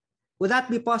 but would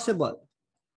that be possible?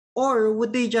 Or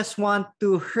would they just want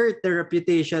to hurt the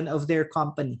reputation of their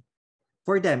company?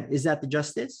 For them, is that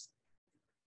justice?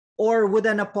 Or would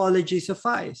an apology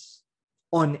suffice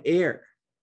on air?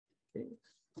 Okay.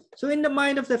 So in the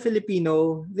mind of the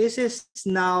Filipino, this is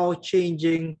now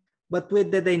changing, but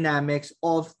with the dynamics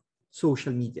of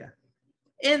social media.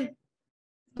 And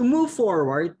to move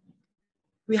forward,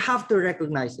 we have to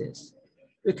recognize this.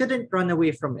 We couldn't run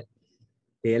away from it.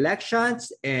 The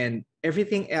elections and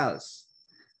everything else.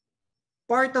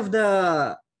 Part of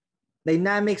the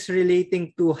dynamics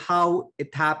relating to how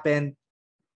it happened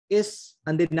is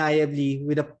undeniably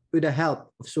with the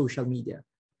help of social media.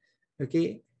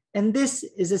 Okay? And this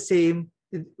is the same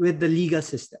with the legal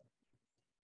system.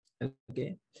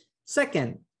 Okay?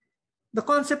 Second, the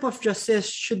concept of justice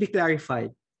should be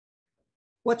clarified.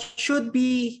 What should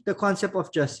be the concept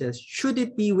of justice? Should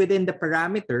it be within the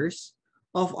parameters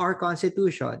of our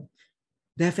Constitution?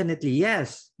 Definitely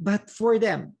yes. But for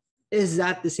them, is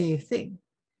that the same thing?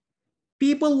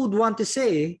 People would want to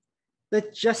say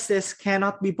that justice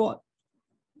cannot be bought.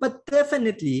 But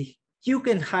definitely, you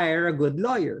can hire a good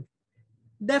lawyer.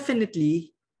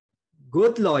 Definitely,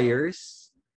 good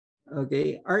lawyers,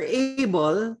 okay, are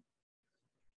able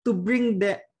to bring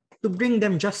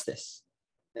them justice.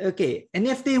 Okay, and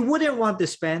if they wouldn't want to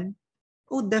spend,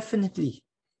 oh, definitely,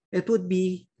 it would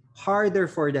be harder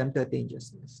for them to attain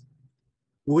justice.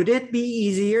 Would it be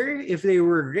easier if they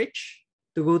were rich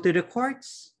to go to the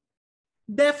courts?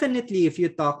 Definitely, if you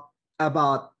talk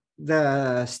about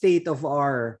the state of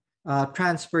our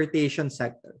transportation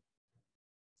sector.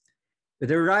 With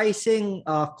the rising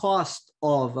cost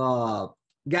of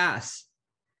gas,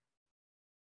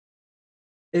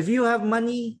 if you have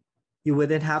money, you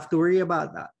wouldn't have to worry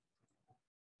about that.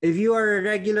 If you are a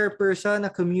regular person, a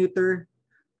commuter,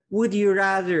 would you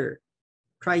rather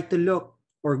try to look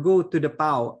or go to the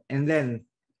PAO and then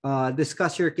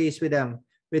discuss your case with them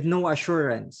with no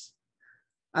assurance,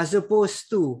 as opposed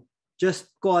to just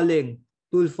calling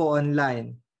Tulfo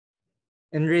online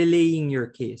and relaying your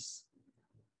case?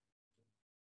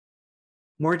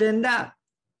 More than that,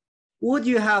 would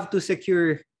you have to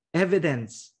secure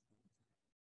evidence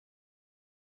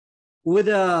Would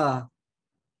a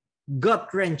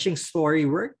gut-wrenching story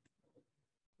work?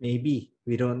 Maybe.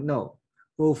 We don't know.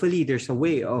 Hopefully, there's a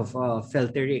way of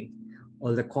filtering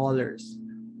all the callers,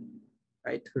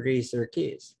 right, who raise their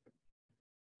case.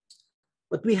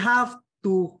 But we have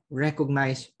to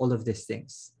recognize all of these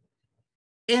things.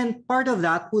 And part of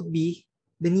that would be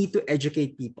the need to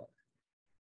educate people.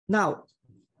 Now,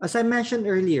 as I mentioned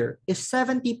earlier, if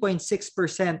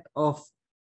 70.6% of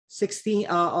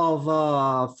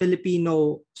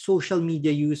Filipino social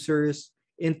media users,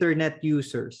 internet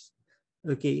users,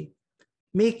 okay,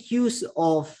 make use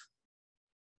of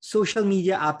social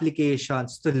media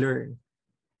applications to learn,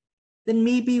 then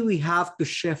maybe we have to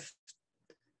shift,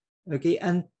 okay,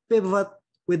 and pivot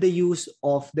with the use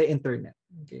of the internet,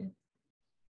 okay.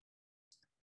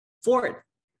 Fourth,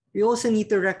 we also need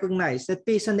to recognize that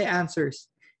based on the answers,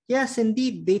 yes,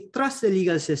 indeed, they trust the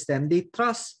legal system, they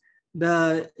trust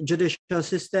the judicial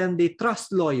system, they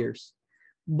trust lawyers.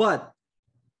 But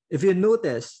if you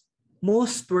notice,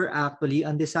 most were actually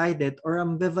undecided or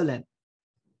ambivalent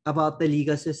about the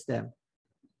legal system.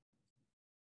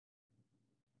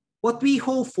 What we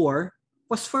hope for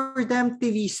was for them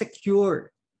to be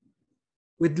secure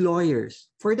with lawyers,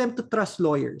 for them to trust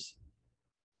lawyers.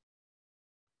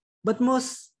 But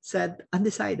most said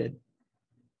undecided.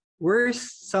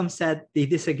 Worse, some said they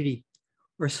disagree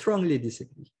or strongly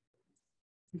disagree.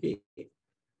 Okay.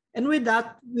 And with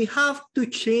that, we have to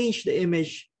change the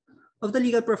image of the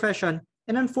legal profession.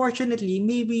 And unfortunately,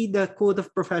 maybe the code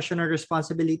of professional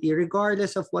responsibility,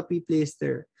 regardless of what we place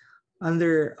there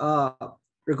under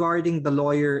regarding the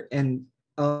lawyer and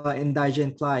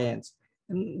indigent clients,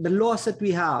 and the laws that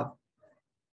we have,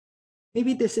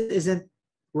 maybe this isn't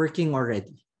working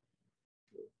already.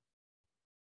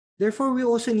 Therefore, we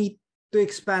also need to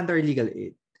expand our legal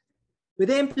aid. With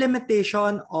the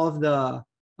implementation of the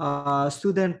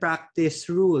student practice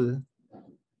rule,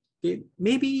 okay,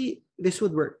 maybe this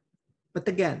would work. But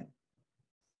again,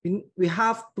 we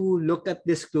have to look at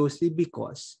this closely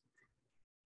because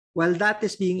while that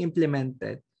is being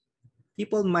implemented,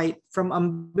 people might, from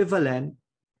ambivalent,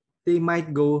 they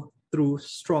might go through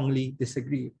strongly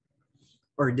disagree.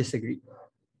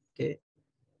 Okay?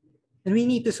 And we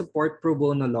need to support pro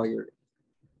bono lawyer.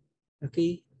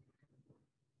 Okay?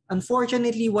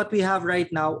 Unfortunately, what we have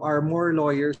right now are more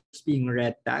lawyers being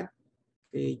red tagged,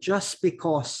 okay, just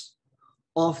because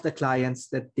of the clients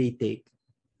that they take.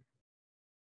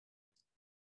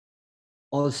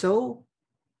 Also,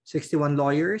 61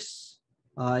 lawyers,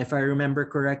 if I remember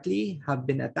correctly, have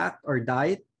been attacked or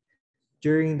died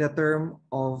during the term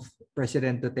of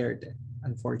President Duterte,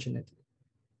 unfortunately.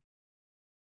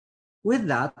 With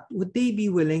that, would they be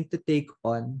willing to take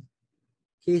on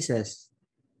cases,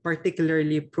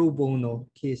 particularly pro bono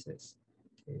cases?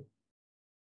 Okay.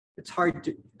 It's hard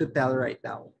to tell right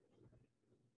now.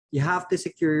 You have to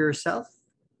secure yourself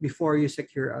before you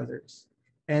secure others.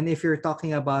 And if you're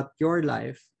talking about your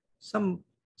life, some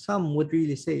would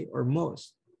really say, or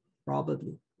most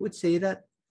probably would say that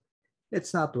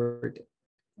it's not worth it,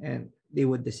 and they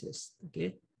would desist.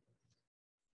 Okay.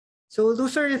 So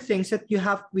those are the things that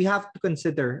we have to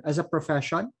consider as a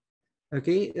profession.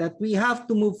 Okay, that we have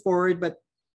to move forward, but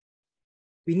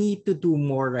we need to do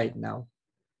more right now.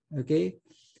 Okay.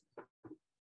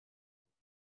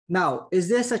 Now, is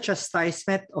this a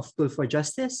chastisement of tool for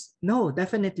justice? No,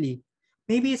 definitely.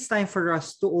 Maybe it's time for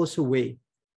us to also weigh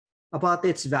about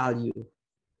its value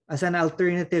as an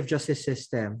alternative justice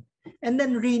system and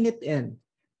then rein it in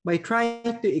by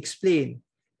trying to explain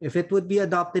if it would be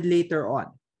adopted later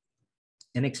on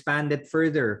and expanded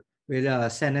further with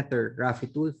Senator Raffy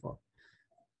Tulfo.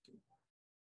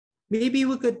 Maybe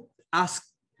we could ask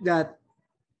that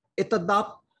it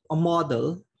adopt a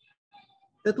model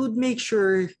that would make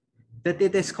sure that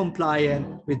it is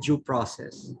compliant with due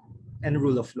process and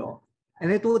rule of law.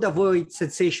 And it would avoid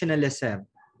sensationalism,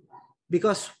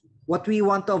 because what we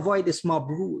want to avoid is mob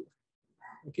rule,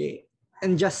 okay,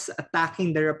 and just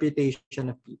attacking the reputation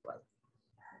of people.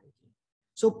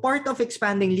 So part of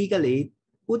expanding legal aid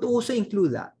would also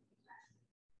include that.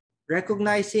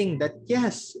 Recognizing that,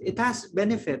 yes, it has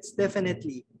benefits,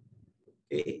 definitely.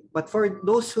 Okay. But for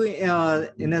those who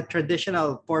in a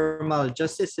traditional formal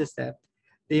justice system,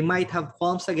 they might have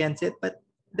qualms against it, but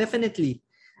definitely,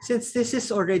 since this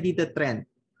is already the trend,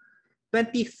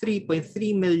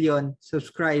 23.3 million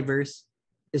subscribers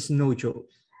is no joke.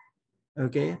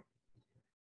 Okay?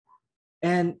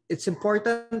 And it's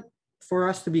important for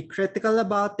us to be critical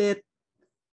about it,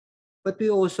 but we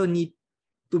also need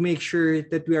to make sure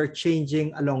that we are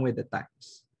changing along with the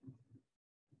times.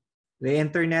 The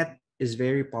internet is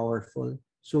very powerful.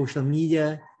 Social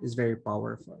media is very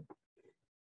powerful.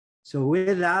 So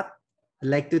with that, I'd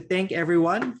like to thank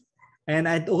everyone. And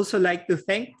I'd also like to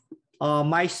thank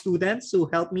my students who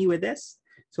helped me with this.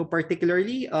 So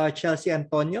particularly Chelsea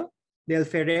Antonio, Del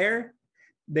Ferrer,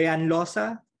 Dayan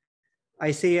Losa,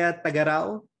 Isaiah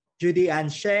Tagarao, Judy Ann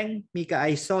Sheng, Mika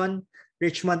Aison,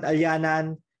 Richmond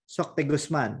Alyanan, Sokte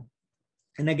Guzman.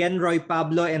 And again, Roy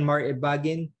Pablo and Mar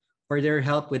Ibagin for their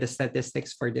help with the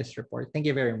statistics for this report. Thank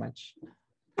you very much.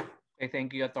 Okay,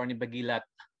 thank you, Attorney Baguilat.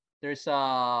 There's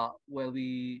well,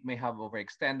 we may have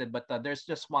overextended, but there's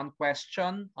just one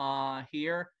question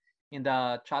here in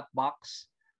the chat box.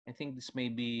 I think this may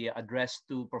be addressed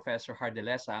to Professor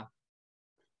Jardeleza.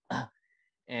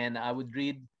 And I would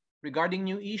read, regarding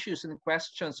new issues and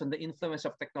questions on the influence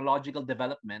of technological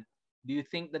development, do you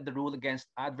think that the rule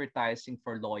against advertising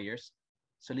for lawyers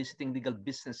soliciting legal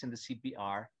business in the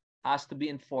CPR has to be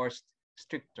enforced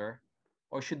stricter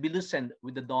or should be loosened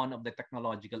with the dawn of the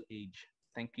technological age?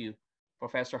 Thank you.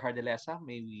 Professor Jardeleza,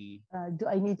 may we... Do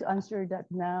I need to answer that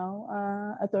now,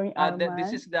 Attorney Arman?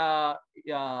 This is the,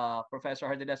 Professor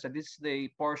Jardeleza, this is the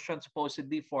portion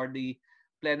supposedly for the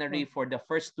plenary for the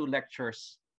first two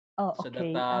lectures. Oh, so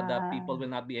okay. that the people will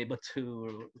not be able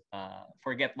to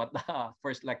forget what the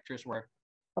first lectures were.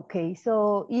 Okay,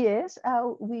 so yes,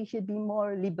 we should be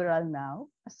more liberal now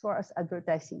as far as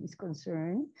advertising is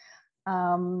concerned.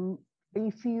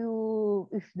 If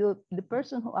the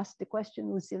person who asked the question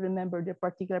will still remember the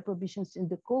particular provisions in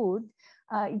the code,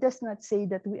 it does not say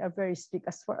that we are very strict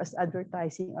as far as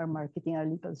advertising or marketing our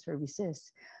legal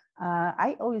services.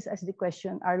 I always ask the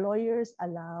question, are lawyers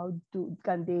allowed to,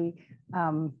 can they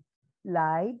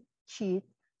lie, cheat,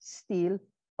 steal,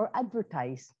 or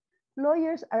advertise?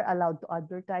 Lawyers are allowed to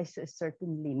advertise to a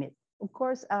certain limit. Of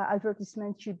course,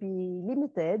 advertisement should be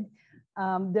limited.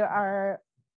 There are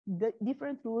the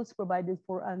different rules provided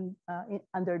for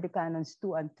under the canons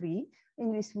 2 and 3,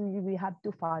 in which we have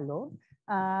to follow.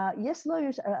 Yes,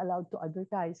 lawyers are allowed to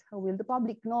advertise. How will the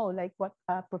public know? Like what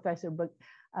Professor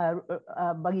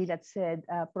Baguilat said,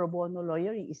 pro bono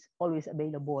lawyering is always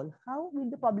available. How will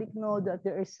the public know that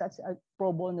there is such a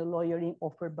pro bono lawyering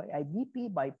offered by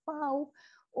IBP, by PAO,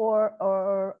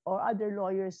 or other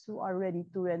lawyers who are ready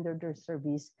to render their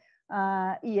service?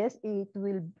 Yes, it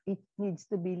needs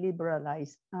to be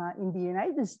liberalized. In the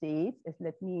United States,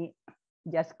 let me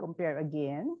just compare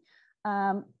again.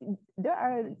 There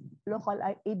are local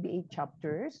ABA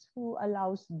chapters who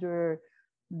allows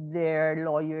their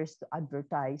lawyers to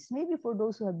advertise. Maybe for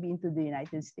those who have been to the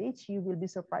United States, you will be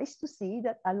surprised to see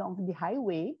that along the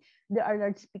highway, there are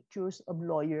large pictures of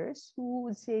lawyers who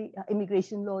would say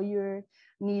immigration lawyer,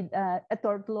 need a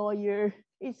tort lawyer.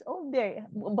 It's all there.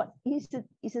 But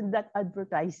isn't that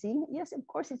advertising? Yes, of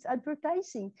course, it's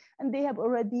advertising. And they have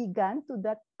already gone to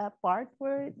that part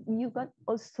where you can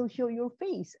also show your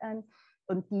face and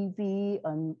on TV,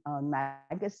 on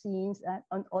magazines, and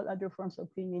on all other forms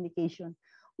of communication.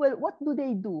 Well, what do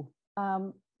they do?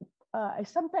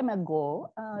 Some time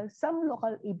ago, some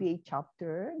local ABA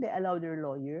chapter, they allow their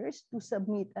lawyers to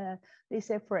submit, they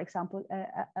say, for example,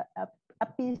 a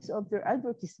piece of their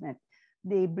advertisement.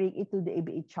 They bring it to the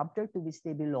ABA chapter to which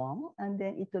they belong, and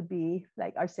then it will be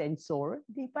like our censor.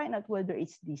 They find out whether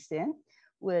it's decent,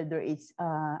 whether it's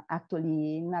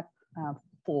actually not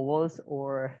false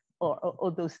or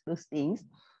those things.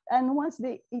 And once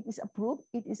it is approved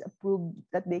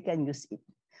that they can use it.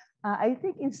 I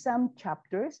think in some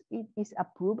chapters it is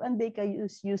approved and they can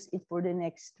use it for the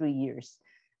next 3 years.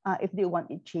 If they want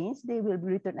it changed, they will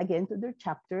return again to their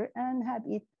chapter and have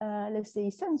it, let's say,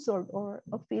 censored or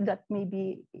feel that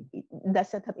maybe it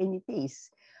doesn't have any taste.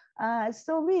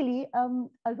 So really,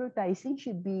 advertising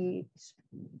should be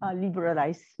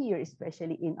liberalized here,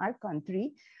 especially in our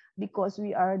country, because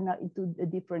we are now into the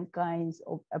different kinds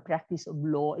of practice of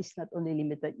law. It's not only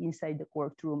limited inside the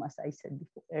courtroom, as I said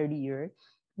before, earlier,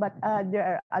 but there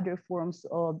are other forms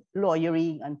of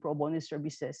lawyering and pro bono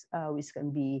services which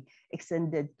can be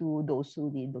extended to those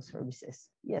who need those services.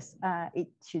 Yes, it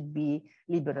should be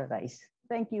liberalized.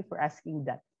 Thank you for asking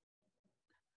that.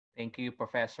 Thank you,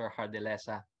 Professor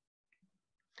Jardeleza.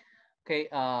 Okay,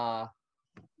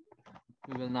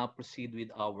 we will now proceed with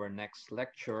our next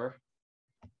lecture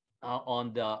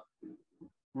on the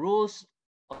rules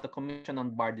of the Commission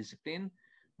on Bar Discipline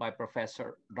by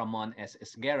Professor Ramon S.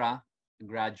 Esguerra, a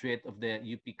graduate of the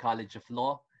UP College of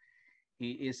Law.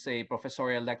 He is a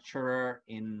professorial lecturer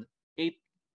in 8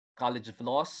 College of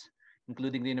Laws,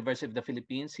 including the University of the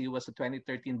Philippines. He was a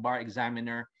 2013 bar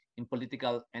examiner in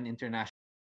political and international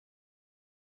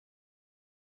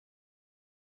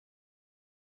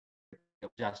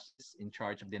Justice, in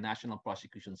charge of the National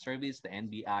Prosecution Service, the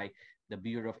NBI, the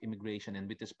Bureau of Immigration and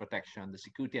Witness Protection, the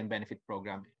Security and Benefit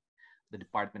Program, the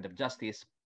Department of Justice.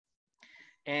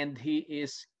 and he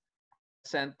is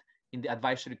present in the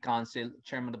Advisory Council,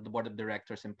 Chairman of the Board of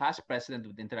Directors, and past President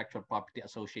of the Intellectual Property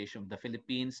Association of the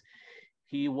Philippines.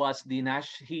 He was the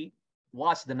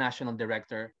National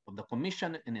Director of the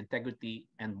Commission on Integrity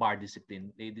and Bar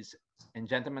Discipline. Ladies and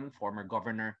gentlemen, former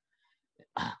Governor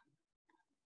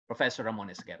Professor Ramon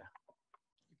Esguerra.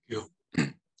 Thank you.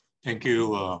 Thank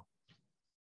you,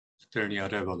 Attorney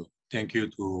Arevalo. Thank you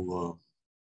to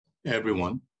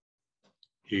everyone.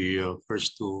 The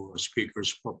first two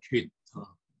speakers, Prof. Of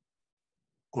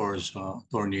course,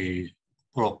 Attorney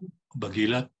Prof.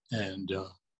 Baguilat and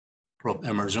Prof.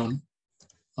 Emerson.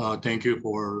 Thank you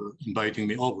for inviting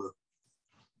me over.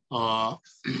 I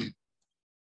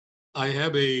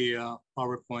have a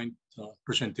PowerPoint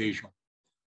presentation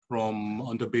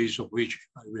on the basis of which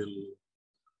I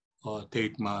will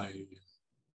take my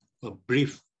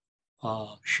brief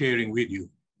sharing with you.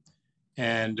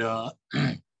 And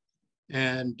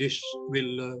this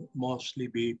will mostly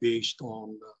be based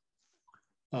on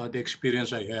the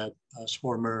experience I had as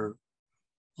former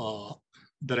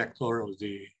director of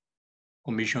the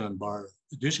Commission on Bar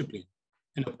Discipline,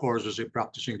 and of course as a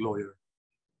practicing lawyer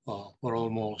for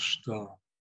almost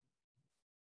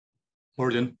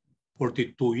more than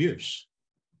 42 years.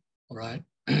 All right.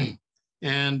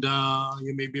 And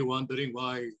you may be wondering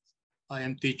why I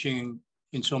am teaching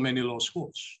in so many law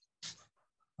schools.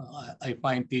 I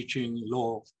find teaching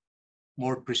law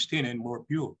more pristine and more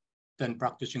pure than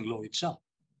practicing law itself.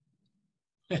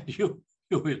 And you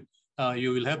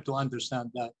will have to understand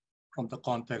that from the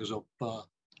context of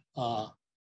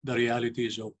the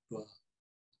realities of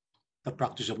the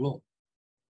practice of law.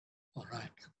 All right.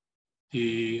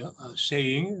 The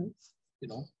saying,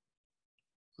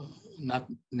 not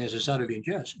necessarily in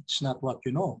jest, it's not what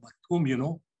you know, but whom you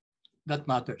know, that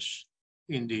matters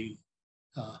in the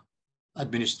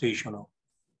administration of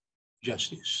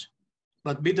justice.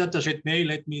 But be that as it may,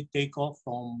 let me take off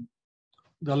from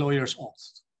the lawyer's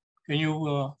oath. Can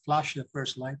you flash the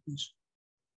first slide, please?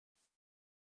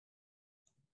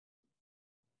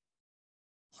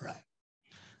 All right.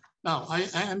 Now, I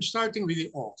am starting with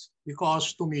the oath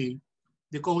because to me,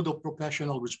 the Code of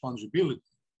Professional Responsibility,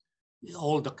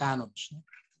 all the canons,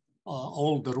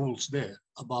 all the rules there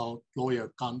about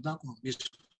lawyer conduct or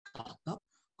misconduct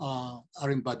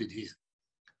are embodied here.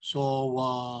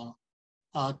 So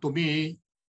to me,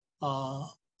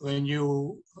 when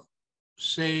you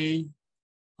say,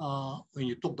 when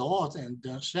you took the oath and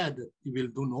said that you will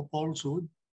do no falsehood,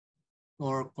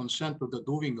 nor consent to the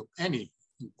doing of any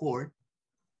in court,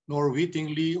 nor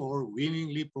wittingly or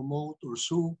willingly promote or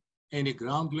sue any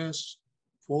groundless,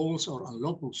 false, or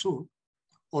unlawful suit,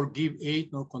 or give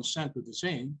aid nor consent to the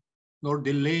same, nor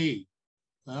delay.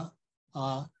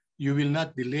 You will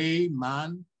not delay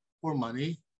man or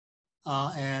money,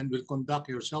 and will conduct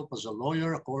yourself as a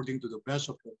lawyer according to the best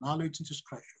of your knowledge and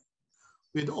discretion,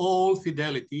 with all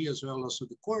fidelity as well as to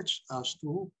the courts as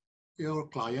to your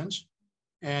clients,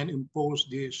 and impose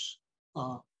this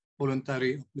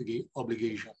voluntary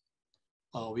obligation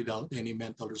without any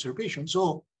mental reservation.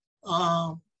 So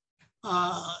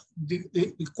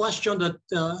the question that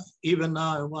even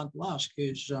now I want to ask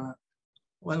is,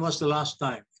 when was the last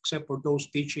time, except for those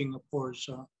teaching, of course,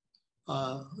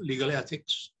 legal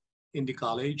ethics in the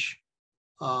college,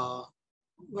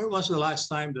 where was the last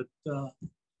time that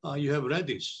you have read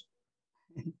this?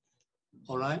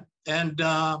 All right. And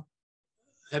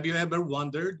have you ever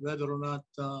wondered whether or not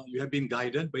you have been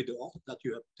guided by the oath that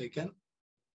you have taken?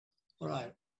 All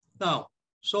right. Now,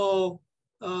 so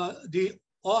the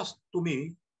oath to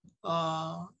me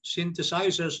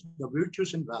synthesizes the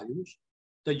virtues and values,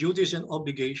 the duties and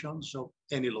obligations of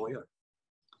any lawyer.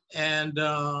 And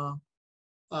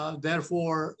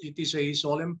therefore, it is a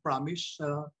solemn promise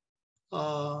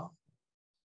to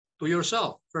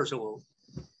yourself, first of all,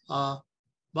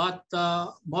 but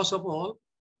most of all,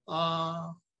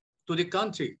 to the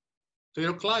country, to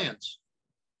your clients,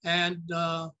 and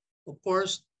of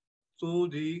course, to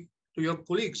your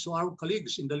colleagues, to our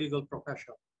colleagues in the legal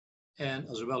profession, and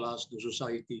as well as the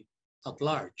society at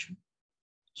large.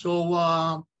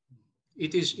 So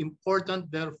it is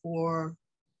important, therefore,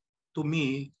 to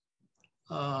me,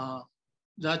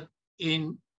 that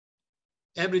in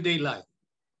everyday life,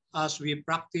 as we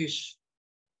practice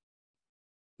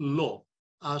law,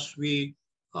 as we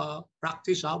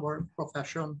practice our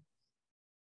profession,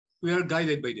 we are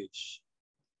guided by this.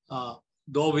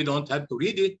 Though we don't have to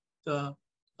read it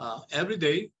every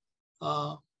day,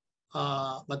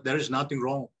 but there is nothing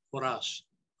wrong for us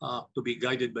to be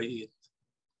guided by it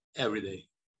every day.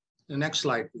 The next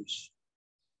slide, please.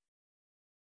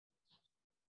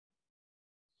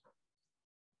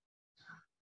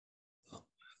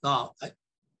 Now,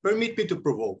 permit me to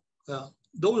provoke.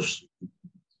 Those,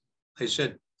 I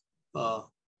said,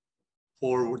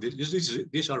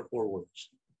 these are 4 words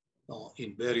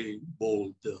in very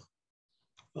bold,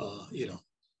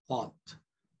 font.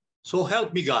 So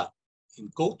help me God, in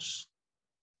quotes.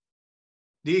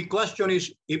 The question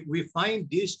is, if we find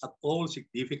this at all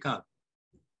significant,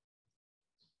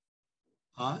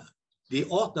 the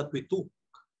oath that we took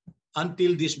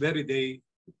until this very day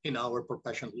in our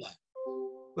professional life,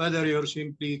 whether you're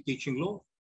simply teaching law,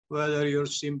 whether you're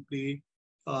simply,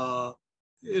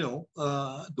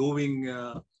 doing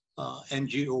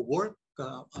NGO work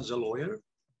as a lawyer,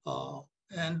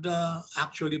 and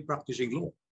actually practicing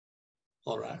law.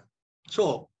 All right.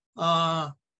 So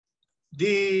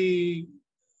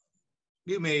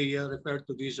you may refer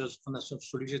to this as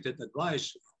unsolicited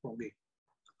advice from me.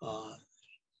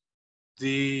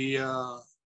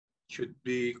 Should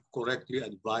be correctly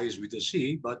advised with a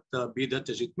C, but be that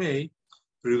as it may,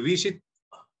 revisit,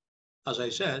 as I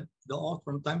said, the oath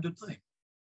from time to time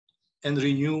and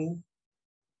renew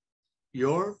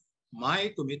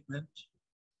my commitment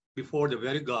before the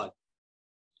very God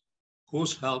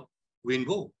whose help we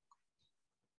invoke.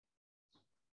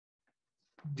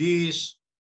 This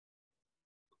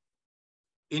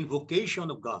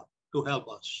invocation of God to help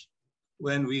us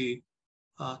when we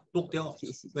took the oath,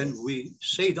 when we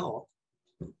say the oath,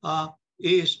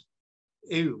 is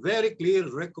a very clear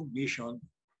recognition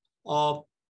of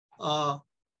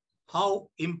how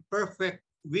imperfect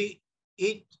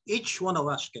each one of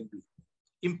us can be.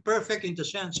 Imperfect in the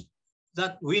sense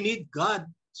that we need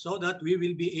God so that we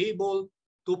will be able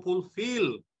to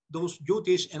fulfill those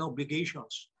duties and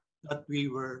obligations that we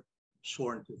were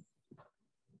sworn to.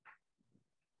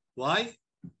 Why?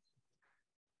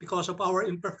 Because of our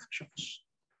imperfections.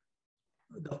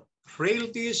 The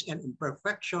frailties and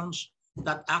imperfections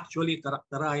that actually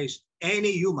characterize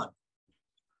any human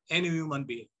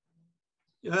being.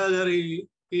 Whether he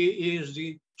is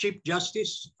the Chief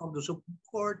Justice of the Supreme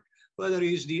Court, whether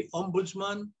he is the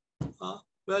Ombudsman,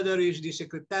 whether he is the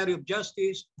Secretary of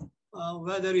Justice,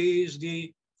 whether he is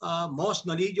the most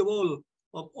knowledgeable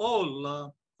of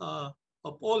all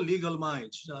legal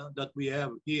minds that we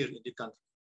have here in the country,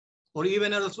 or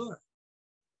even elsewhere.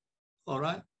 All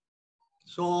right.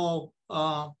 So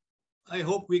I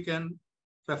hope we can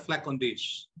reflect on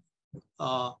this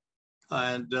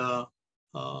and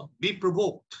be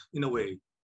provoked in a way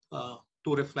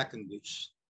to reflect on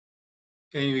this.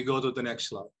 Can we go to the next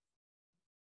slide?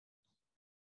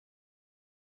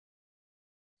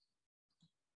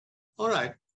 All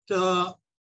right.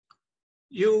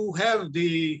 You have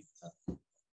the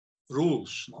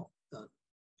rules. No?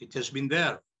 It has been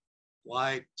there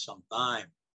quite some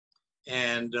time.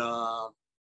 And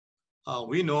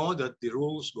we know that the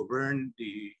rules govern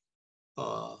the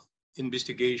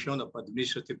investigation of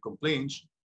administrative complaints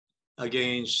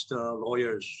against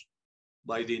lawyers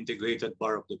by the Integrated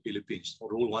Bar of the Philippines,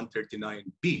 Rule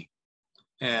 139B.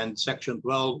 And Section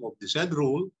 12 of the said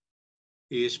rule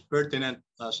is pertinent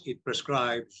as it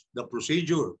prescribes the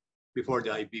procedure before the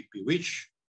IBP, which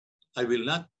I will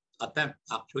not attempt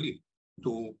actually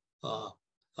to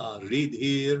read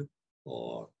here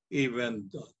or even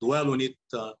dwell on it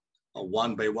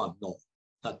one by one. No,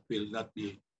 that will not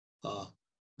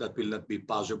be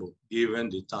possible given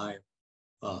the time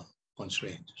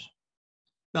constraints.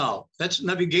 Now, let's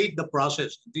navigate the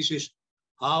process. This is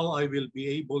how I will be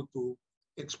able to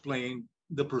explain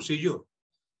the procedure.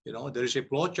 You know, there is a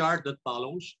flow chart that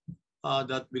follows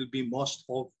that will be most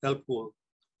helpful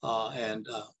and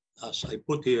as I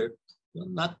put here,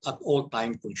 not at all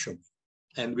time consuming.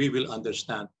 And we will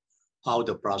understand how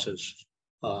the process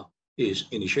is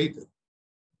initiated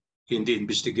in the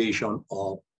investigation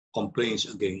of complaints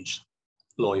against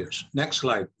lawyers. Next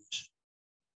slide, please.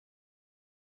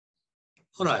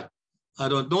 All right. I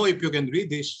don't know if you can read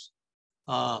this.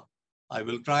 I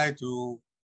will try to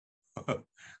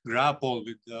grapple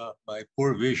with my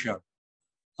poor vision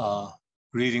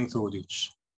reading through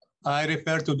this. I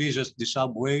refer to this as the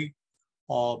subway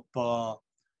of the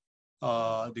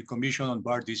Commission on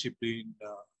Bar Discipline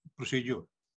procedure.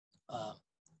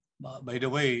 By the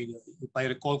way, if I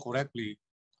recall correctly,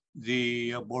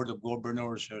 the Board of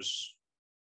Governors has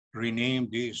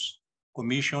renamed this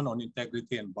Commission on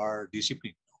Integrity and Bar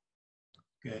Discipline.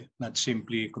 Okay, not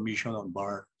simply Commission on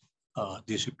Bar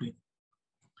Discipline.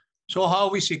 So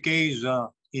how is the case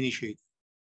initiated?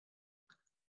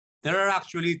 There are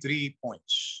actually 3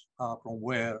 points from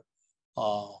where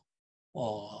a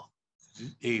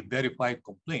verified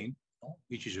complaint,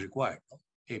 which is required,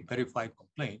 a verified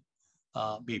complaint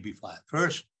may be filed.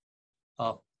 First,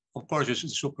 of course, it's the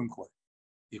Supreme Court.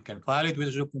 You can file it with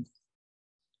the Supreme Court.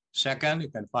 Second, you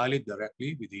can file it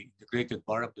directly with the Integrated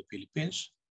Bar of the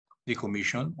Philippines, the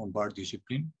Commission on Bar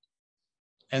Discipline.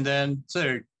 And then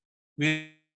third, will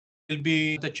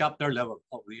be at the chapter level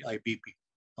of the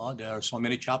IBP. There are so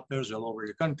many chapters all over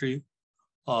the country,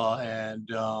 and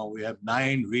we have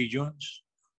 9 regions,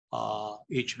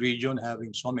 each region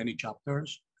having so many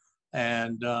chapters.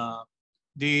 And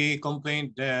the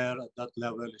complaint there at that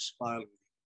level is filed with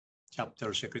the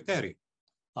chapter secretary.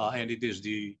 And it is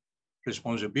the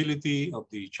responsibility of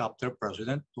the chapter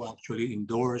president to actually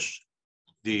endorse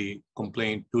the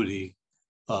complaint to the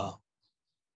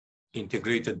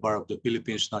Integrated Bar of the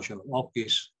Philippines National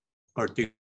Office,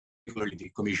 particularly the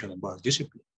Commission on Bar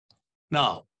Discipline.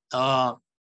 Now,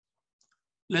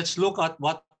 let's look at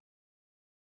what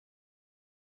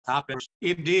happens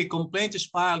if the complaint is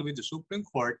filed with the Supreme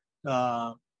Court.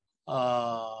 And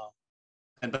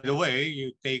by the way,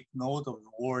 you take note of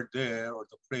the word there or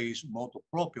the phrase motu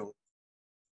proprio.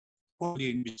 For the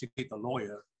investigator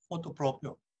lawyer, motu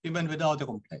proprio, even without a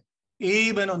complaint,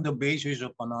 even on the basis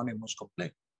of anonymous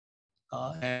complaint.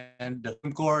 And the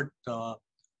Supreme Court,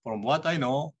 from what I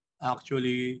know,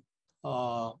 actually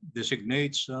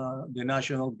designates the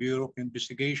National Bureau of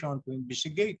Investigation to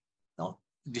investigate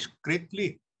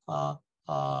discreetly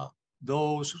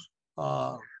those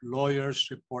lawyers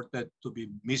reported to be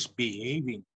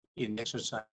misbehaving in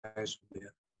exercise of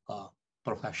their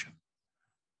profession.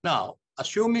 Now,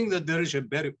 assuming that there is a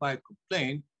verified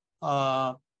complaint,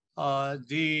 there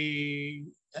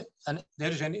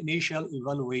is an initial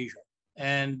evaluation.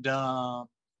 And I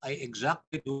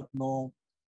exactly do not know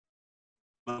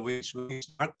which we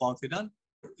are confident.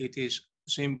 It is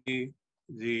simply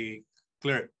the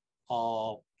clerk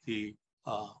of the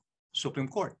Supreme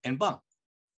Court and bank.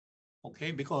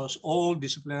 Okay, because all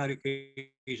disciplinary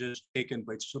cases taken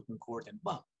by the Supreme Court and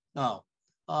bank. Now,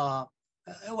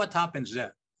 what happens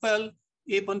there? Well,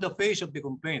 if on the face of the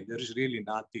complaint, there is really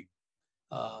nothing,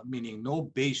 meaning no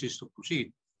basis to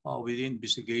proceed with the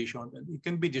investigation, and it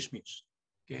can be dismissed,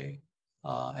 okay?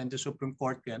 And the Supreme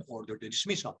Court can order the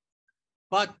dismissal.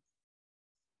 But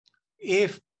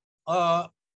if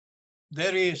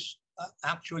there is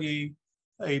actually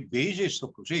a basis to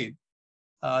proceed,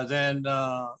 then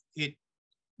it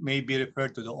may be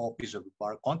referred to the Office of the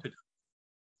Bar Confidant.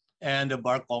 And the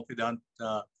Bar Confidant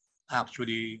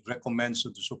actually recommends to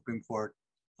the Supreme Court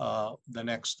the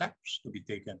next steps to be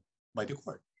taken by the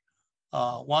court.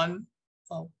 One,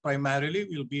 primarily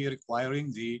will be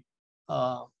requiring the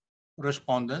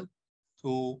respondent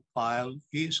to file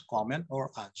his comment or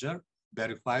answer,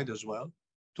 verified as well,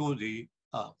 to the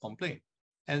complaint.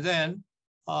 And then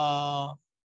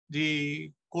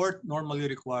the court normally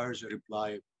requires a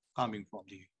reply coming from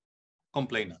the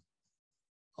complainant,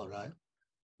 all right?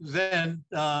 Then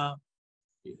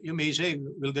you may say,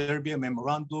 will there be a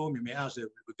memorandum? You may ask,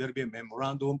 will there be a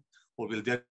memorandum or will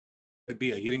there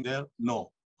be a hearing there?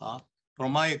 No.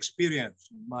 From my experience,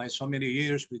 my so many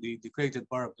years with the Integrated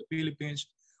Bar of the Philippines,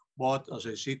 both as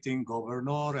a sitting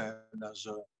governor and as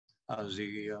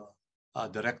the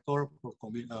director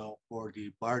for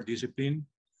the bar discipline,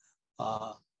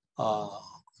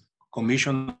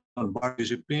 Commission on Bar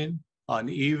Discipline, and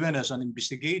even as an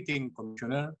investigating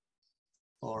commissioner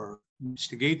or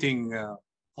investigating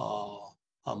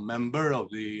a member of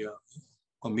the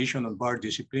Commission on Bar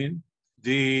Discipline,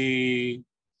 the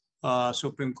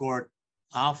Supreme Court,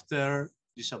 after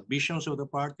the submissions of the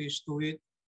parties to it,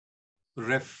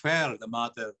 refer the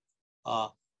matter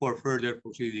for further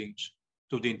proceedings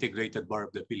to the Integrated Bar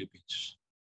of the Philippines.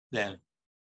 Then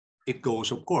it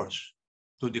goes, of course,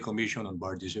 to the Commission on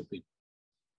Bar Discipline,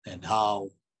 and how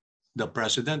the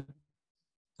president,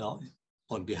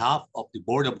 on behalf of the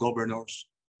Board of Governors,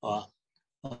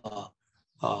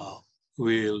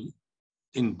 will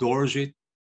endorse it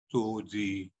to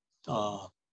the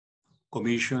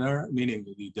commissioner, meaning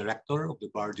the director of the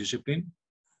bar discipline,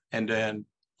 and then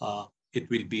it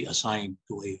will be assigned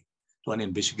to an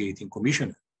investigating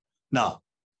commissioner. Now,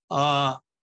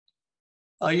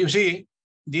 you see,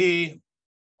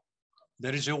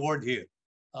 there is a word here.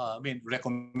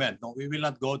 Recommend. No, we will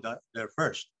not go there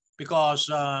first, because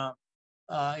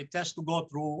it has to go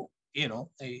through,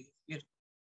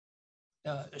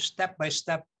 a step by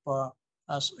step,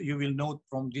 as you will note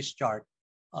from this chart.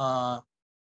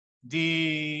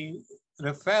 The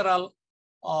referral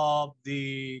of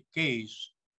the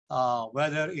case,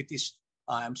 whether it is,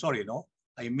 I'm sorry,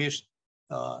 I missed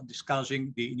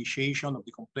discussing the initiation of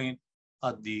the complaint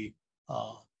at the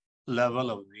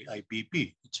level of the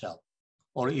IBP itself,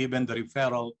 or even the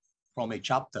referral from a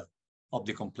chapter of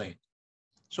the complaint.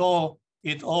 So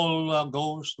it all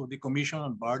goes to the Commission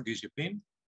on Bar Discipline,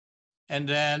 and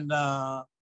then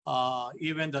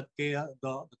even that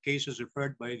the cases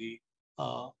referred by the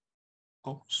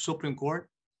Supreme Court,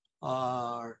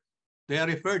 they are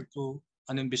referred to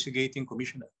an investigating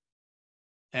commissioner.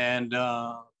 And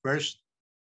first,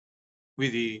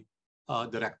 with the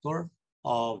director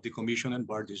of the Commission on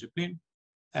Bar Discipline,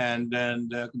 and then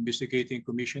the investigating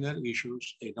commissioner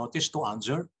issues a notice to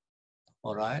answer.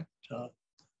 All right.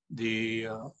 The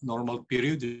normal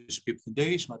period is 15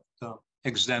 days, but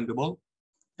extendable.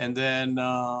 And then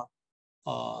a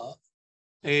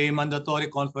mandatory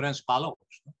conference follows.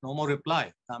 No more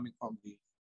reply coming from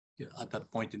at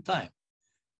that point in time.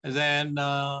 And then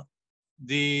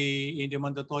in the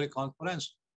mandatory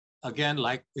conference, again,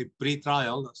 like a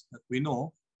pre-trial that we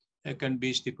know, there can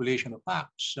be stipulation of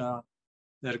facts.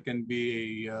 There can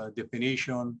be a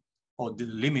definition or the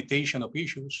limitation of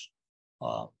issues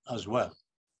as well.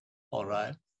 All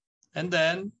right. And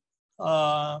then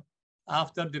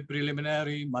after the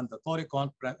preliminary mandatory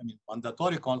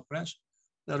conference,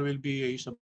 there will be a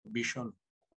submission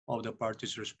of the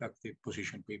parties' respective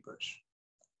position papers.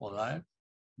 All right.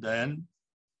 Then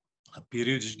a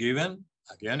period is given,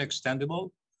 again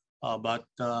extendable, but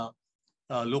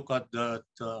look at that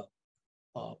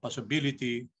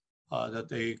possibility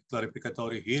that a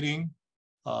clarificatory hearing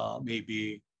may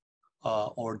be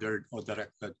ordered or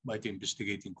directed by the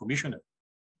investigating commissioner.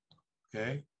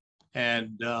 Okay,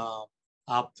 and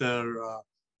after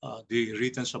the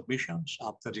written submissions,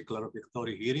 after the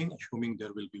clarificatory hearing, assuming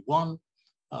there will be one,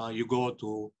 you go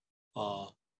to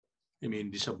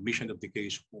the submission of the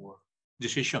case for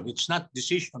decision. It's not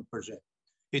decision per se.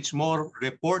 It's more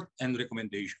report and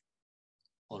recommendation.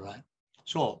 All right.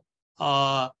 So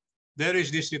there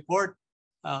is this report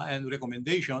and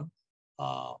recommendation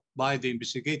by the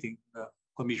investigating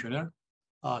commissioner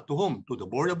to whom? To the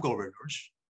Board of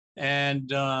Governors.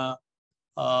 And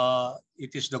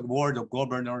it is the Board of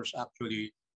Governors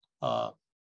actually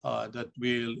that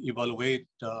will evaluate,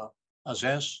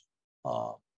 assess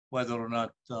whether or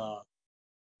not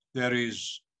there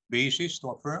is basis to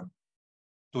affirm,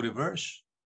 to reverse,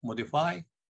 modify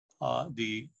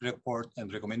the report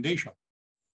and recommendation.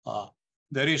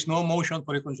 There is no motion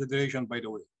for reconsideration, by the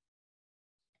way.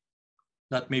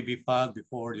 That may be filed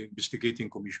before the investigating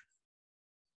commission.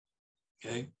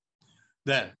 Okay.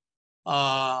 Then,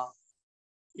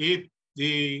 if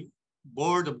the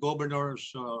Board of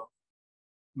Governors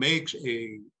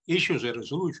issues a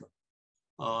resolution,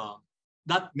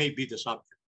 that may be the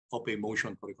subject of a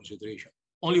motion for reconsideration.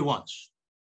 Only once.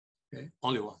 Okay.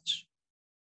 Only once.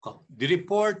 The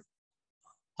report,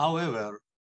 however,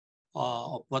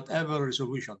 of whatever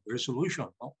resolution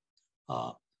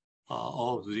of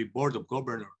the Board of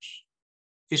Governors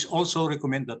is also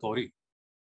recommendatory.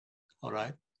 All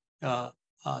right.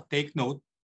 Take note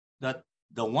that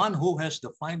the one who has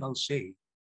the final say,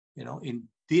 in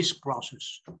this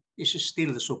process is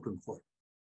still the Supreme Court.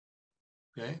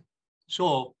 Okay.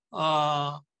 So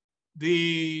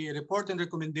the report and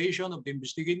recommendation of the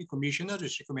investigating commissioner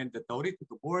is recommendatory to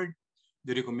the board.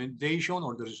 The recommendation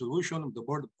or the resolution of the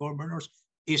Board of Governors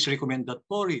is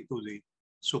recommendatory to the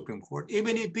Supreme Court,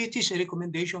 even if it is a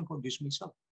recommendation for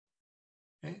dismissal.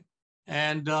 Okay?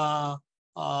 And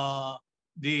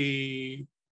the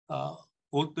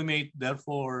ultimate,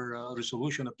 therefore,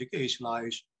 resolution of the case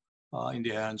lies in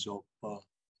the hands of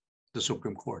the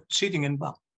Supreme Court, sitting in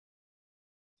back.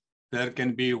 There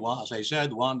can be, as I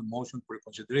said, one motion for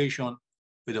reconsideration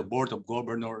with the Board of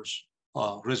Governors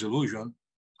resolution.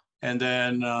 And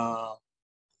then,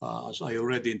 as I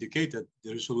already indicated,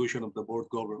 the resolution of the Board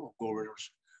of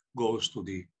Governors goes to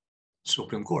the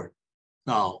Supreme Court.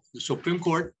 Now, the Supreme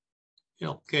Court,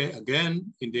 okay,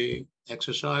 again, in the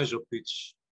exercise of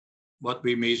its, what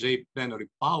we may say, plenary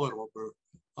power over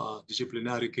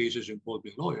disciplinary cases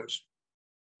involving lawyers,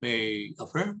 may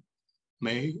affirm,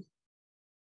 may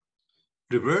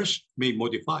reverse, may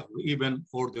modify, or even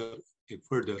order a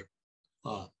further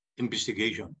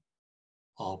investigation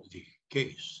of the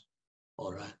case.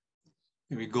 All right.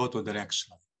 Let me go to the next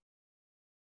slide.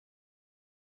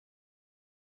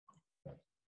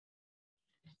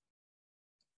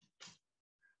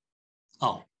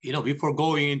 Before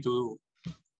going into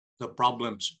the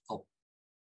problems of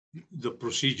the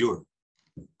procedure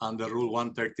under Rule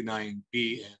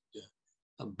 139B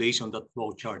and based on that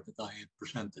flow chart that I had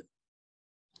presented,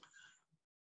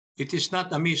 it is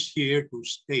not amiss here to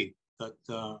state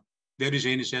that there is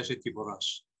a necessity for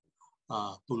us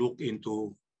to look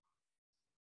into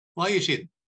why is it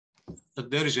that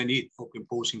there is a need of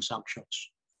imposing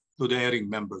sanctions to the erring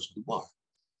members of the bar.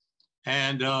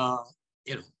 And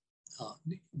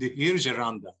here is a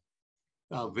rundown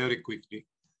very quickly.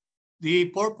 The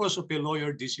purpose of a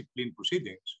lawyer discipline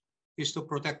proceedings is to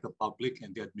protect the public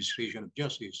and the administration of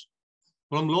justice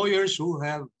from lawyers who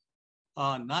have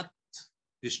not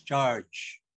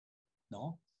discharged,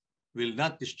 will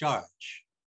not discharge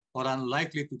or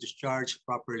unlikely to discharge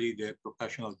properly their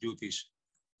professional duties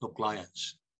to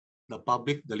clients, the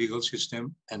public, the legal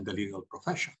system, and the legal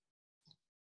profession.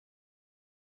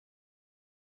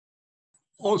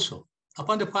 Also,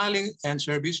 upon the filing and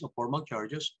service of formal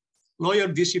charges, lawyer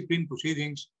discipline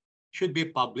proceedings should be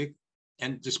public,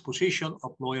 and disposition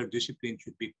of lawyer discipline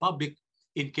should be public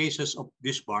in cases of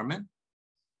disbarment,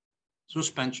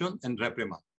 suspension, and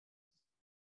reprimand.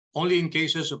 Only in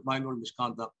cases of minor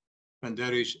misconduct, when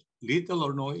there is little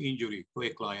or no injury to a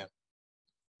client,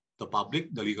 the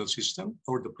public, the legal system,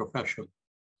 or the profession,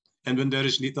 and when there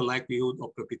is little likelihood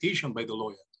of repetition by the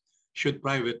lawyer, should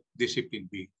private discipline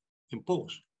be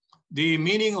imposed. The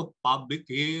meaning of public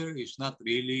here is not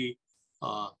really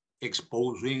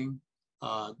exposing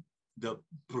the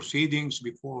proceedings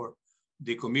before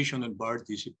the Commission on Bar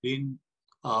Discipline,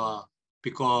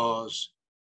 because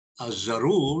as a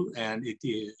rule, and it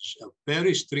is a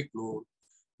very strict rule,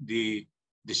 the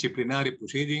disciplinary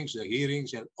proceedings, the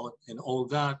hearings, and all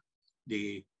that,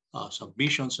 the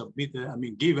submissions submitted,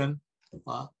 given,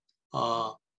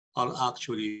 are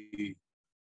actually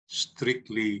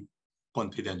strictly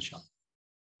confidential.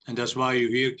 And that's why you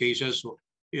hear cases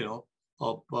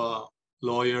of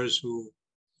lawyers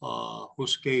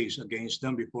whose case against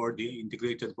them before the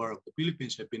Integrated Bar of the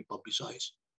Philippines have been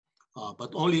publicized,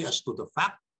 but only as to the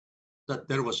fact that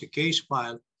there was a case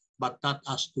filed, but not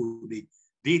as to the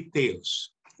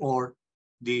details or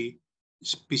the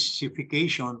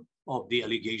specification of the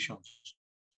allegations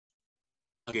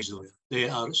against the lawyer. They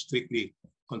are strictly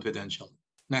confidential.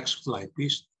 Next slide,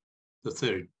 please. The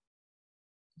third.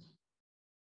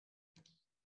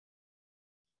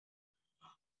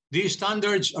 These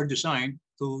standards are designed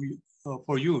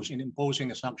for use in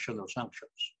imposing a sanction or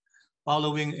sanctions,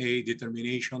 following a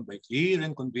determination by clear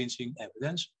and convincing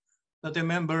evidence that a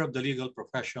member of the legal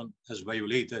profession has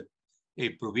violated a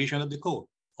provision of the code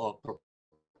of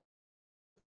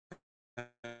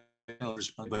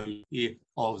responsibility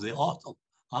of the oath,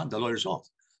 the lawyer's oath.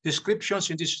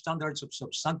 Descriptions in these standards of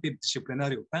substantive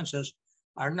disciplinary offenses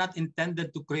are not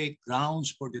intended to create grounds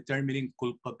for determining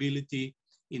culpability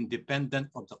independent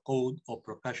of the code of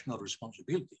professional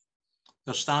responsibility.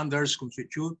 The standards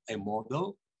constitute a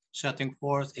model setting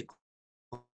forth a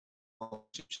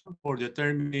system for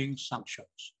determining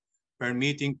sanctions,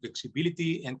 permitting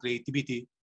flexibility and creativity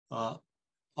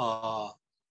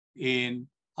in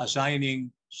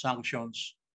assigning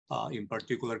sanctions in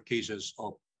particular cases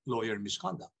of lawyer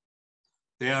misconduct.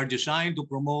 They are designed to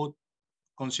promote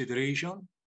consideration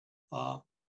of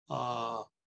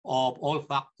all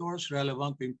factors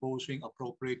relevant to imposing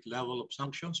appropriate level of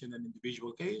sanctions in an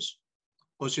individual case,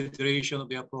 consideration of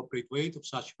the appropriate weight of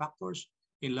such factors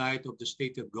in light of the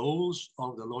stated goals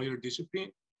of the lawyer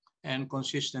discipline, and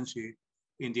consistency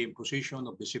in the imposition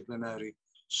of disciplinary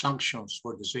sanctions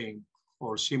for the same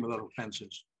or similar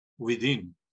offenses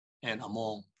within and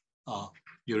among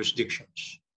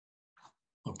jurisdictions.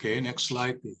 Okay, next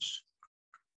slide, please.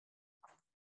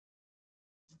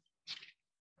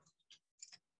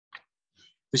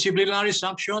 Disciplinary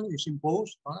sanction is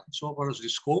imposed so far as the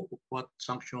scope of what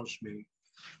sanctions may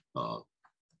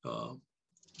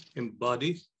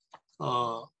embody.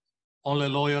 Only a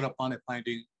lawyer upon a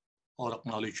finding or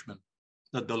acknowledgement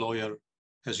that the lawyer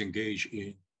has engaged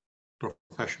in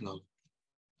professional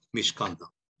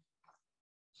misconduct.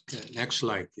 Okay, next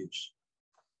slide, please.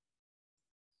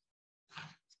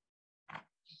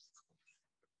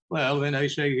 Well, when I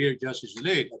say here justice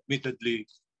delayed, admittedly,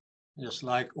 just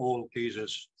like all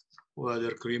cases,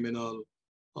 whether criminal,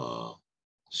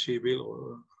 civil,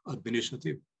 or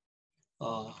administrative,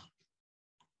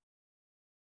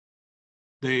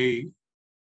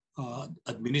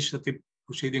 administrative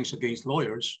proceedings against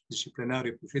lawyers,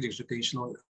 disciplinary proceedings against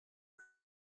lawyers,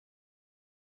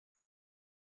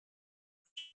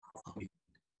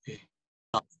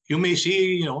 you may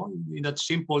see, in that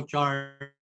simple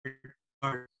chart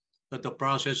that the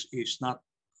process is not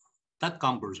that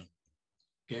cumbersome.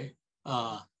 Okay,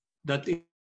 that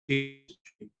is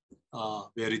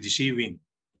very deceiving,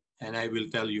 and I will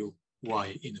tell you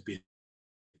why in a bit.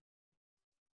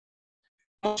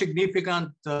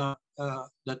 Significant that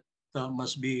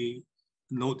must be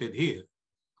noted here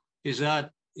is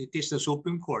that it is the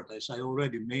Supreme Court, as I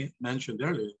already mentioned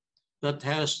earlier, that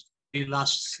has the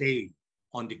last say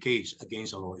on the case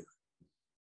against a lawyer.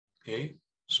 Okay,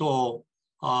 so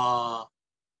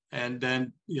and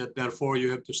then therefore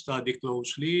you have to study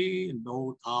closely and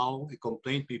note how a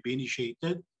complaint may be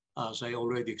initiated, as I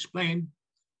already explained,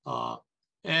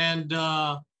 And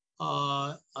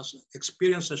as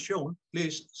experience has shown, at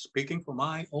least speaking from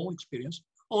my own experience,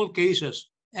 all cases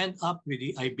end up with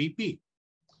the IBP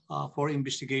for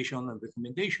investigation and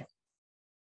recommendation.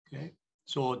 Okay,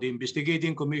 so the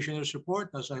investigating commissioner's report,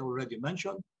 as I already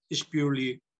mentioned, is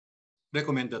purely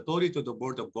recommendatory to the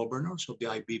Board of Governors of the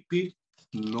IBP.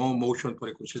 No motion for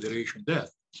reconsideration there.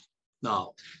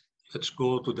 Now, let's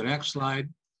go to the next slide.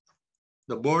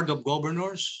 The Board of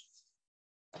Governors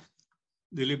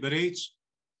deliberates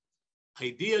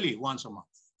ideally once a month.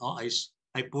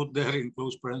 I put there in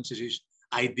close parentheses,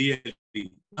 ideally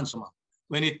once a month,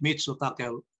 when it meets to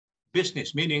tackle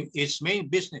business, meaning its main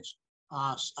business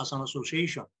as an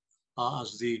association,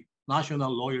 as the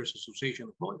National Lawyers Association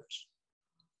of Lawyers.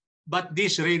 But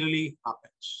this rarely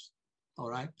happens, all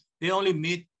right? They only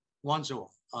meet once a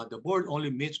month. The board only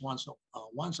meets once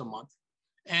a month.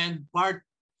 And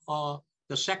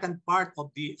the second part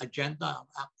of the agenda are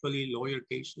actually lawyer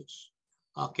cases,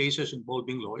 cases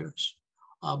involving lawyers.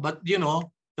 But you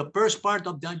know, the first part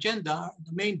of the agenda,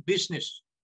 the main business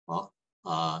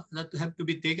that have to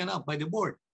be taken up by the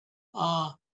board.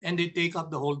 And they take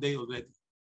up the whole day already.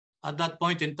 At that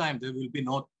point in time, there will be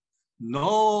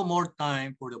no more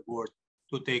time for the board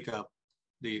to take up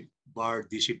the bar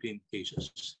discipline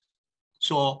cases.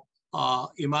 So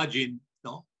imagine,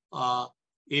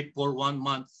 if for 1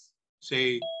 month,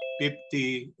 say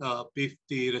 50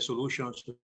 resolutions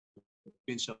have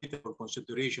been submitted for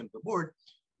consideration to the board,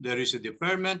 there is a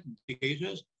deferment in the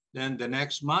cases. Then the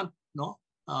next month,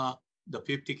 the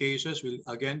 50 cases will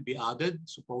again be added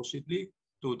supposedly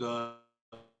to the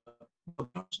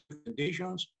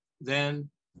recommendations. Then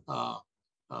the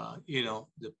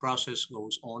process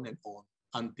goes on and on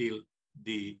until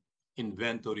the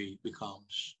inventory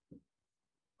becomes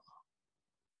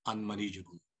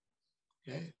unmanageable.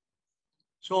 Okay,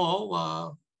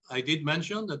 so I did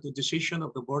mention that the decision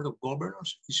of the Board of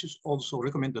Governors is also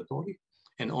recommendatory,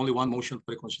 and only one motion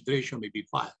for reconsideration may be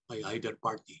filed by either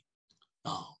party.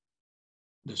 Now,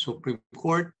 the Supreme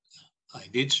Court, I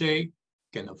did say,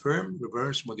 can affirm,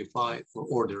 reverse, modify, or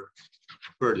order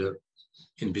further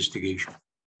investigation.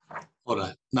 All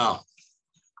right. Now,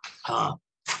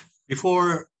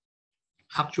 before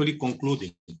actually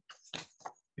concluding,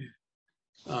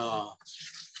 well,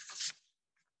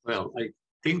 I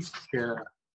think,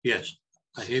 yes,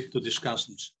 I have to discuss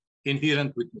this.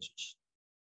 Inherent witnesses.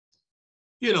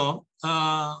 You know,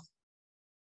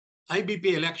 IBP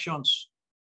elections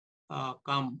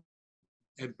come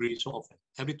every so often,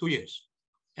 every 2 years.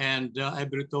 And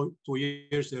every two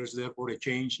years, there's therefore a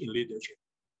change in leadership.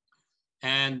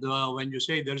 And when you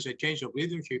say there's a change of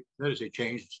leadership, there is a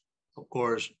change, of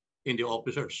course, in the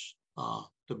officers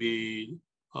to be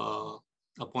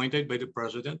appointed by the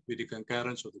president with the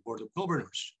concurrence of the Board of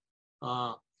Governors.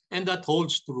 And that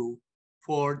holds true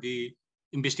for the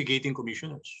investigating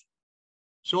commissioners.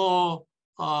 So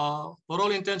for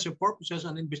all intents and purposes,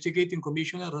 an investigating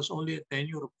commissioner has only a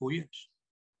tenure of 2 years.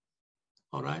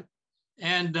 All right.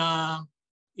 And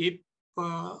if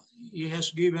he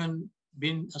has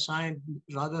been assigned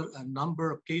rather a number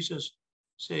of cases,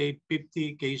 say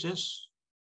 50 cases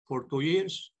for 2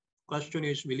 years, question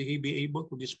is, will he be able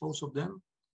to dispose of them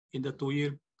in the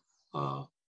 2-year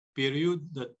period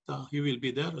that he will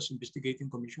be there as investigating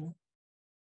commissioner?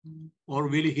 Or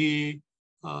will he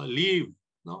leave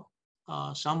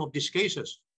some of these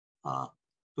cases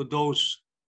to those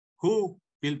who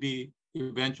will be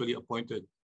eventually appointed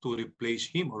to replace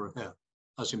him or her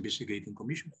as investigating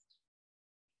commissioner?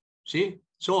 See?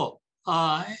 So,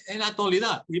 and not only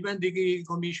that, even the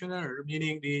commissioner,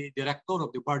 meaning the director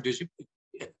of the bar discipline,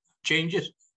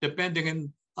 changes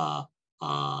depending on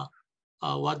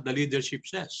what the leadership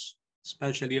says,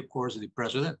 especially, of course, the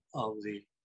president of the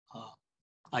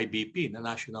IBP, the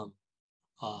national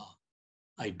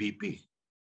IBP.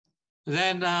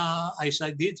 Then, as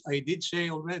I did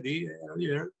say already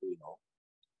earlier,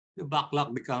 the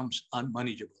backlog becomes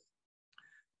unmanageable.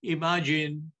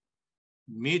 Imagine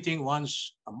meeting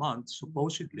once a month,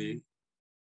 supposedly,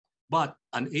 but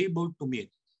unable to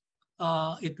meet.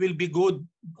 It will be good,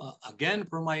 again,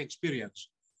 from my experience,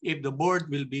 if the board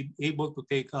will be able to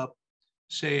take up,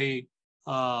 say,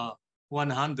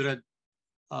 100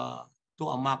 to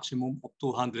a maximum of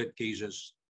 200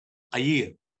 cases a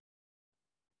year.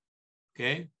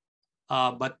 Okay,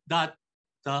 but that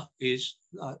is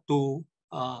too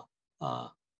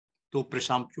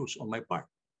presumptuous on my part.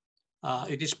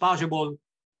 It is possible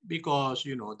because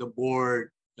the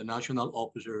board, the national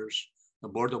officers, the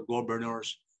Board of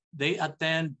Governors, they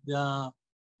attend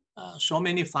so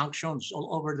many functions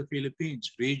all over the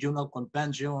Philippines, regional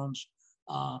conventions,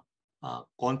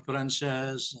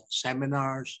 conferences,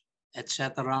 seminars,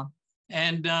 etc.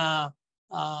 And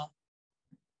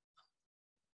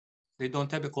they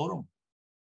don't have a quorum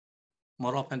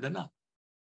more often than not.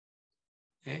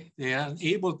 Okay? They are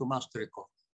unable to master a quorum.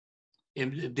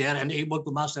 If they are unable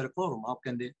to master a quorum, how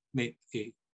can they make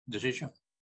a decision?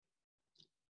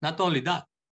 Not only that,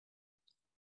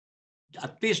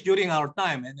 at least during our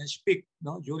time, and I speak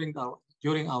during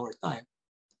our time,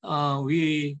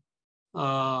 we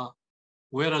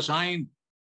were assigned,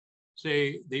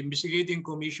 say, the investigating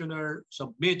commissioner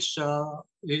submits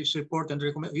his report and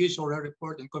his or her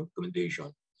report and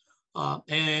recommendation,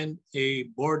 and a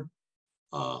board,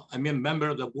 member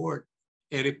of the board,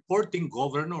 a reporting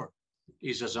governor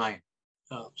is assigned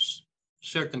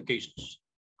certain cases,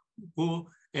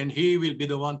 and he will be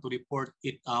the one to report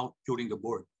it out during the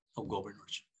board of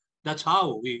governors. That's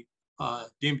how we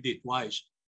deemed it wise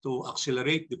to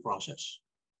accelerate the process.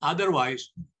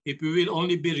 Otherwise, if we will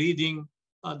only be reading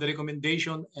the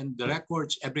recommendation and the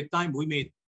records every time we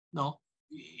meet, no,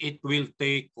 it will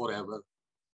take forever.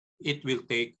 It will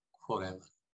take forever.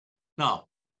 Now,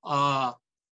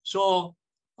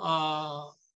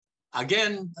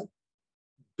 again,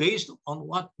 based on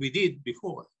what we did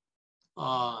before,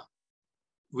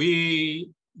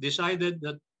 we decided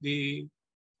that the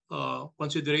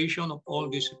consideration of all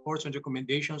these reports and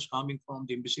recommendations coming from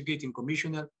the investigating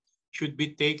commissioner should be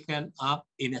taken up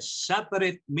in a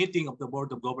separate meeting of the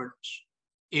Board of Governors,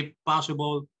 if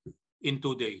possible, in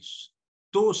 2 days,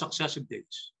 2 successive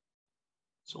days.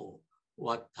 So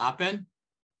what happened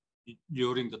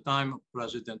during the time of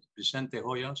President Vicente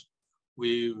Hoyos,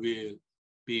 we will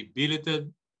be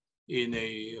billeted in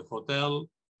a hotel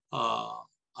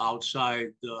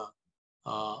outside the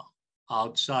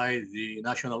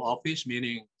national office,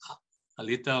 meaning a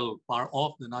little far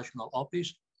off the national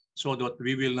office, so that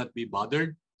we will not be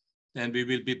bothered, and we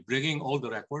will be bringing all the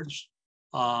records,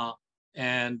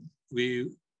 and we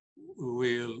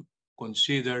will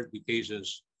consider the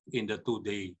cases in the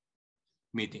 2-day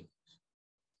meeting.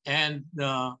 And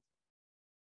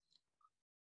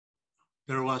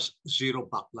there was zero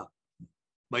backlog.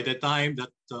 By the time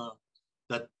that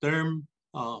that term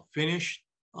finished,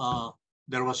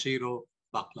 there was zero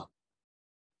backlog.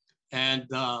 And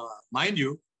mind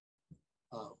you,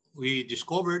 we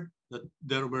discovered that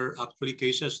there were actually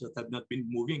cases that have not been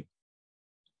moving,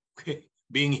 okay,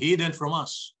 being hidden from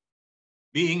us,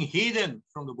 being hidden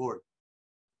from the board.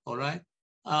 All right.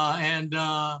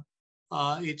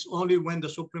 It's only when the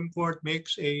Supreme Court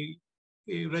makes a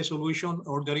resolution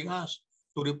ordering us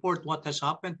to report what has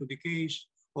happened to the case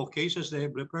or cases they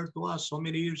have referred to us so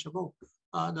many years ago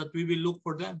that we will look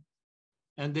for them,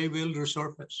 and they will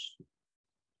resurface.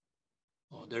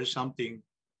 Oh, there's something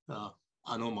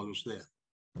anomalous there.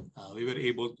 We were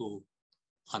able to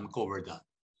uncover that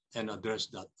and address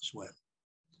that as well.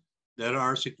 There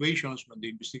are situations when the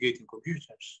investigating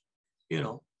commissioners,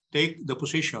 take the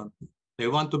position. They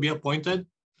want to be appointed.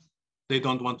 They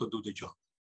don't want to do the job.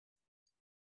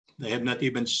 They have not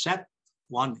even set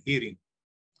one hearing,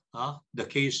 the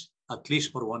case at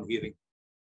least for one hearing.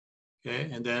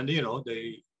 Okay, and then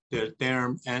their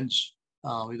term ends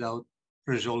without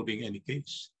resolving any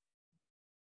case.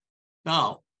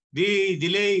 Now, the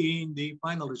delay in the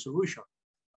final resolution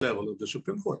level of the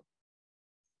Supreme Court.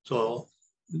 So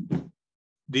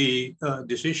the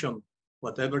decision,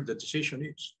 whatever the decision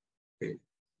is,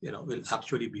 will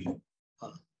actually be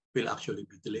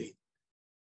delayed.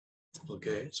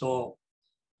 Okay, so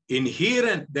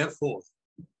inherent, therefore,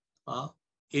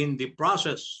 in the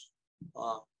process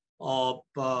of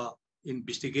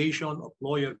investigation of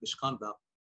lawyer misconduct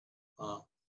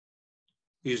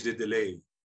is the delay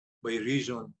by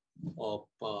reason of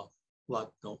for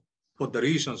the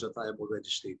reasons that I have already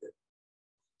stated.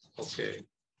 Okay.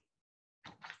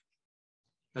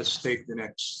 Let's take the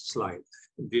next slide.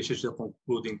 This is the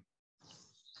concluding.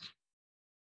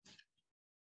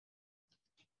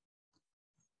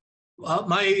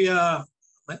 My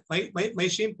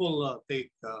simple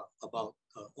take about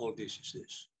all this is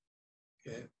this.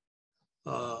 Okay.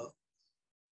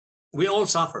 We all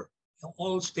suffer.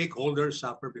 All stakeholders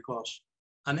suffer because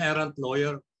an errant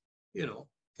lawyer,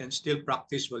 can still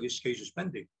practice while his case is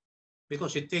pending,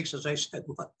 because it takes, as I said,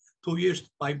 2 years,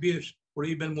 5 years, or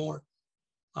even more.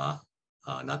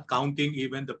 Not counting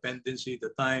even the pendency, the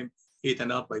time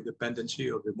eaten up by the pendency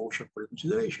of the motion for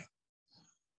reconsideration.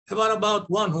 What about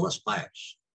one who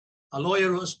aspires, a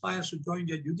lawyer who aspires to join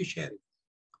the judiciary,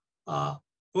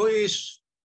 who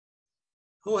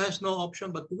has no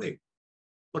option but to wait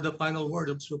for the final word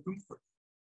of the Supreme Court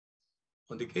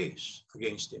on the case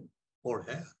against him or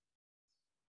her?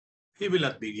 He will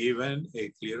not be given a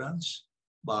clearance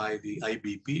by the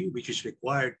IBP, which is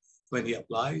required when he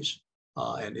applies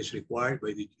and is required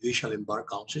by the Judicial and Bar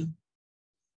Council?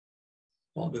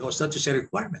 Well, because that is a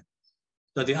requirement,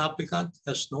 that the applicant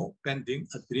has no pending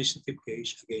administrative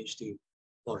case against him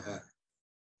or her.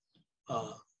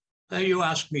 And you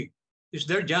ask me, is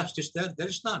there justice there? There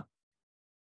is none.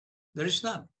 There is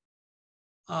none.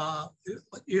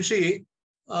 You see,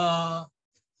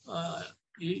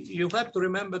 you have to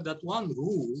remember that one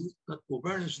rule that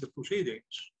governs the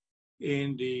proceedings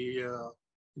in the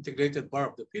Integrated Bar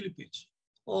of the Philippines,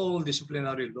 all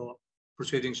disciplinary law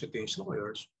proceedings against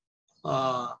lawyers,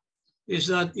 is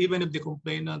that even if the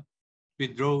complainant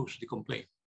withdraws the complaint,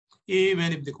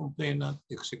 even if the complainant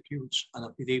executes an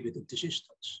affidavit of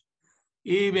desistance,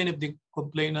 even if the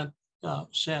complainant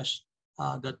says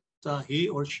that he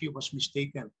or she was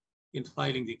mistaken in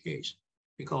filing the case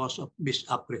because of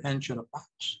misapprehension of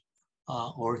facts,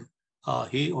 or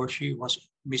he or she was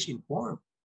misinformed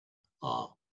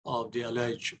of the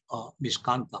alleged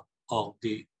misconduct of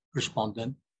the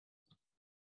respondent,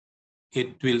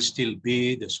 it will still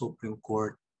be the Supreme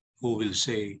Court who will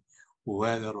say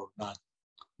whether or not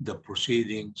the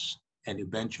proceedings and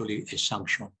eventually a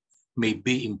sanction may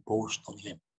be imposed on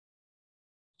him.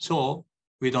 So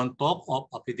we don't talk of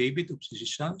affidavit of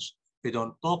desistance. We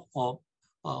don't talk of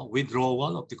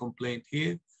withdrawal of the complaint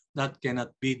here. That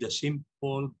cannot be the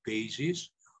simple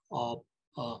basis of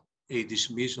a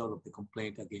dismissal of the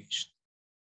complaint against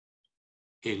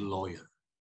a lawyer.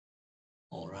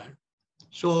 All right.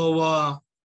 So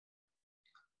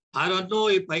I don't know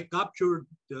if I captured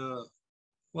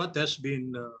what has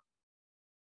been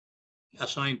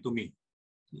assigned to me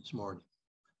this morning,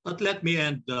 but let me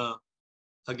end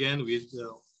again with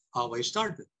how I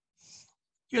started.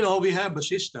 You know, we have a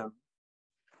system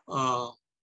of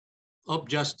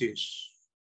justice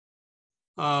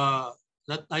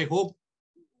that I hope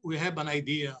we have an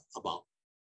idea about.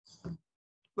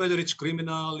 Whether it's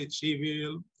criminal, it's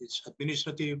civil, it's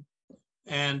administrative,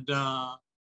 and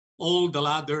all the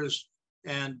ladders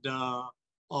and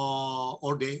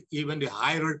or even the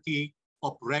hierarchy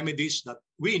of remedies that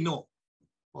we know,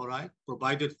 all right,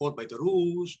 provided for by the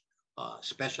rules,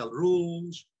 special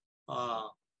rules,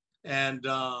 and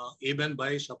even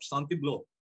by substantive law,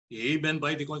 even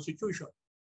by the Constitution,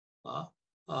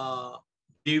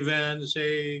 even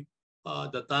say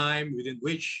the time within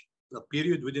which, the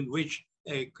period within which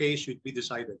a case should be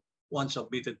decided once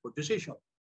submitted for decision,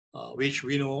 which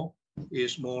we know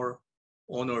is more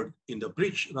honored in the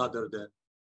breach rather than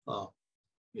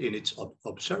in its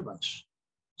observance.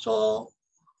 So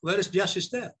where is justice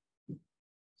there?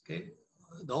 Okay,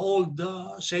 the old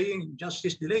saying,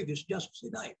 justice delayed is justice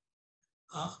denied.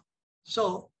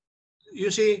 So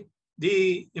you see,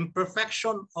 the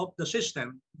imperfection of the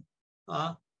system,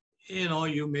 you know,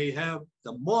 you may have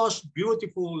the most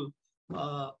beautiful,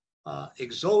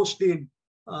 exhaustive,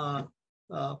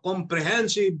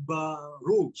 comprehensive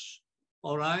rules,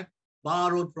 all right?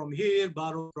 Borrowed from here,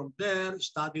 borrowed from there,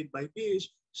 studied by this,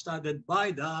 studied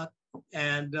by that,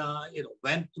 and you know,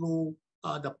 went through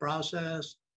the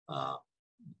process,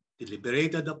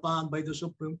 deliberated upon by the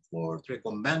Supreme Court,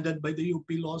 recommended by the UP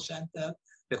Law Center,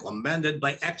 recommended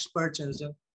by experts, and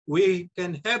so we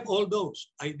can have all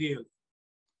those ideally.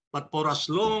 But for as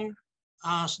long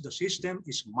as the system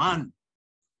is manned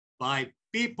by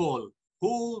people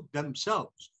who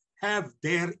themselves have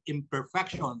their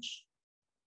imperfections,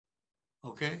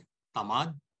 okay,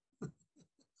 tamad,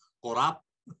 corrupt,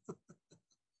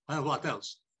 what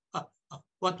else?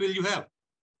 What will you have?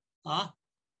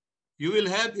 You will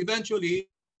have eventually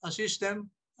a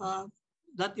system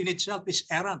that in itself is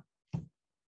errant,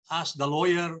 as the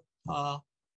lawyer,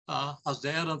 as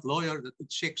the errant lawyer that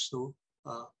it seeks to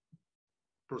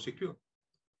prosecute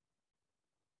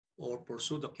or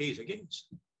pursue the case against.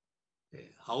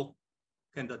 How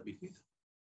can that be fair?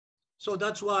 So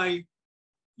that's why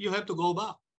you have to go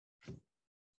back.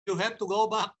 You have to go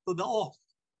back to the oath.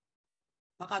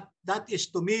 That is,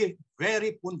 to me,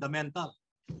 very fundamental.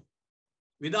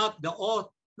 Without the oath,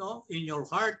 no, in your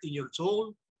heart, in your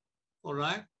soul, all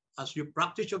right, as you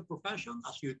practice your profession,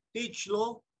 as you teach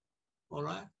law, all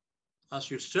right, as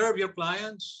you serve your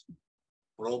clients,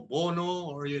 pro bono,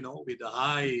 or you know, with a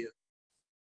high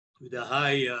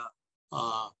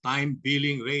time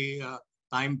billing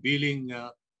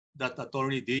that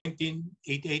attorney did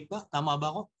 1988 ba? Tama ba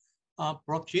ako?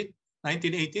 Prof.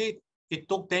 1988. It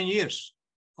took 10 years.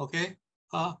 Okay?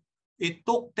 It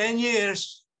took 10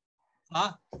 years.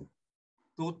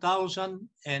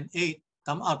 2008.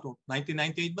 Tama to.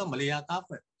 1998 ba? Mali yata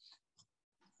ako.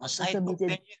 Aside, it took 10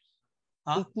 years.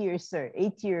 8 years, sir.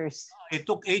 8 years. It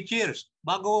took 8 years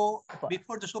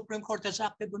before the Supreme Court has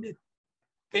acted on it.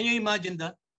 Can you imagine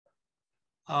that?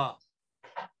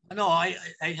 No, I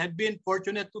had been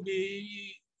fortunate to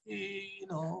be,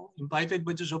 invited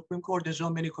by the Supreme Court in so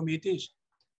many committees.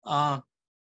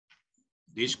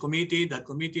 This committee, that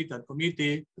committee, that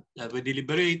committee, that we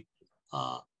deliberate.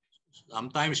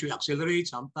 Sometimes we accelerate,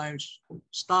 sometimes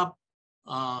stop.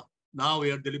 Now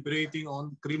we are deliberating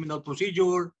on criminal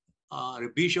procedure,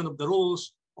 revision of the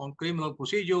rules on criminal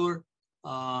procedure.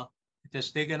 It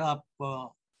has taken up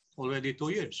already 2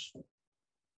 years.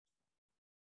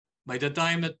 By the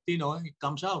time that it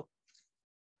comes out,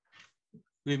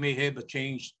 we may have a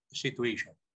changed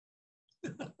situation.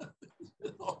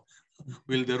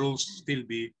 Will the rules still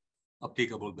be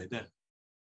applicable by then?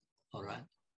 All right.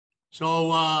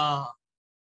 So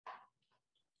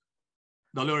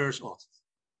the lawyer's oath.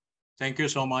 Thank you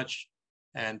so much,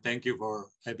 and thank you for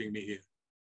having me here.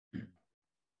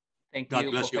 Thank God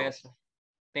you, bless you. Professor.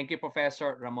 Thank you,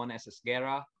 Professor Ramon S.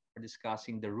 Esguerra, for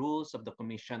discussing the rules of the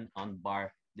Commission on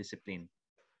Bar Discipline.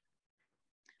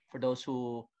 For those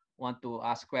who want to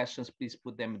ask questions, please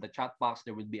put them in the chat box.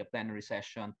 There will be a plenary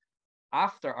session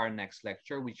after our next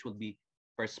lecture, which will be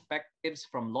Perspectives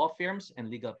from Law Firms and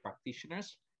Legal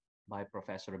Practitioners by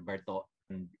Professor Roberto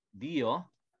Dio,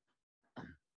 who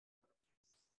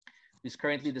is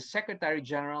currently the Secretary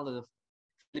General of the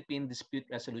Philippine Dispute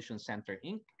Resolution Center,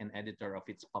 Inc., and editor of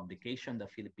its publication, the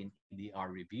Philippine ADR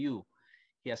Review.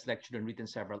 He has lectured and written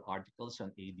several articles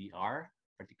on ADR,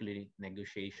 particularly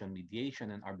negotiation,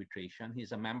 mediation, and arbitration. He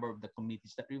is a member of the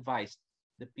committees that revised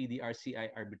the PDRCI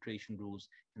arbitration rules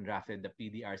and drafted the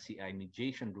PDRCI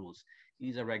mediation rules. He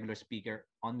is a regular speaker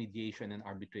on mediation and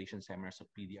arbitration seminars of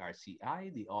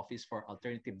PDRCI, the Office for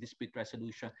Alternative Dispute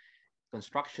Resolution,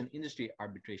 Construction Industry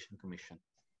Arbitration Commission.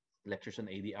 Lectures on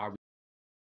ADR.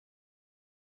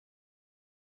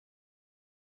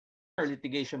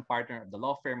 Litigation partner of the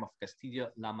law firm of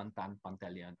Castillo, Lamantan,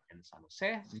 Pantaleon, and San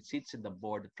Jose, and sits in the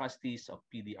board of trustees of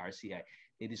PDRCI.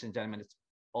 Ladies and gentlemen, it's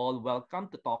all welcome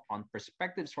to talk on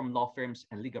perspectives from law firms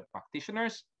and legal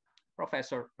practitioners,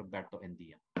 Professor Roberto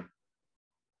Endia.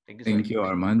 Thank you, sir. Thank you,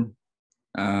 Arman.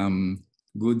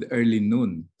 Good early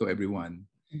noon to everyone,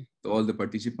 to all the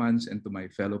participants, and to my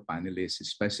fellow panelists,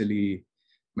 especially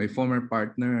my former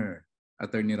partner,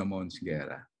 Atty. Ramon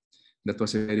Esguerra. That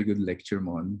was a very good lecture,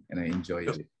 Mon, and I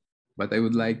enjoyed it. But I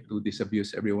would like to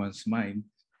disabuse everyone's mind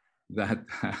that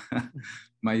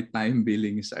my time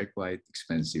billings are quite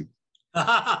expensive.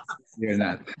 You're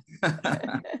not.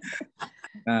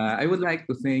 I would like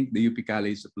to thank the UP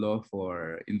College of Law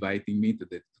for inviting me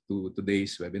to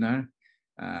today's webinar.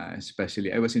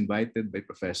 Especially, I was invited by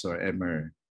Professor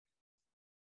Emer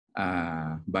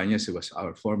Banyas, who was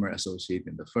our former associate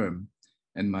in the firm,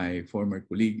 and my former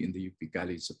colleague in the UP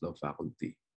College of Law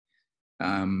faculty.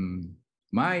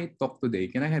 My talk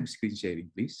today, can I have screen sharing,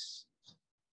 please?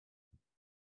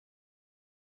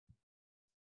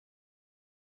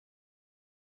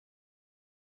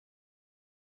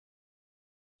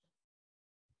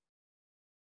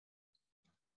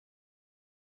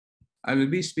 I will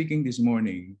be speaking this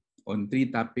morning on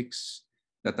 3 topics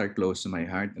that are close to my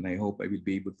heart, and I hope I will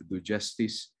be able to do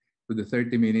justice to the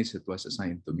 30 minutes that was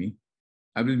assigned to me.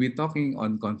 I will be talking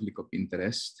on conflict of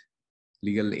interest,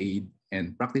 legal aid,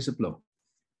 and practice of law.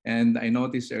 And I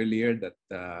noticed earlier that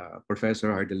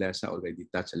Professor Jardeleza already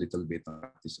touched a little bit on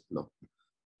practice of law.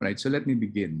 Right, so let me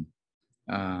begin.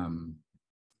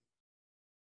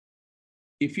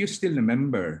 If you still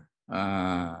remember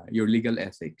your legal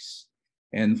ethics,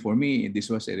 and for me, this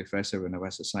was a refresher when I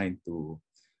was assigned to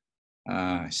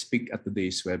speak at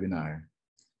today's webinar.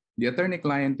 The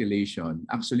attorney-client relation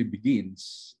actually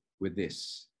begins with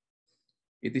this.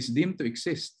 It is deemed to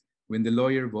exist when the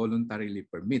lawyer voluntarily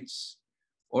permits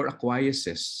or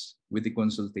acquiesces with the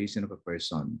consultation of a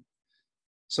person.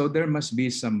 So there must be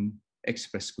some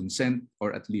express consent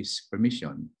or at least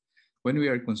permission when we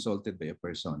are consulted by a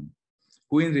person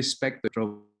who, in respect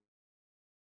to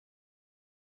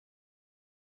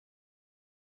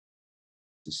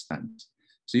stands.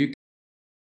 So you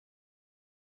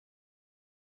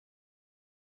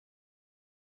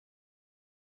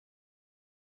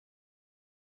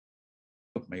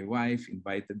my wife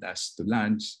invited us to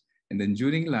lunch, and then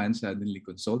during lunch suddenly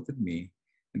consulted me,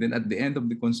 and then at the end of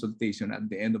the consultation, at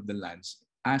the end of the lunch,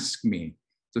 asked me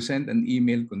to send an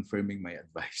email confirming my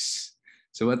advice.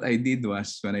 So what I did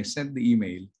was, when I sent the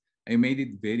email, I made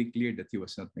it very clear that he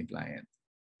was not my client.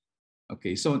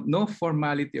 Okay, so no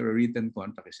formality or written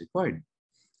contract is required,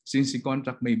 since the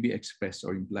contract may be expressed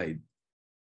or implied.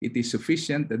 It is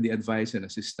sufficient that the advice and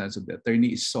assistance of the attorney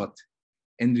is sought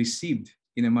and received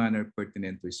in a manner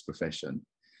pertinent to his profession.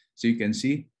 So you can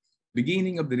see,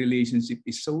 beginning of the relationship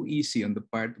is so easy on the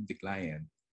part of the client,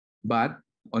 but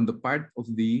on the part of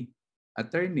the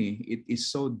attorney, it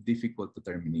is so difficult to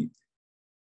terminate.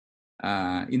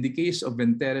 In the case of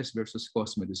Venteres versus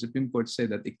Cosme, the Supreme Court said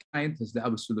that a client has the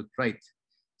absolute right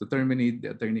to terminate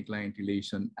the attorney-client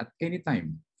relation at any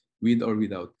time, with or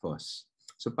without cause.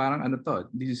 So parang ano to,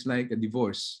 this is like a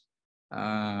divorce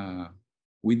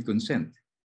with consent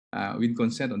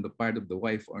on the part of the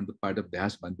wife or on the part of the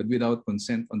husband, but without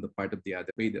consent on the part of the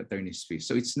other, pay the attorney's fees.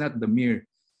 So it's not the mere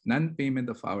non-payment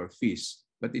of our fees,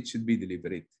 but it should be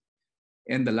deliberate.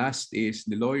 And the last is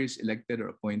the lawyers elected or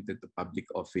appointed to public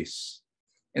office.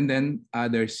 And then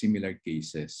other similar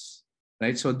cases,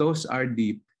 right? So those are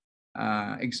the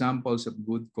examples of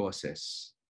good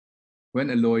causes when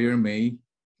a lawyer may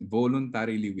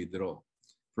voluntarily withdraw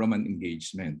from an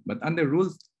engagement. But under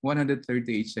Rule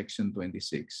 138, Section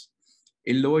 26,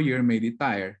 a lawyer may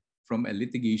retire from a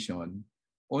litigation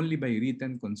only by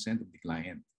written consent of the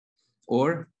client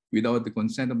or without the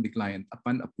consent of the client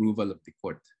upon approval of the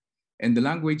court. And the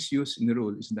language used in the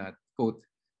rule is that, quote,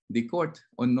 the court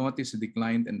on notice of the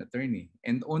client and attorney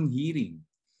and on hearing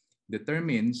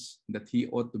determines that he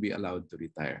ought to be allowed to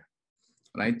retire,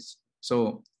 right?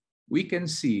 So we can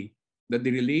see that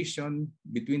the relation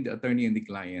between the attorney and the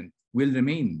client will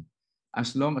remain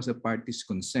as long as the parties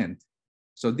consent.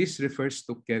 So this refers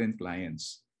to current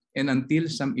clients and until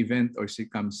some event or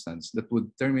circumstance that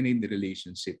would terminate the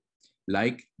relationship,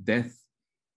 like death,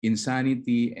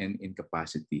 insanity, and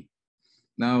incapacity.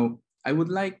 Now, I would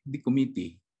like the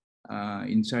committee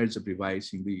in charge of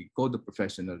revising the Code of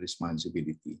Professional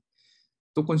Responsibility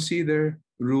to consider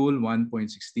Rule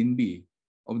 1.16b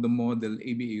of the Model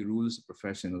ABA Rules of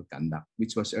Professional Conduct,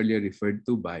 which was earlier referred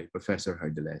to by Professor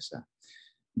Jardeleza.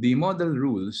 The model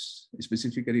rules,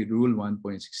 specifically Rule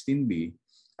 1.16b,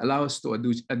 allows to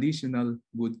additional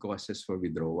good causes for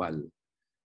withdrawal.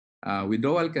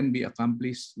 Withdrawal can be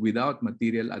accomplished without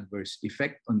material adverse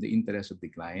effect on the interest of the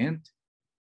client.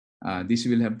 This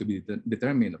will have to be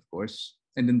determined, of course.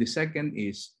 And then the second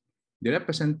is the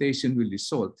representation will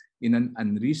result in an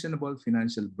unreasonable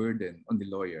financial burden on the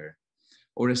lawyer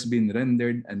or has been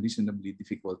rendered unreasonably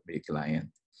difficult by a client.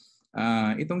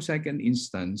 Itong second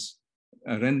instance,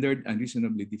 rendered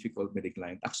unreasonably difficult by the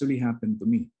client, actually happened to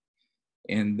me.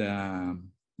 And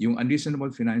yung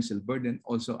unreasonable financial burden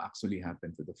also actually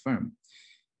happened to the firm.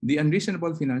 The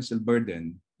unreasonable financial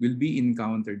burden will be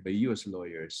encountered by you as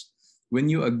lawyers when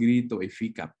you agree to a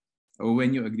fee cap or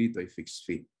when you agree to a fixed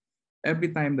fee.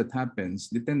 Every time that happens,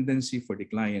 the tendency for the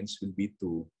clients will be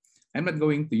to, I'm not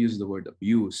going to use the word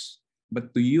abuse,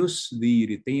 but to use the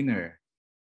retainer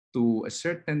to a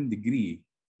certain degree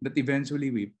that eventually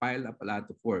we pile up a lot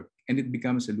of work and it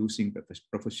becomes a losing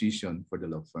proposition for the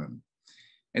law firm.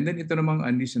 And then ito namang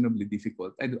unreasonably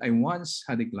difficult. I once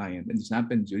had a client, and this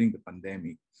happened during the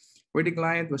pandemic, where the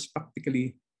client was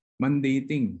practically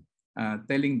mandating,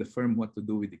 telling the firm what to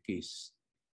do with the case,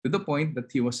 to the point that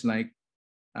he was like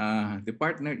the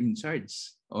partner in charge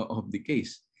of the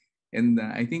case. And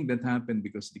I think that happened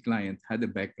because the client had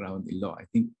a background in law. I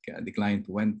think the client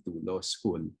went to law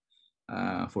school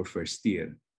for first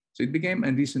year. So it became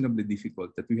unreasonably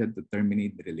difficult that we had to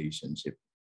terminate the relationship.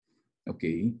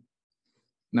 Okay.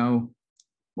 Now,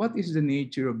 what is the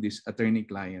nature of this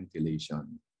attorney-client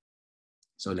relation?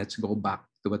 So let's go back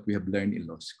to what we have learned in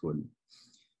law school.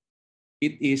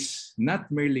 It is not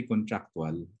merely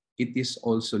contractual, it is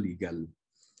also legal.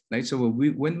 Right? So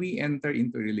when we enter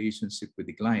into a relationship with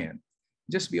the client,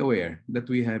 just be aware that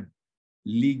we have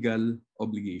legal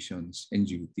obligations and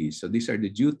duties. So these are the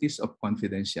duties of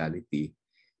confidentiality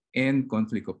and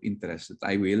conflict of interest that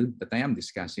I am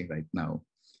discussing right now.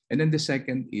 And then the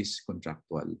second is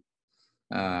contractual.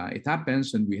 It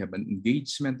happens when we have an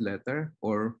engagement letter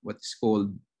or what is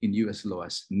called in US law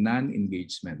as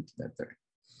non-engagement letter.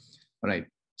 All right.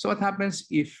 So what happens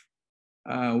if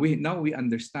we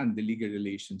understand the legal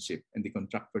relationship and the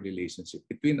contractual relationship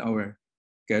between our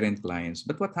current clients,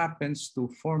 but what happens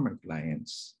to former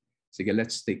clients? So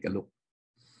let's take a look.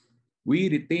 We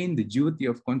retain the duty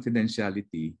of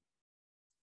confidentiality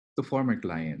to former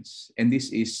clients, and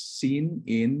this is seen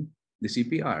in the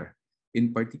CPR,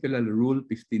 in particular Rule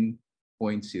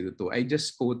 15.02. I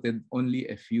just quoted only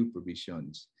a few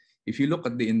provisions. If you look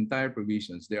at the entire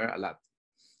provisions, there are a lot.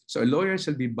 So a lawyer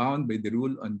shall be bound by the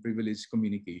rule on privileged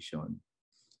communication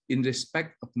in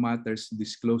respect of matters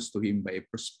disclosed to him by a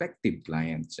prospective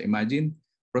client. So imagine,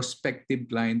 prospective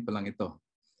client pa lang ito.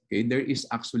 Okay, there is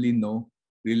actually no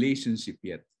relationship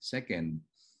yet. Second,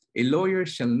 a lawyer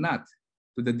shall not,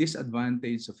 to the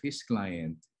disadvantage of his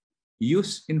client,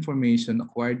 use information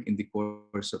acquired in the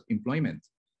course of employment,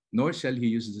 nor shall he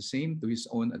use the same to his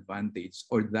own advantage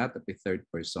or that of a third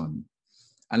person.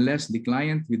 unless the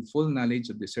client with full knowledge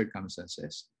of the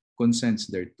circumstances consents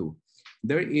thereto.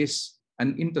 There is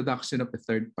an introduction of a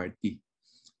third party.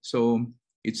 So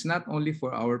it's not only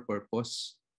for our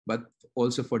purpose, but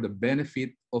also for the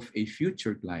benefit of a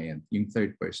future client, yung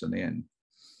third person na yan.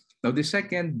 Now, the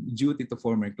second duty to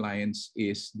former clients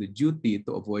is the duty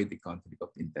to avoid the conflict of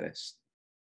interest.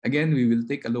 Again, we will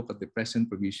take a look at the present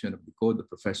provision of the Code of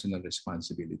Professional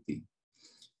Responsibility.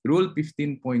 Rule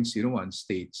 15.01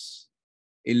 states,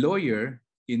 a lawyer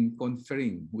in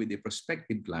conferring with a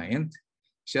prospective client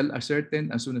shall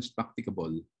ascertain as soon as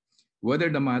practicable whether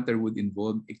the matter would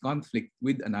involve a conflict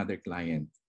with another client.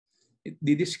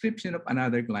 The description of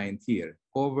another client here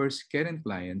covers current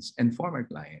clients and former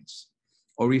clients,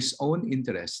 or his own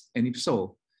interest, and if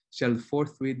so, shall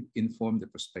forthwith inform the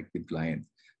prospective client.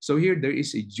 So here there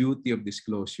is a duty of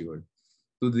disclosure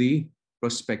to the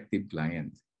prospective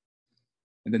client.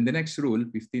 And then the next rule,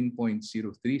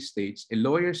 15.03 states, a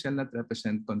lawyer shall not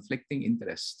represent conflicting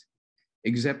interest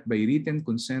except by written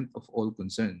consent of all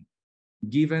concerned,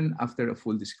 given after a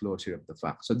full disclosure of the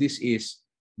fact. So this is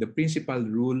the principal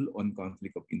rule on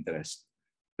conflict of interest.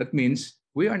 That means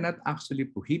we are not actually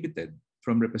prohibited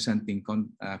from representing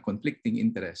conflicting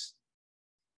interests,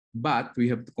 but we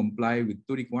have to comply with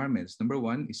two requirements. Number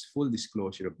one is full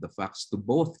disclosure of the facts to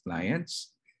both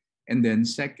clients, and then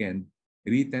second,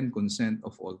 written consent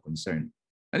of all concerned.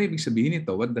 Ano ibig sabihin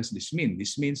nito? What does this mean?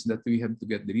 This means that we have to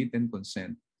get the written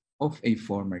consent of a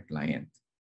former client.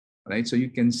 Right? So you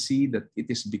can see that it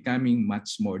is becoming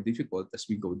much more difficult as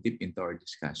we go deep into our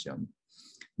discussion.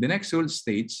 The next rule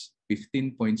states,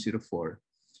 15.04,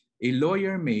 a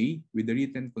lawyer may, with the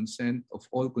written consent of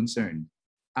all concerned,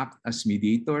 act as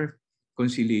mediator,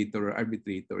 conciliator, or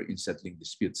arbitrator in settling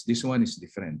disputes. This one is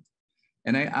different.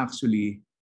 And I actually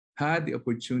had the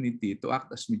opportunity to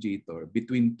act as mediator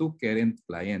between two current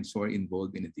clients who are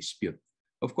involved in a dispute.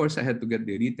 Of course, I had to get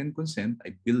the written consent.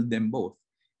 I billed them both.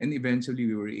 And eventually,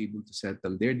 we were able to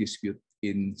settle their dispute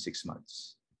in 6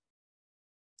 months.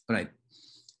 All right.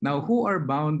 Now, who are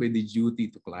bound by the duty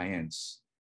to clients?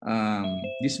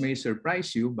 This may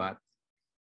surprise you, but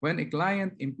when a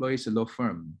client employs a law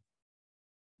firm,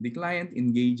 the client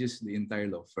engages the entire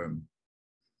law firm.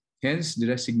 Hence, the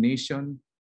resignation,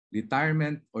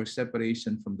 retirement, or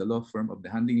separation from the law firm of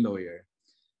the handling lawyer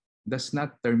does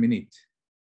not terminate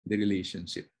the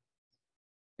relationship.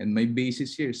 And my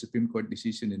basis here is Supreme Court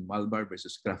decision in Malbar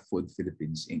versus Kraft Food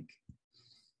Philippines, Inc.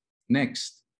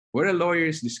 Next, where a lawyer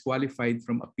is disqualified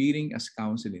from appearing as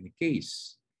counsel in a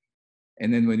case.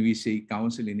 And then when we say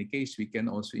counsel in a case, we can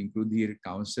also include here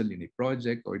counsel in a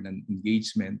project or an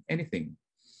engagement, anything.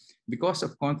 Because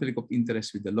of conflict of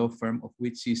interest with the law firm of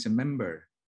which he is a member.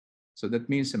 So that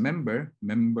means a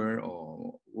member,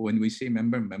 or when we say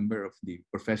member of the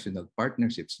professional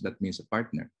partnerships, that means a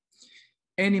partner.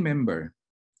 Any member,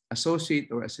 associate,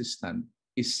 or assistant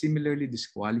is similarly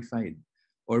disqualified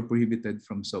or prohibited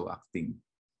from so acting.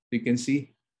 You can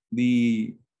see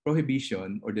the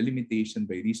prohibition or the limitation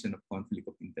by reason of conflict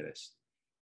of interest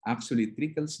actually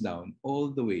trickles down all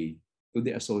the way to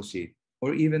the associate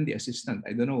or even the assistant.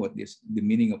 I don't know what the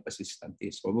meaning of assistant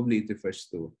is. Probably it refers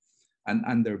to an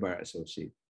underbar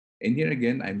associate. And here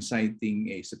again, I'm citing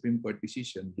a Supreme Court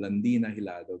decision, Blandina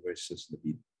Hilado versus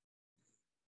David.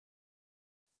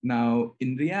 Now,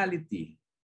 in reality,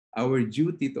 our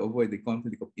duty to avoid the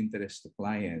conflict of interest to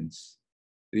clients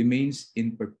remains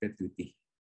in perpetuity,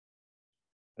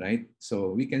 right?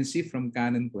 So we can see from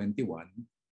Canon 21,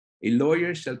 a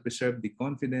lawyer shall preserve the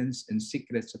confidence and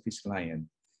secrets of his client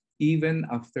even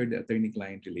after the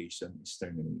attorney-client relation is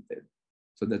terminated.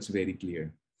 So that's very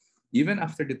clear. Even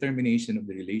after the termination of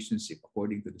the relationship,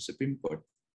 according to the Supreme Court,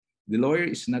 the lawyer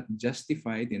is not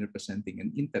justified in representing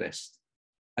an interest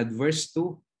adverse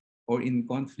to or in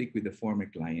conflict with the former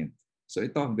client. So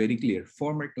ito, very clear,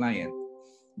 former client.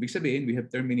 Ibig sabihin, we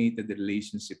have terminated the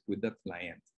relationship with that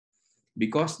client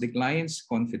because the client's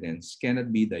confidence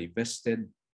cannot be divested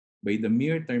by the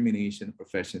mere termination of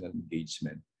professional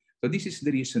engagement. So this is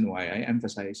the reason why I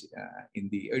emphasized in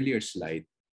the earlier slide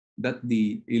that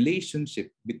the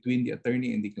relationship between the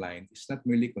attorney and the client is not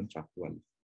merely contractual.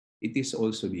 It is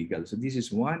also legal. So this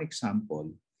is one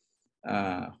example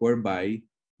whereby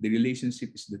the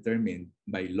relationship is determined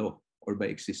by law or by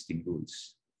existing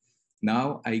rules.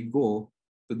 Now I go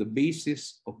to the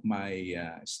basis of my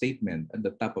statement at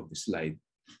the top of the slide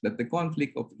that the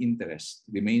conflict of interest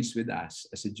remains with us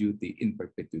as a duty in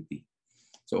perpetuity.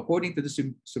 So according to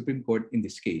the Supreme Court in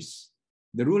this case,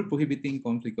 the rule prohibiting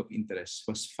conflict of interest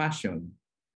was fashioned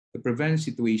to prevent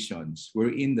situations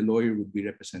wherein the lawyer would be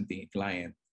representing a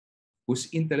client whose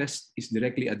interest is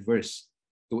directly adverse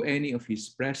to any of his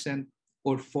present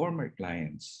or former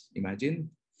clients. Imagine.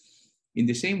 In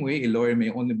the same way, a lawyer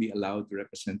may only be allowed to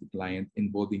represent a client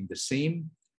involving the same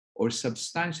or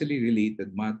substantially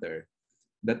related matter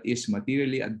that is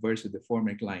materially adverse to the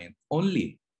former client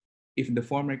only if the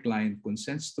former client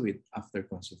consents to it after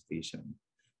consultation.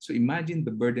 So imagine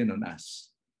the burden on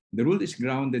us. The rule is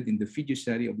grounded in the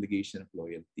fiduciary obligation of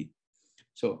loyalty.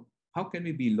 So how can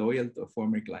we be loyal to a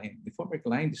former client? The former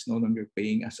client is no longer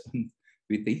paying us on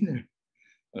retainer.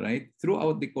 All right.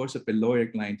 Throughout the course of a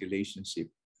lawyer-client relationship,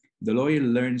 the lawyer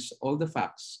learns all the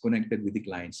facts connected with the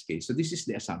client's case. So this is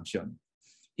the assumption,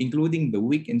 including the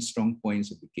weak and strong points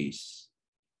of the case.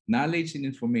 Knowledge and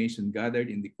information gathered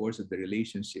in the course of the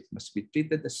relationship must be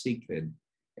treated as sacred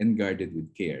and guarded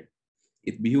with care.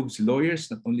 It behooves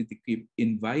lawyers not only to keep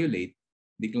inviolate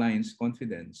the client's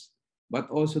confidence, but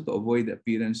also to avoid the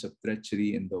appearance of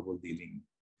treachery and double dealing.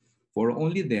 For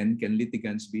only then can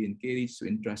litigants be encouraged to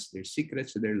entrust their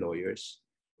secrets to their lawyers,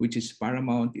 which is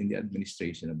paramount in the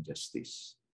administration of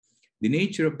justice. The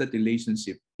nature of that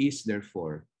relationship is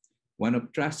therefore one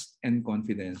of trust and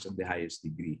confidence of the highest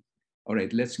degree. All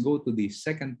right, let's go to the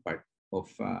second part of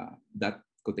that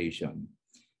quotation.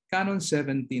 Canon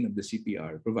 17 of the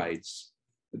CPR provides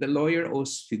that the lawyer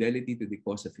owes fidelity to the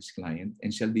cause of his client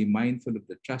and shall be mindful of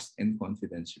the trust and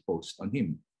confidence reposed on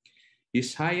him.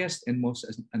 His highest and most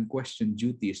unquestioned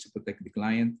duty is to protect the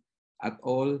client at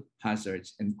all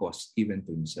hazards and costs, even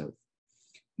to himself.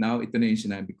 Now, ito na yung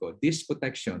sinabi ko, this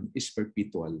protection is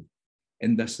perpetual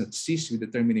and does not cease with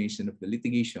the termination of the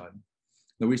litigation,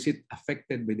 nor is it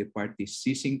affected by the parties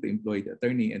ceasing to employ the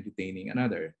attorney and retaining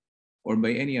another, or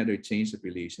by any other change of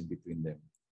relation between them.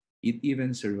 It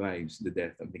even survives the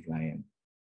death of the client.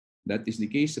 That is the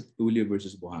case of Tulio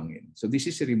versus Buhangin. So this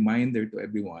is a reminder to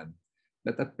everyone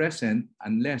that at present,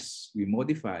 unless we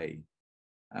modify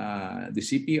the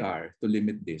CPR to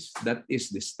limit this, that is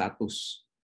the status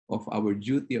of our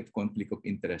duty of conflict of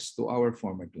interest to our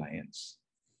former clients.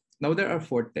 Now, there are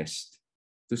 4 tests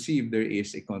to see if there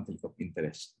is a conflict of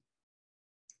interest.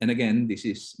 And again,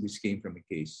 this came from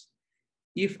a case.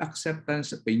 If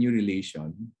acceptance of a new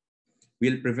relation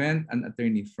will prevent an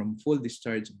attorney from full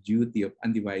discharge of duty of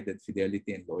undivided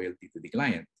fidelity and loyalty to the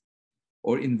client,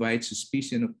 or invite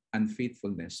suspicion of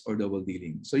unfaithfulness or double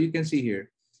dealing. So you can see here,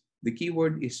 the key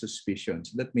word is suspicion.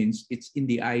 So that means it's in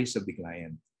the eyes of the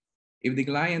client. If the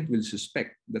client will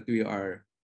suspect that we are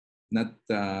not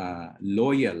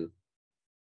loyal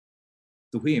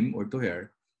to him or to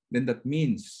her, then that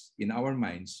means in our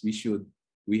minds,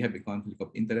 we have a conflict of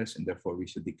interest and therefore we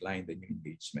should decline the new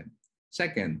engagement.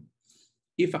 Second,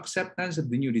 if acceptance of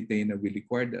the new retainer will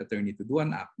require the attorney to do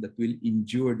an act that will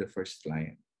injure the first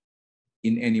client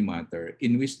in any matter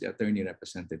in which the attorney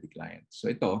represented the client. So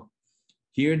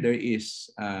here there is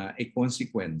a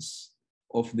consequence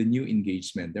of the new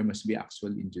engagement. There must be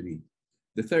actual injury.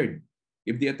 The third,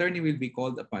 if the attorney will be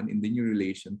called upon in the new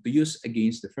relation to use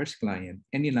against the first client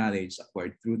any knowledge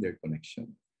acquired through their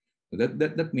connection. So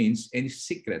that means any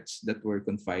secrets that were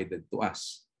confided to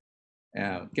us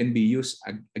can be used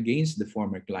against the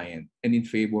former client and in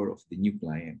favor of the new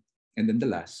client. And then the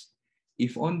last,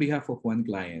 if on behalf of one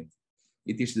client,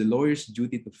 it is the lawyer's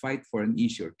duty to fight for an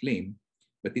issue or claim,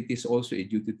 but it is also a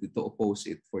duty to oppose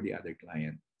it for the other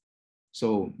client.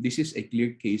 So this is a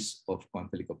clear case of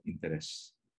conflict of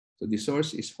interest. So the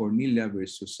source is Fornilla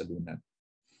versus Salunat.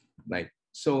 Right.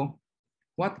 So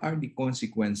what are the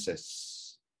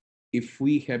consequences if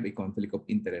we have a conflict of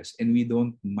interest and we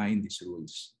don't mind these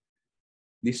rules?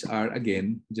 These are,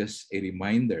 again, just a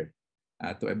reminder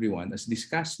to everyone, as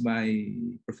discussed by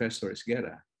Professor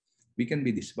Esguerra. We can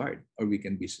be disbarred or we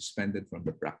can be suspended from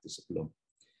the practice of law.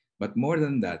 But more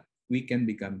than that, we can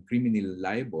become criminally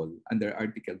liable under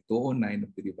Article 209 of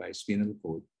the Revised Penal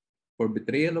Code for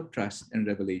betrayal of trust and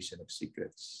revelation of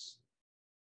secrets.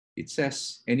 It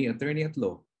says, any attorney at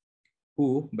law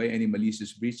who, by any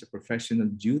malicious breach of professional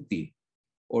duty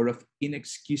or of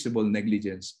inexcusable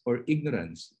negligence or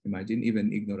ignorance, imagine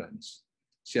even ignorance,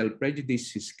 shall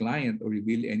prejudice his client or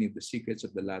reveal any of the secrets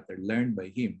of the latter learned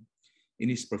by him in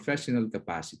his professional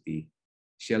capacity,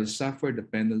 shall suffer the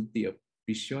penalty of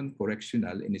prison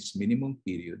correctional in its minimum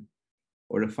period,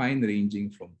 or a fine ranging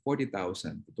from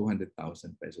 40,000 to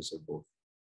 200,000 pesos or both.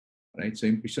 Right? So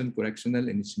in prison correctional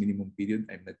in its minimum period,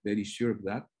 I'm not very sure of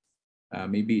that.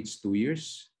 Maybe it's 2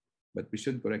 years, but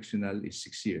prison correctional is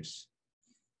 6 years.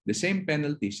 The same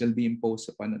penalty shall be imposed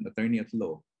upon an attorney at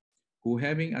law who,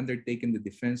 having undertaken the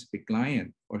defense of a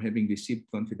client or having received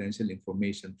confidential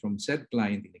information from said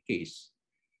client in a case,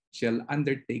 shall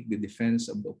undertake the defense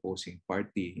of the opposing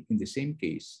party in the same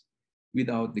case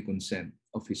without the consent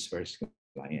of his first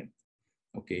client.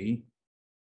 Okay?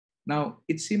 Now,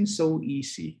 it seems so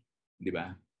easy, di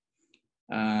ba?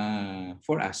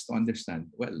 For us to understand,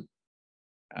 well,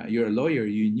 you're a lawyer,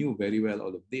 you knew very well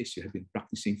all of this. You have been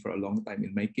practicing for a long time.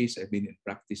 In my case, I've been in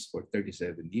practice for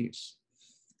 37 years.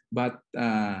 But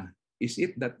is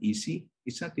it that easy?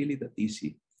 It's not really that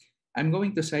easy. I'm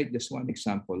going to cite just one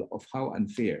example of how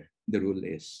unfair the rule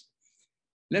is.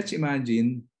 Let's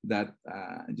imagine that,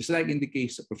 just like in the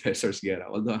case of Professor Esguerra,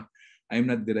 although I'm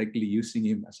not directly using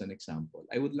him as an example,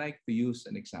 I would like to use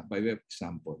an example, by way of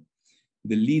example,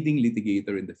 the leading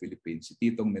litigator in the Philippines,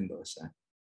 Titong Mendoza.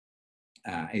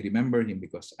 I remember him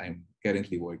because I'm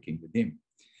currently working with him.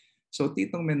 So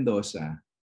Titong Mendoza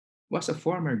was a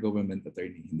former government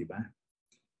attorney, hindi ba?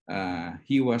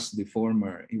 He was a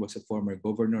former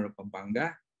governor of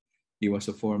Pampanga. He was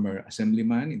a former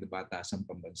assemblyman in the Batasan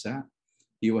Pambansa.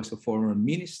 He was a former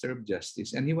Minister of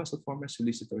Justice, and he was a former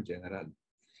Solicitor General.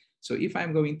 So if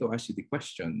I'm going to ask you the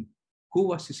question, who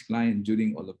was his client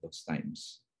during all of those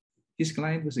times? His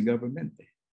client was the government.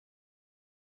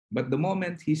 But the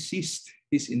moment he ceased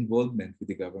his involvement with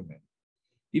the government,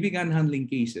 he began handling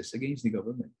cases against the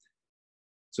government.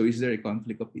 So is there a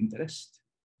conflict of interest?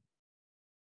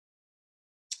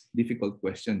 Difficult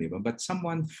question, but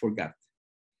someone forgot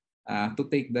to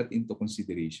take that into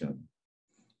consideration.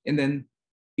 And then,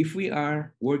 if we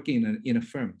are working in a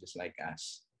firm just like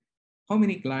us, how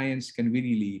many clients can we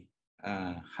really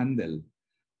handle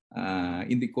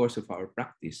in the course of our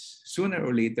practice? Sooner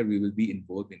or later, we will be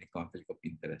involved in a conflict of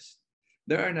interest.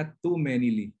 There are not too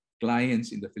many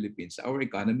clients in the Philippines. Our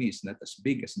economy is not as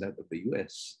big as that of the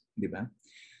US, di ba?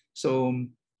 So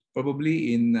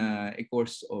probably in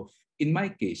my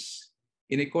case,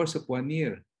 in a course of 1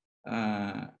 year,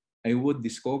 I would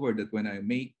discover that when I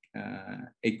make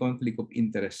a conflict of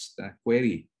interest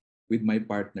query with my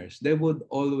partners, there would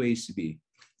always be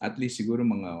at least siguro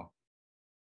mga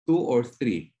 2 or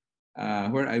 3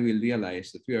 where I will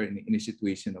realize that we are in a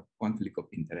situation of conflict of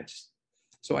interest.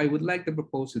 So I would like to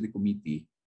propose to the committee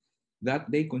that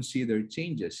they consider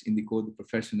changes in the Code of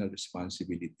Professional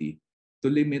Responsibility to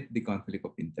limit the conflict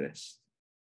of interest.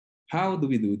 How do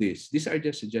we do this? These are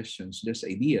just suggestions, just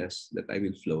ideas that I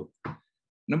will float.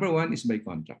 Number 1 is by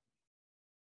contract.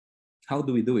 How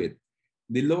do we do it?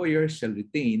 The lawyer shall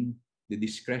retain the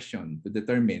discretion to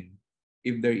determine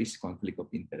if there is conflict of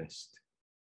interest.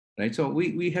 Right? So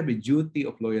we have a duty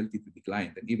of loyalty to the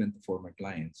client and even to former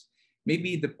clients.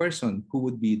 Maybe the person who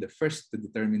would be the first to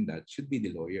determine that should be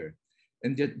the lawyer.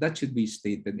 And that should be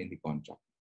stated in the contract,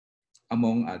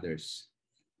 among others.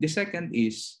 The second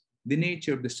is the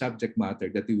nature of the subject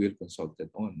matter that we will consult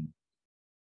on.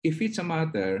 If it's a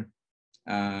matter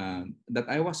that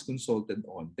I was consulted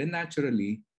on, then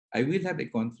naturally, I will have a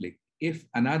conflict if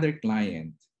another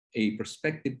client, a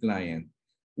prospective client,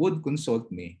 would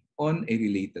consult me on a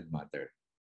related matter.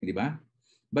 Di ba?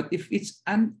 But if it's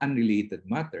an unrelated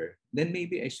matter, then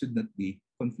maybe I should not be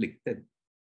conflicted.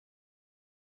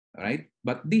 All right?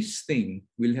 But this thing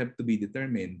will have to be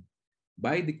determined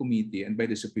by the committee and by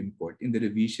the Supreme Court in the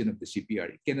revision of the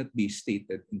CPR. It cannot be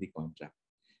stated in the contract.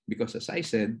 Because as I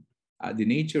said, the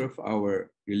nature of our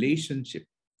relationship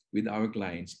with our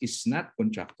clients is not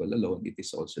contractual alone, it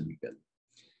is also legal.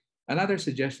 Another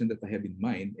suggestion that I have in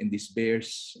mind, and this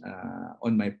bears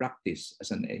on my practice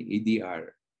as an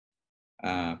ADR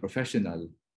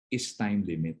professional, is time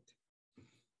limit.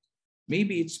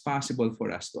 Maybe it's possible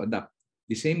for us to adopt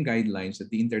the same guidelines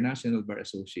that the International Bar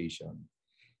Association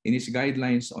in its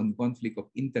guidelines on conflict of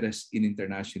interest in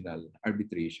international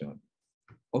arbitration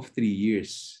of 3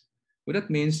 years. What that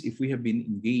means, if we have been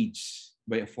engaged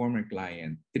by a former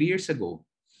client 3 years ago,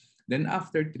 then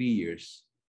after 3 years,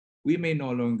 we may no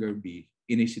longer be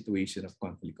in a situation of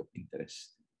conflict of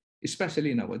interest,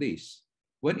 especially nowadays,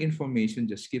 when information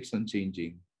just keeps on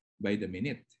changing by the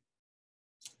minute.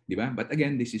 Diba? But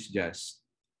again, this is just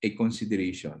a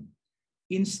consideration.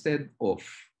 Instead of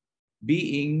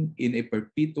being in a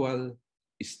perpetual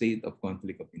state of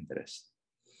conflict of interest.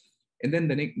 And then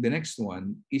the next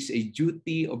one is a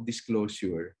duty of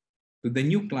disclosure to the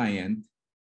new client,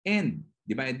 and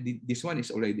this one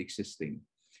is already existing.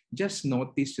 Just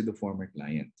notice to the former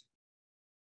client.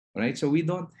 All right? So we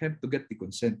don't have to get the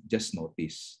consent, just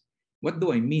notice. What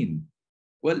do I mean?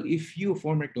 Well, if you,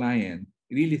 former client,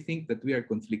 really think that we are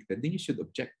conflicted, then you should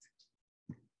object,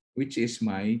 which is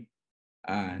my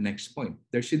next point.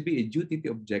 There should be a duty to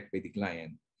object by the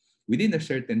client within a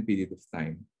certain period of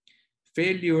time.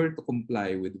 Failure to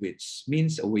comply with which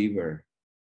means a waiver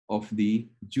of the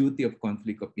duty of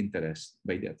conflict of interest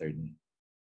by the attorney.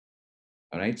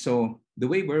 All right, so the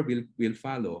waiver will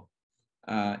follow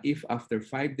if after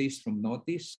 5 days from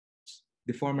notice,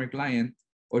 the former client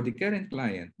or the current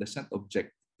client does not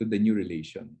object to the new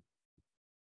relation.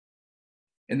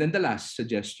 And then the last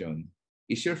suggestion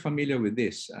is you're familiar with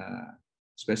this,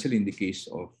 especially in the case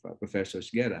of Professor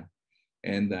Esguerra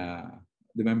and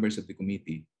the members of the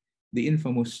committee, the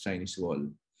infamous Chinese wall.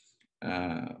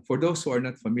 For those who are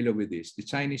not familiar with this, the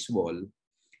Chinese wall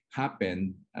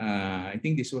happened, I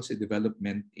think this was a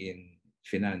development in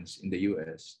finance in the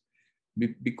US,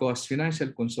 because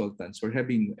financial consultants were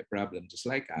having a problem just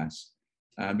like us,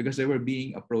 because they were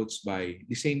being approached by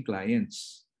the same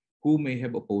clients who may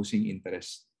have opposing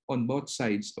interests on both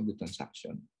sides of the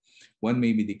transaction. One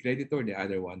may be the creditor, the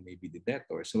other one may be the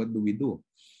debtor. So what do we do?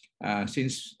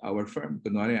 Since our firm,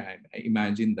 kunwari, I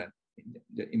imagine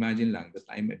lang that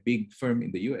I'm a big firm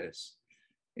in the US,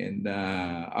 and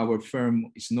our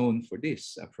firm is known for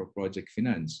this, for project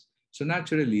finance. So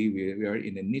naturally, we are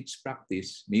in a niche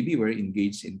practice. Maybe we're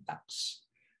engaged in tax.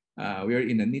 We are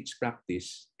in a niche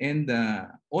practice, and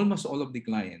almost all of the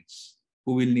clients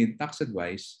who will need tax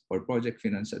advice or project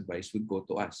finance advice would go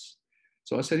to us.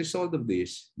 So as a result of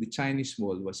this, the Chinese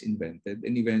wall was invented,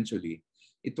 and eventually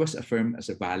it was affirmed as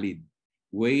a valid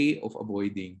way of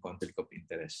avoiding conflict of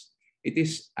interest. It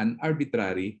is an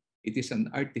arbitrary, it is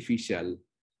an artificial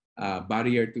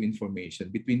barrier to information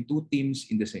between two teams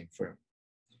in the same firm.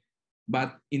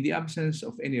 But in the absence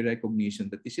of any recognition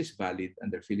that this is valid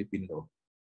under Philippine law,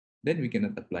 then we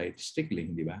cannot apply it strictly,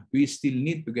 di ba? We still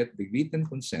need to get the written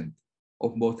consent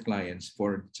of both clients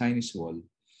for the Chinese wall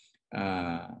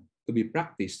to be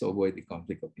practiced to avoid the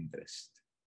conflict of interest.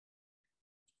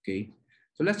 Okay,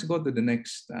 so let's go to the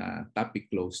next topic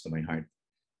close to my heart.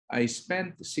 I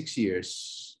spent 6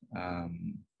 years,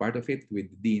 part of it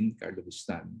with Dean Carlo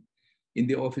Bustan, in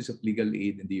the Office of Legal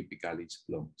Aid in the UP College of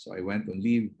Law. So I went on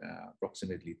leave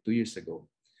approximately 2 years ago.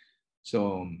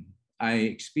 So I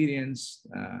experienced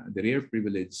the rare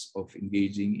privilege of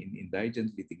engaging in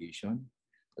indigent litigation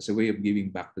as a way of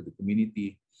giving back to the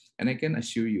community. And I can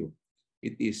assure you,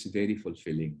 it is very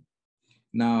fulfilling.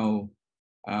 Now,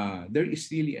 there is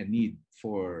really a need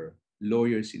for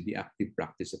lawyers in the active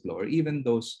practice of law, or even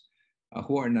those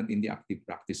who are not in the active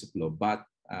practice of law, but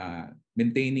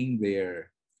maintaining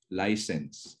their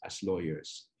license as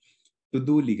lawyers to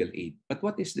do legal aid. But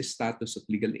what is the status of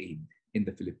legal aid in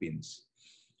the Philippines?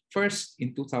 First,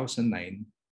 in 2009,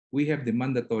 we have the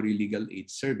Mandatory Legal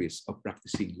Aid Service of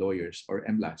Practicing Lawyers, or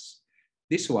MLAS.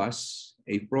 This was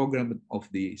a program of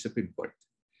the Supreme Court.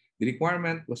 The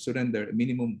requirement was to render a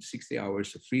minimum of 60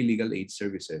 hours of free legal aid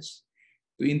services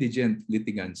to indigent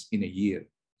litigants in a year,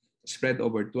 spread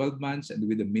over 12 months and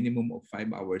with a minimum of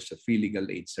 5 hours of free legal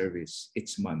aid service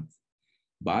each month.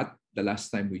 But the last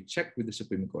time we checked with the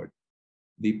Supreme Court,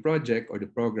 the project or the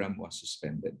program was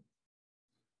suspended.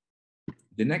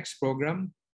 The next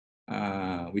program,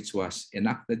 which was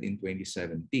enacted in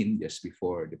 2017, just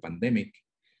before the pandemic,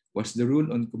 was the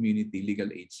Rule on Community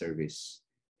Legal Aid Service.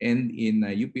 And in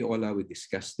UP-OLA, we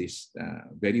discussed this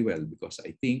very well, because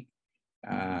I think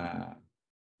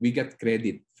we got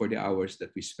credit for the hours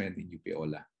that we spent in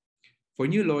UP-OLA. For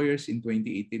new lawyers in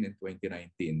 2018 and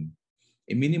 2019,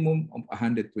 a minimum of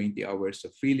 120 hours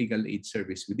of free legal aid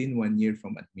service within 1 year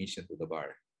from admission to the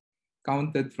bar,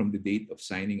 counted from the date of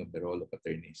signing of the roll of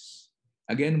attorneys.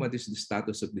 Again, what is the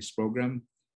status of this program?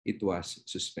 It was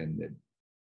suspended.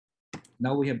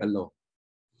 Now we have a law.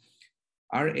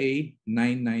 RA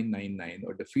 9999,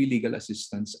 or the Free Legal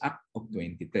Assistance Act of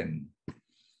 2010.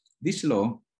 This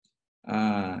law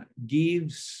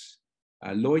gives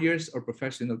lawyers or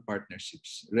professional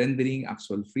partnerships rendering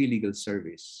actual free legal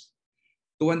service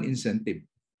to an incentive.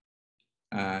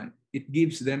 It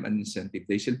gives them an incentive.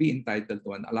 They shall be entitled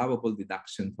to an allowable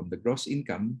deduction from the gross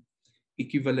income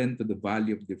equivalent to the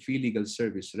value of the free legal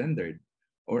service rendered,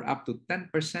 or up to 10%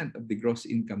 of the gross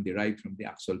income derived from the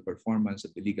actual performance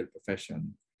of the legal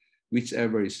profession,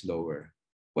 whichever is lower.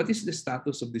 What is the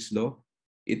status of this law?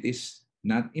 It is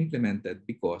not implemented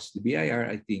because the BIR,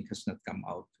 I think, has not come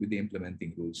out with the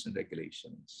implementing rules and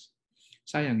regulations.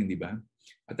 Sayang, hindi ba?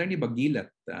 Attorney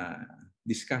Baguilat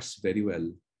discussed very well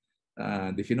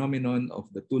the phenomenon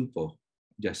of the tulpo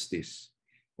justice.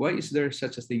 Why is there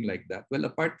such a thing like that? Well,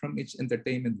 apart from its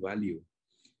entertainment value,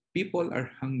 people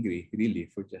are hungry really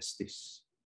for justice.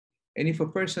 And if a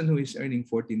person who is earning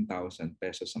 14,000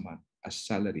 pesos a month as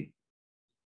salary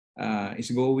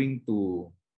is going to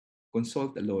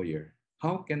consult a lawyer,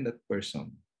 how can that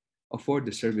person afford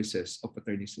the services of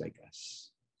attorneys like us?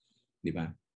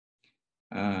 Diba?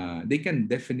 They can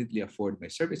definitely afford my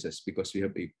services because we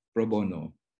have a pro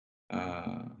bono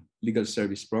legal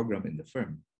service program in the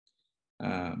firm.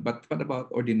 But what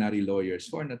about ordinary lawyers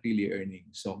who are not really earning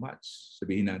so much?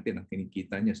 Sabihin natin, ang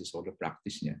kinikita niya sa solo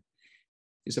practice niya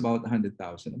is about 100,000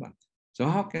 a month. So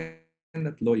how can can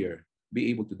that lawyer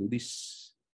be able to do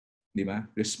this? Di ba?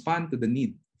 Respond to the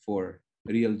need for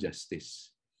real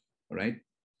justice. All right?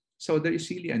 So there is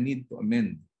really a need to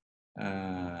amend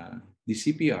the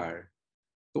CPR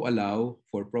to allow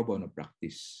for pro bono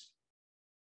practice.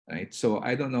 Right? So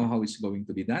I don't know how it's going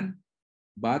to be done,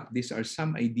 but these are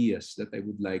some ideas that I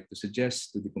would like to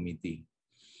suggest to the committee.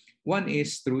 One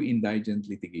is through indigent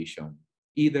litigation,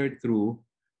 either through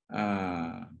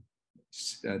the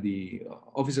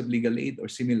Office of Legal Aid or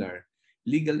similar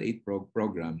legal aid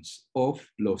programs of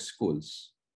law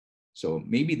schools. So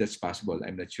maybe that's possible,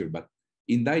 I'm not sure, but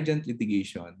indigent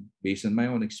litigation, based on my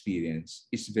own experience,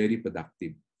 is very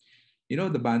productive. You know,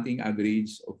 the banding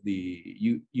average of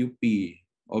the UP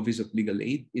Office of Legal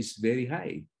Aid is very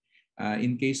high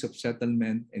in case of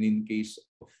settlement and in case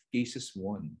of cases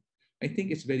won. I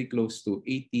think it's very close to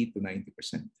 80 to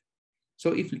 90%.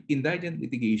 So if indigent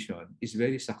litigation is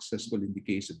very successful in the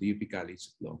case of the UP College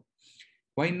of Law,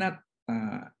 why not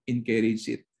encourage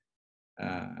it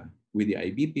with the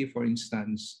IBP, for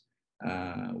instance,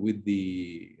 with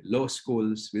the law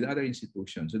schools, with other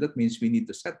institutions? So that means we need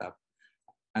to set up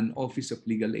an Office of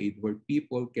Legal Aid where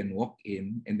people can walk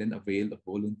in and then avail of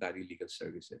voluntary legal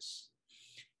services.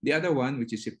 The other one,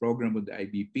 which is a program of the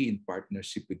IBP in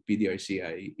partnership with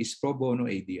PDRCI, is Pro Bono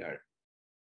ADR.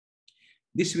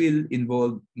 This will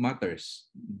involve matters.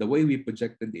 The way we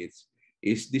projected it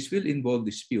is this will involve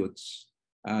disputes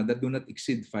that do not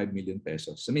exceed 5 million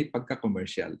pesos. So may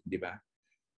pagka-commercial, di ba?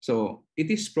 So it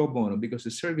is pro bono because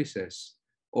the services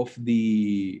of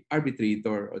the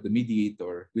arbitrator or the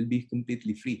mediator will be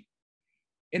completely free.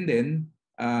 And then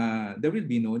there will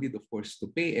be no need, of course, to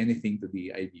pay anything to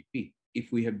the IBP if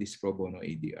we have this pro bono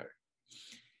ADR.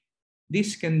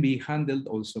 This can be handled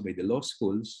also by the law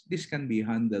schools. This can be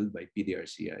handled by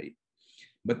PDRCI.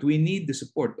 But we need the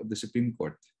support of the Supreme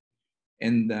Court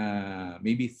and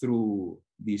maybe through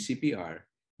the CPR,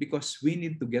 because we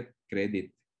need to get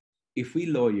credit. If we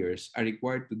lawyers are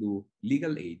required to do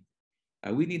legal aid,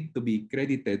 we need to be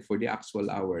credited for the actual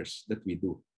hours that we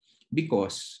do.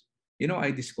 Because, you know,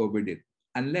 I discovered it.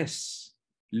 Unless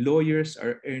lawyers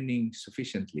are earning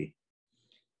sufficiently,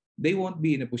 they won't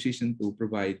be in a position to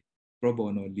provide pro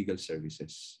bono legal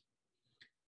services.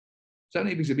 So ano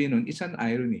ibig sabihin nun? It's an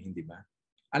irony, hindi ba?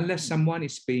 Unless someone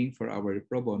is paying for our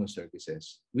pro bono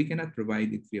services, we cannot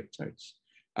provide it free of charge.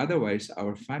 Otherwise,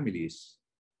 our families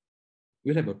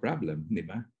will have a problem, hindi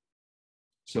ba?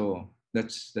 So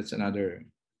that's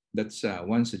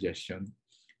one suggestion.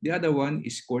 The other one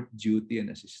is court duty and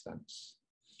assistance.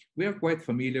 We are quite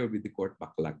familiar with the court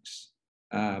backlogs.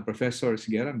 Professor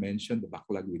Esguerra mentioned the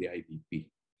backlog with the IBP.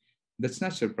 That's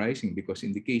not surprising because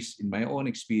in my own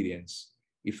experience,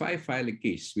 if I file a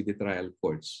case with the trial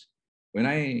courts, when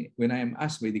I am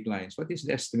asked by the clients, what is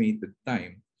the estimated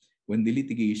time when the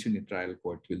litigation in trial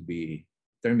court will be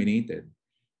terminated?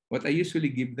 What I usually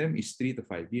give them is 3 to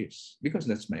 5 years because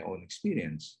that's my own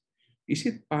experience. Is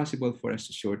it possible for us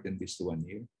to shorten this to 1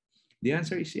 year? The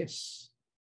answer is yes.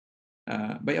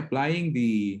 By applying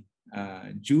the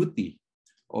duty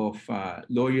of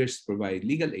lawyers to provide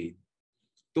legal aid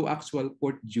to actual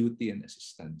court duty and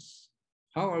assistance.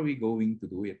 How are we going to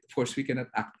do it? Of course, we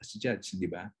cannot act as judge, di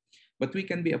ba? But we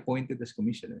can be appointed as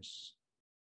commissioners.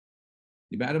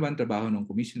 Di ba? Ano ba ang trabaho ng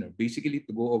commissioner? Basically,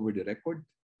 to go over the record,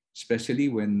 especially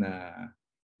when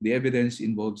the evidence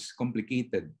involves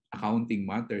complicated accounting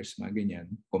matters, mga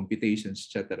ganyan, computations,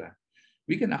 etc.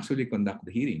 We can actually conduct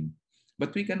the hearing.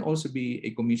 But we can also be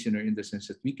a commissioner in the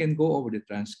sense that we can go over the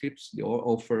transcripts, the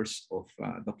offers of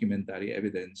documentary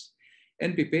evidence,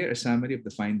 and prepare a summary of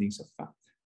the findings of fact.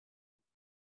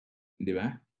 Di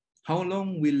ba? How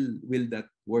long will that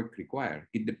work require?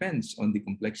 It depends on the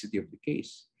complexity of the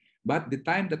case. But the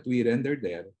time that we render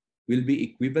there will be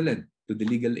equivalent to the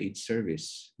legal aid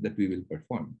service that we will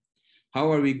perform.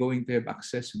 How are we going to have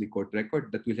access to the court record?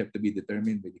 That will have to be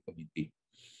determined by the committee.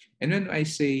 And when I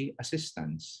say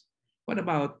assistance, what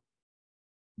about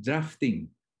drafting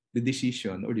the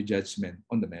decision or the judgment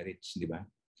on the merits, di ba?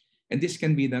 And this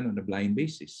can be done on a blind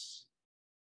basis.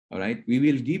 All right, we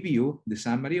will give you the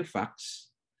summary of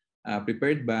facts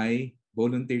prepared by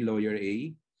volunteer lawyer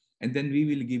A, and then we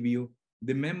will give you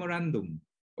the memorandum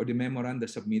or the memoranda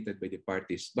submitted by the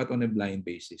parties, but on a blind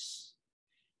basis.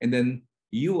 And then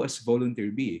you as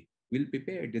volunteer B will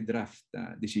prepare the draft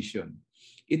decision.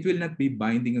 It will not be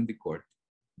binding on the court,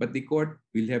 but the court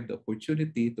will have the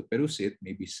opportunity to peruse it,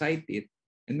 maybe cite it,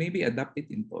 and maybe adapt it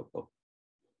in toto.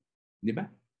 Di ba?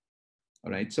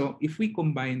 All right, so if we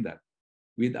combine that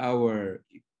with our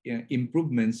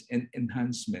improvements and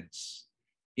enhancements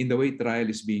in the way trial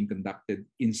is being conducted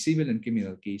in civil and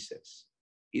criminal cases,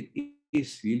 it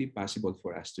is really possible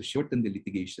for us to shorten the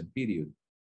litigation period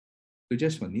to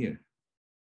just 1 year.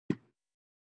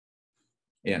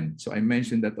 And so I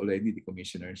mentioned that already, the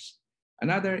commissioners.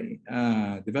 Another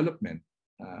development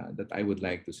that I would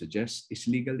like to suggest is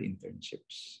legal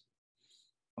internships.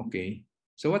 Okay,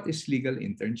 so what is legal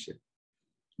internship?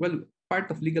 Well, part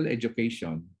of legal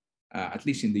education, at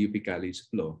least in the UP College of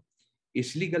Law,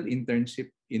 is legal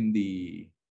internship in the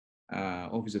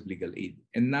Office of Legal Aid.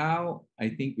 And now I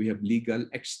think we have legal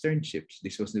externships.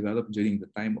 This was developed during the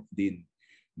time of Dean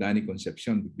Danny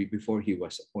Concepcion, before he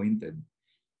was appointed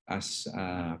as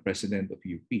president of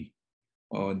UP.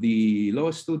 The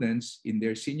law students in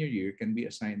their senior year can be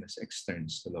assigned as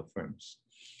externs to law firms.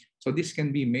 So this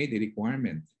can be made a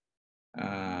requirement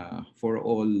for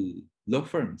all law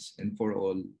firms and for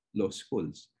all law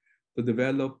schools to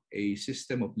develop a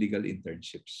system of legal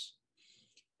internships.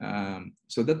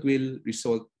 So that will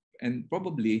result, and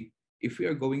probably if we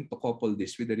are going to couple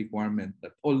this with the requirement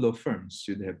that all law firms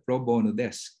should have pro bono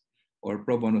desk or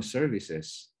pro bono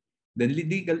services, then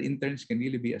legal interns can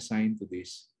really be assigned to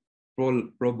this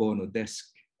pro bono desk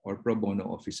or pro bono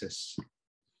offices.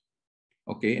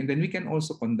 Okay, and then we can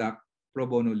also conduct pro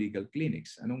bono legal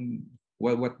clinics.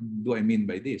 What do I mean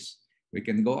by this? We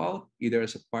can go out either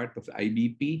as a part of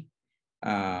IBP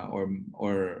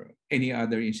or any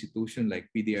other institution like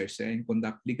PDRC and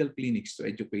conduct legal clinics to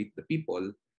educate the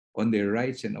people on their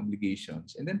rights and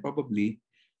obligations, and then probably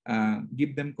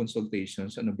give them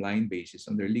consultations on a blind basis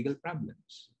on their legal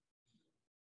problems.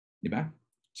 Diba?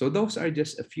 So those are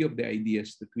just a few of the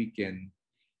ideas that we can,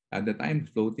 that I'm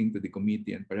floating to the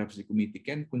committee, and perhaps the committee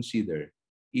can consider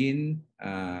in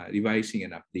revising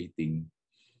and updating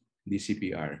the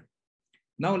CPR.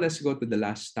 Now let's go to the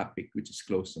last topic, which is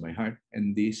close to my heart,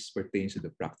 and this pertains to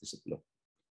the practice of law.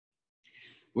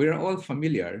 We are all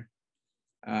familiar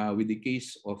with the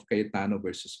case of Cayetano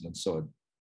versus Monsod,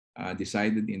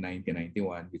 decided in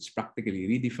 1991, which practically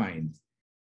redefined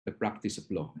the practice of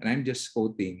law. And I'm just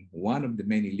quoting one of the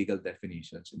many legal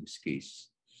definitions in this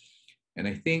case. And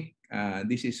I think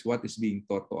this is what is being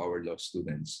taught to our law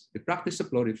students. The practice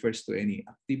of law refers to any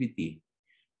activity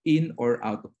in or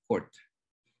out of court,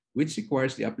 which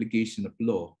requires the application of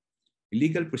law,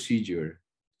 legal procedure,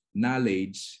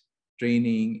 knowledge,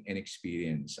 training, and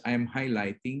experience. I am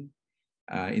highlighting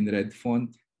in red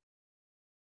font,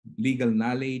 legal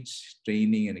knowledge,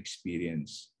 training, and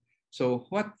experience. So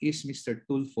what is Mr.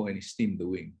 Tulfo and his team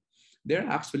doing? They're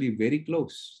actually very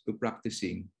close to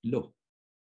practicing law,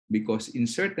 because in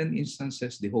certain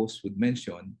instances, the host would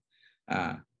mention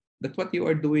that what you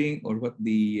are doing or what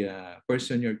the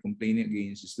person you're complaining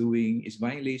against is doing is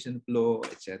violation of law,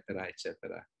 etc.,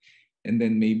 etc. And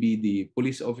then maybe the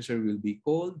police officer will be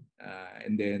called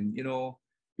and then,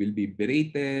 will be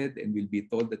berated and will be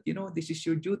told that, this is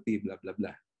your duty, blah, blah,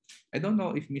 blah. I don't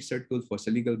know if Mr. Tulfo has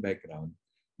a legal background,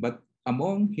 but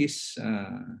among his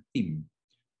team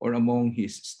or among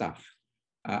his staff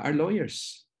are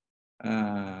lawyers.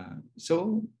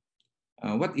 So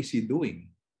what is he doing?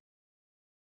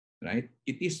 Right?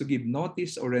 It is to give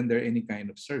notice or render any kind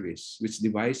of service, which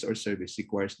device or service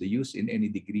requires the use in any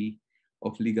degree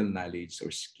of legal knowledge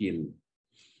or skill.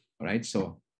 All right,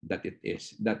 so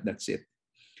that's it.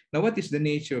 Now, what is the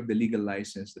nature of the legal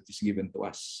license that is given to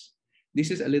us?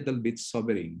 This is a little bit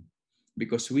sobering,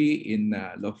 because we in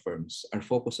law firms are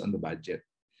focused on the budget,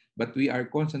 but we are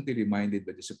constantly reminded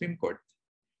by the Supreme Court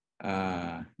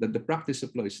that the practice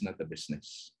of law is not a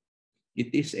business.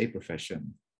 It is a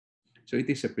profession. So it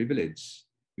is a privilege.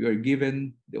 We are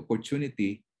given the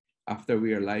opportunity, after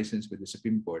we are licensed with the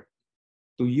Supreme Court,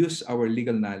 to use our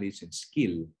legal knowledge and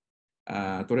skill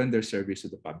to render service to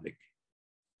the public.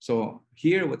 So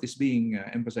here, what is being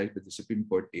emphasized by the Supreme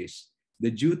Court is the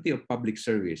duty of public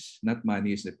service, not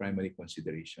money, is the primary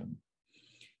consideration.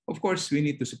 Of course, we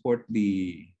need to support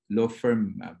the law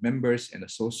firm members and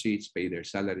associates, pay their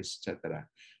salaries, etc.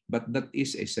 But that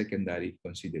is a secondary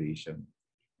consideration.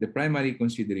 The primary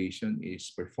consideration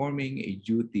is performing a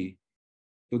duty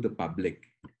to the public,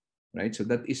 right? So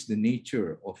that is the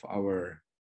nature of our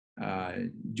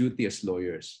duty as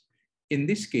lawyers. In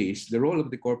this case, the role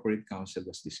of the corporate counsel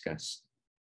was discussed,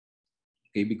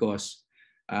 okay? Because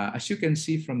as you can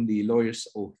see from the lawyer's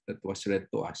oath that was read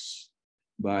to us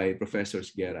by Professor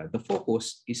Esguerra, the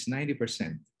focus is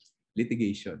 90%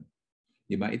 litigation.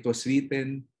 Diba? It was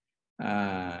written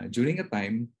during a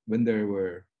time when there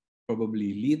were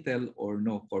probably little or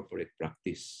no corporate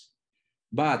practice.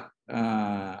 But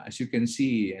as you can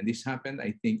see, and this happened,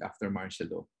 I think, after martial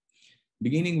law,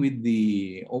 beginning with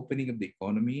the opening of the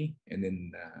economy and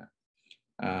then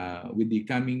with the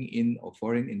coming in of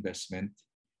foreign investment,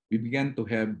 we began to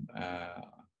have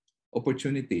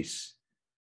opportunities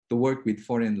to work with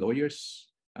foreign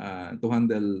lawyers, to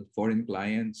handle foreign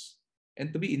clients,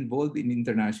 and to be involved in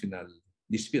international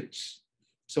disputes.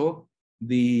 So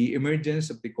the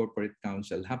emergence of the corporate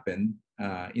council happened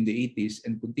in the 80s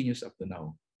and continues up to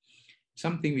now.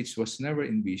 Something which was never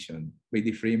envisioned by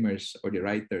the framers or the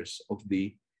writers of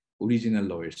the original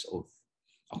lawyer's oath.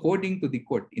 According to the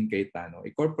court in Cayetano,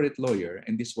 a corporate lawyer,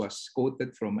 and this was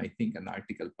quoted from, I think, an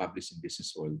article published in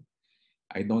Business World.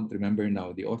 I don't remember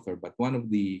now the author, but one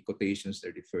of the quotations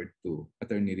that referred to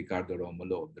Attorney Ricardo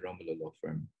Romulo of the Romulo Law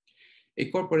Firm. A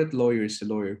corporate lawyer is a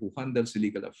lawyer who handles the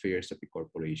legal affairs of a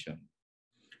corporation.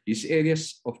 His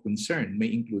areas of concern may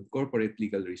include corporate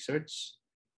legal research,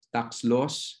 tax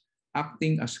laws,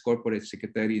 acting as corporate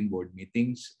secretary in board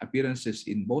meetings, appearances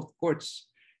in both courts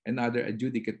and other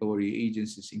adjudicatory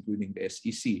agencies, including the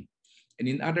SEC, and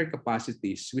in other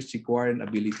capacities which require an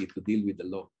ability to deal with the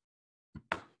law.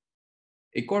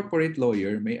 A corporate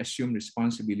lawyer may assume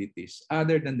responsibilities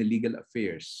other than the legal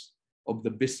affairs of the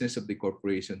business of the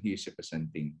corporation he is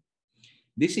representing.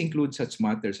 This includes such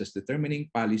matters as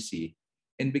determining policy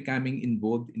and becoming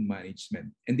involved in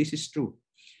management. And this is true.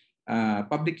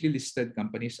 Publicly listed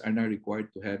companies are now required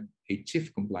to have a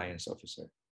chief compliance officer.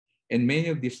 And many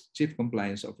of these chief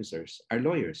compliance officers are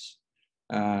lawyers.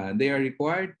 They are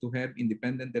required to have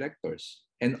independent directors.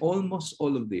 And almost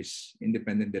all of these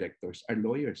independent directors are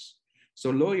lawyers. So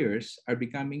lawyers are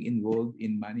becoming involved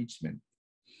in management.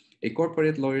 A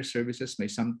corporate lawyer services may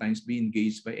sometimes be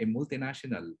engaged by a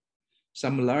multinational.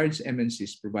 Some large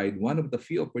MNCs provide one of the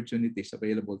few opportunities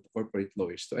available to corporate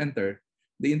lawyers to enter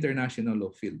the international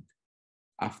law field.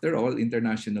 After all,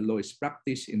 international law is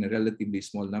practiced in a relatively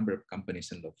small number of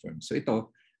companies and law firms. So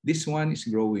this one is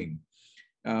growing.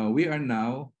 We are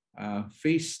now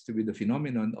faced with the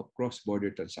phenomenon of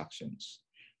cross-border transactions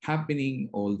happening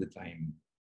all the time.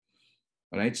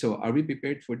 All right, so are we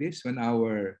prepared for this when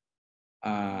our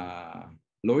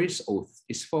lawyer's oath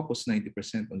is focused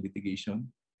 90% on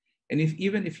litigation? And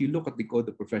even if you look at the Code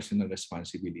of Professional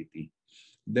Responsibility,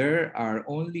 there are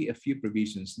only a few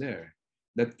provisions there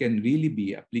that can really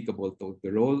be applicable to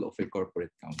the role of a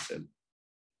corporate counsel.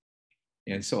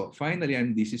 And so finally,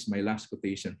 and this is my last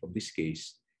quotation from this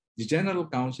case, the General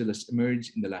Counsel has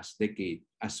emerged in the last decade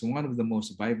as one of the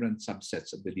most vibrant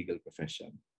subsets of the legal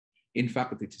profession. In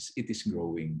fact, it is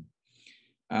growing.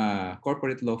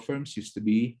 Corporate law firms used to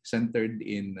be centered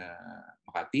in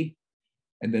Makati,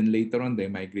 and then later on they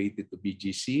migrated to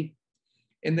BGC,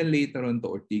 and then later on to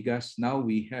Ortigas. Now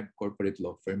we have corporate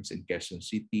law firms in Quezon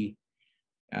City,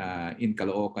 in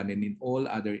Caloocan, and in all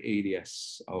other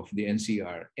areas of the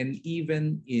NCR, and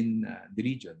even in the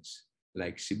regions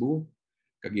like Cebu,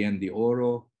 Cagayan de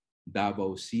Oro,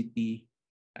 Davao City,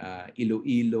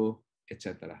 Iloilo,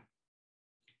 etc.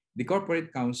 The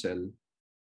corporate counsel,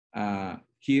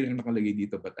 here ang nakalagay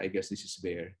dito, but I guess this is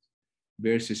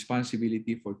bears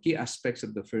responsibility for key aspects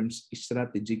of the firm's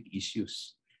strategic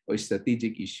issues,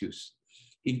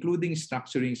 including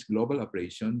structuring its global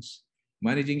operations,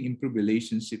 managing improved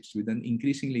relationships with an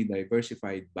increasingly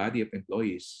diversified body of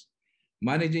employees,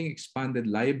 managing expanded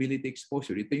liability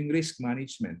exposure, ito yung risk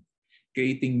management,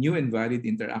 creating new and varied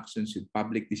interactions with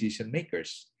public decision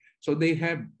makers. So they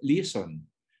have liaison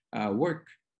work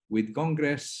with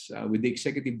Congress, with the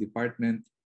executive department,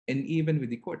 and even with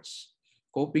the courts,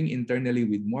 coping internally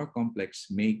with more complex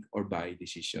make or buy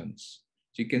decisions.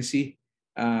 So you can see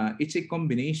it's a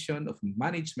combination of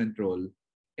management role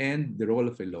and the role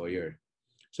of a lawyer.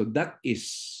 So that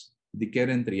is the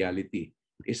current reality.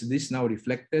 Is this now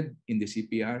reflected in the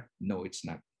CPR? No, it's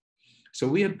not. So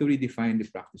we have to redefine the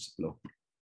practice of law.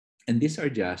 And these are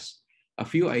just a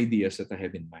few ideas that I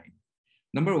have in mind.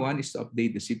 Number one is to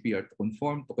update the CPR to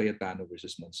conform to Cayetano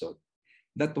versus Monsod.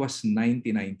 That was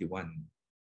 1991.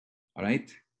 All right.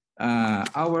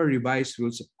 Our revised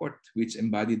rules of court, which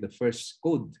embodied the first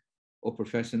code of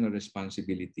professional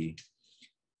responsibility,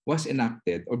 was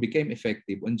enacted or became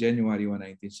effective on January 1,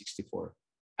 1964,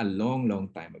 a long, long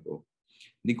time ago.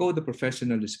 The Code of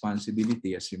Professional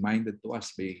Responsibility, as reminded to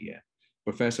us by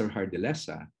Professor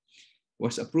Jardeleza,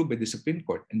 was approved by the Supreme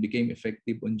Court and became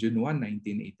effective on June 1,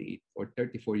 1988, or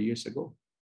 34 years ago.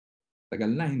 Tagal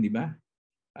na, hindi ba?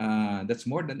 That's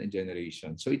more than a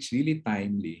generation. So it's really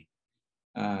timely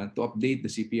to update the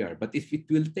CPR. But if it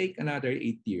will take another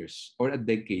 8 years or a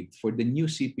decade for the new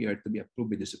CPR to be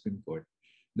approved by the Supreme Court,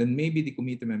 then maybe the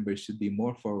committee members should be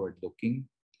more forward-looking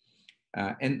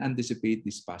and anticipate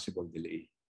this possible delay.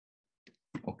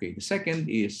 Okay, the second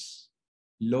is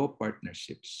law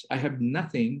partnerships. I have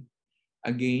nothing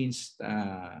against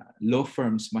law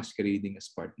firms masquerading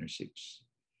as partnerships.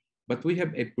 But we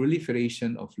have a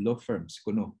proliferation of law firms,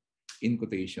 kuno, in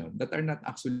quotation, that are not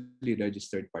actually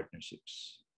registered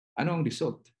partnerships. Ano ang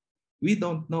result? We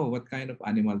don't know what kind of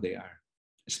animal they are,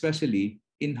 especially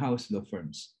in-house law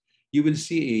firms. You will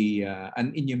see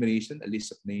an enumeration, a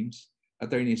list of names,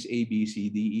 attorneys A, B, C,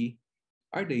 D, E.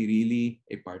 Are they really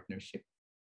a partnership?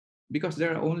 Because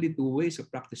there are only two ways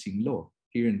of practicing law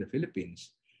here in the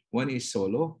Philippines. One is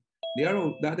solo. The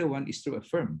other one is through a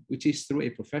firm, which is through a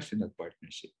professional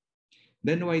partnership.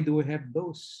 Then why do we have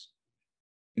those?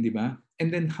 Hindi ba?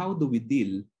 And then how do we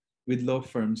deal with law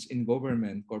firms in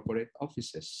government corporate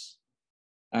offices,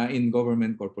 in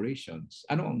government corporations?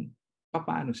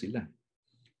 Paano sila?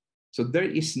 So there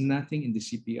is nothing in the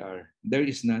CPR. There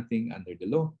is nothing under the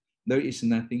law. There is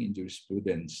nothing in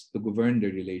jurisprudence to govern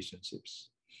the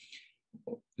relationships.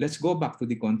 Let's go back to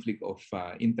the conflict of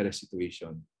interest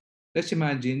situation. Let's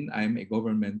imagine I'm a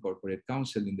government corporate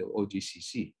counsel in the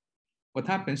OGCC. What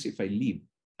happens if I leave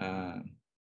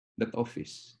that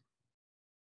office?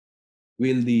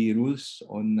 Will the rules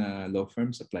on law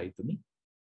firms apply to me?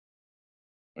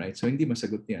 Right? So hindi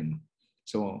masagot yan.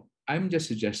 So I'm just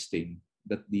suggesting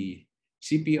that the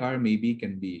CPR maybe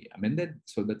can be amended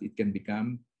so that it can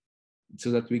become,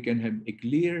 so that we can have a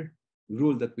clear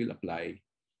rule that will apply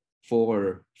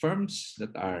for firms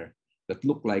that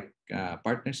look like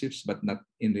partnerships but not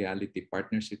in reality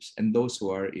partnerships, and those who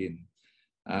are in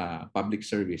public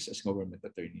service as government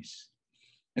attorneys.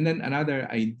 And then another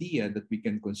idea that we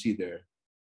can consider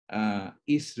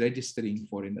is registering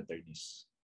foreign attorneys.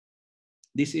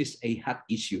 This is a hot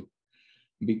issue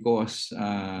because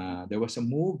there was a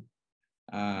move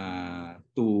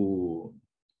to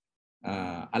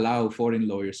allow foreign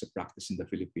lawyers to practice in the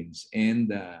Philippines. And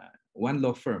one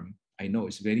law firm I know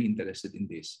is very interested in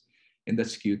this, and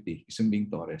that's QT,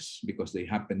 Sumbing Torres, because they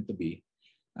happen to be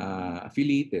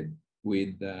affiliated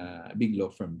with a big law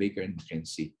firm, Baker and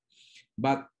McKenzie.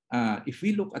 But if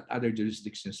we look at other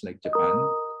jurisdictions like Japan,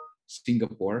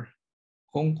 Singapore,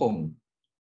 Hong Kong,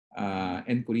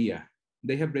 and Korea,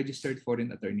 they have registered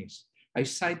foreign attorneys. I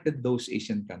cited those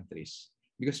Asian countries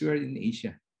because we are in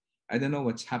Asia. I don't know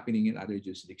what's happening in other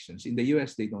jurisdictions. In the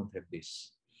US, they don't have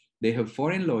this. They have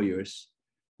foreign lawyers,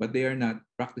 but they are not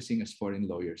practicing as foreign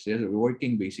lawyers. They're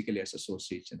working basically as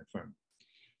associates in a firm.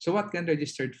 So what can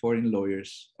registered foreign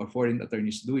lawyers or foreign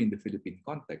attorneys do in the Philippine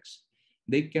context?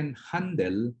 They can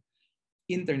handle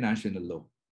international law.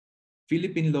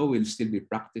 Philippine law will still be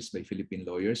practiced by Philippine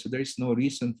lawyers, so there is no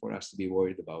reason for us to be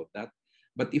worried about that.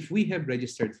 But if we have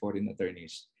registered foreign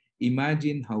attorneys,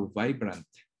 imagine how vibrant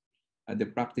the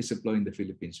practice of law in the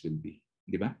Philippines will be.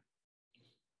 Di ba?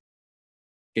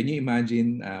 Can you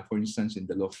imagine, for instance, in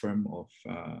the law firm of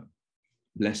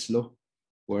Bleslo,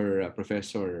 where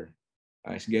Professor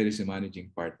Esguerra is a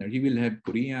managing partner, he will have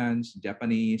Koreans,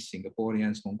 Japanese,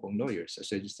 Singaporeans, Hong Kong lawyers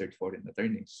as registered foreign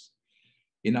attorneys.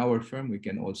 In our firm, we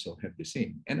can also have the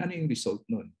same. And ano yung result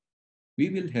nun?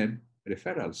 We will have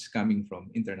referrals coming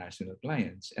from international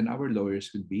clients, and our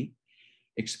lawyers will be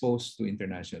exposed to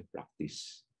international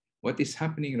practice. What is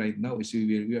happening right now is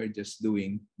we are just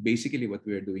doing basically what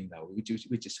we are doing now, which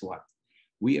is what?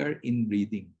 We are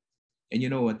inbreeding. And you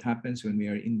know what happens when we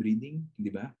are inbreeding? Di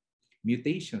ba?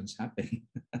 Mutations happen.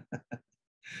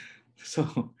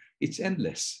 So it's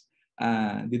endless.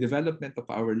 The development of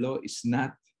our law is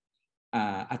not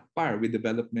at par with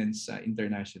developments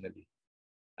internationally.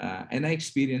 And I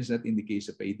experienced that in the case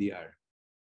of ADR.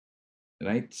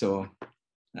 Right? So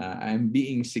I'm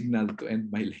being signaled to end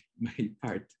my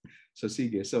part. So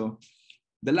sige. So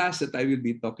the last that I will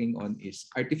be talking on is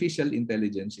artificial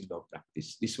intelligence in law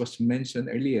practice. This was mentioned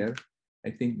earlier, I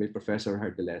think, by Professor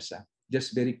Jardeleza.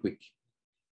 Just very quick.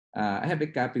 I have a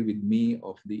copy with me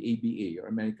of the ABA, or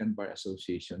American Bar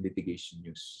Association litigation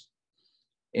news.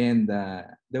 And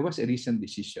there was a recent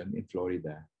decision in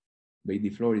Florida by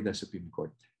the Florida Supreme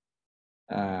Court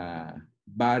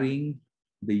barring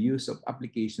the use of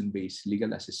application-based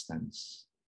legal assistance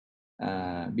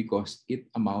because it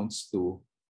amounts to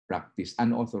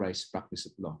unauthorized practice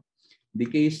of law. The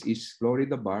case is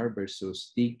Florida Bar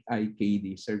versus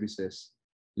TIKD Services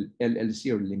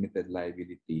LLC, or Limited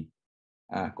Liability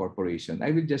Corporation.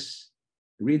 I will just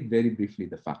read very briefly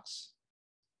the facts.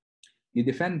 The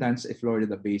defendants, a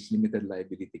Florida-based limited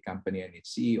liability company and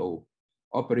its CEO,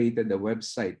 operated a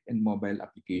website and mobile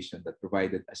application that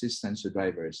provided assistance to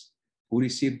drivers who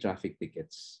received traffic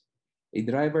tickets. A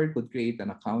driver could create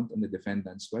an account on the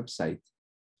defendant's website,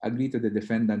 agree to the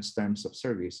defendant's terms of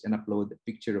service, and upload a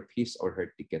picture of his or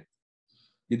her ticket.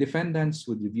 The defendants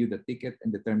would review the ticket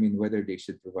and determine whether they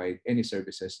should provide any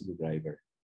services to the driver.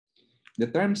 The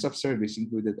terms of service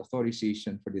included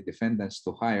authorization for the defendants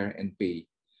to hire and pay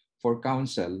for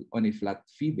counsel on a flat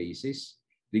fee basis,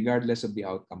 regardless of the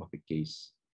outcome of the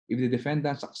case. If the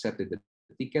defendants accepted the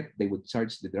ticket, they would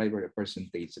charge the driver a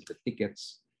percentage of the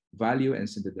ticket's value and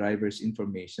send the driver's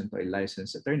information to a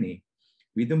licensed attorney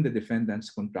with whom the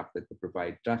defendants contracted to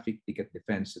provide traffic ticket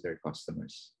defense to their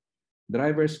customers.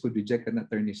 Drivers could reject an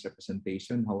attorney's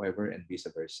representation, however, and vice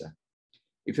versa.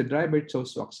 If the driver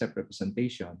chose to accept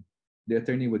representation, the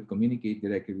attorney would communicate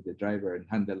directly with the driver and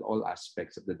handle all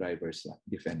aspects of the driver's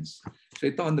defense. So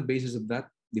ito, on the basis of that,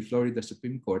 the Florida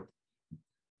Supreme Court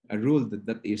ruled that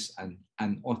that is an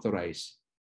unauthorized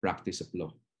practice of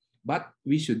law. But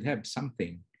we should have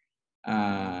something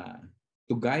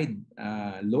to guide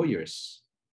lawyers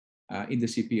in the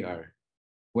CPR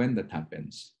when that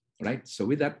happens, right? So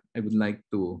with that, I would like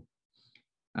to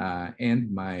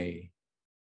end my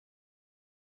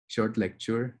short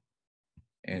lecture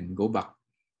and go back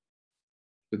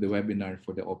to the webinar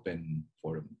for the open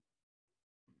forum.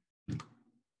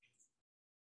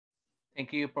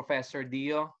 Thank you, Professor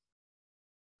Dio,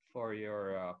 for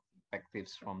your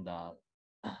perspectives from the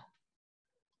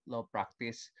law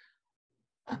practice.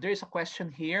 There is a question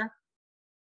here.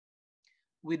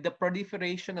 With the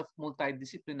proliferation of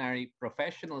multidisciplinary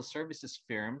professional services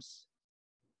firms,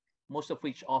 most of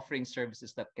which offering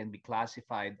services that can be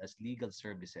classified as legal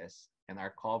services and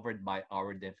are covered by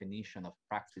our definition of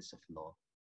practice of law,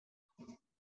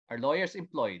 are lawyers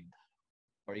employed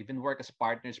or even work as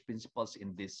partners, principals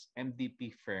in these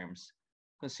MDP firms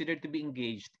considered to be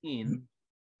engaged in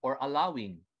or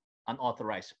allowing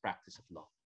unauthorized practice of law?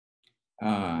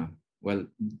 Well,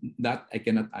 that I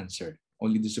cannot answer.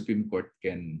 Only the Supreme Court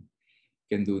can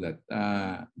do that.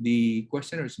 The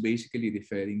questioner is basically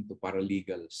referring to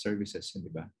paralegal services, di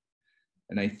ba?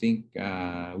 And I think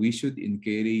we should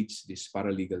encourage these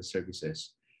paralegal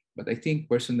services. But I think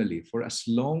personally, for as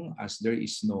long as there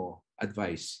is no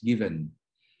advice given,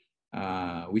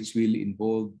 which will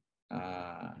involve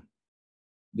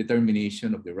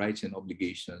determination of the rights and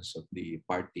obligations of the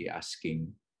party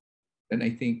asking, then I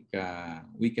think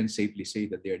we can safely say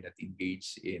that they are not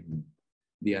engaged in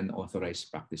the unauthorized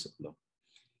practice of law.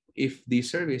 If the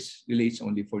service relates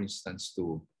only, for instance,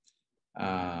 to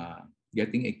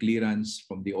getting a clearance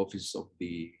from the office of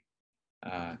the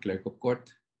clerk of court,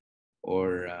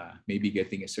 or maybe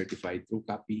getting a certified true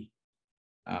copy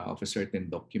of a certain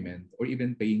document, or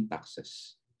even paying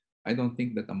taxes, I don't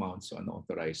think that amounts to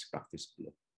unauthorized practice of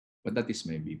law. But that is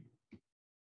my view.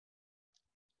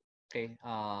 Okay,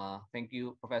 thank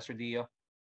you, Professor Dio.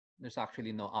 There's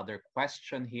actually no other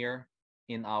question here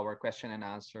in our question and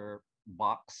answer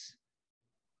box.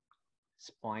 This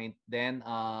point, then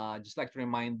just like to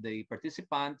remind the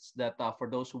participants that for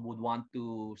those who would want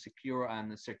to secure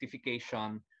a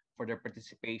certification for their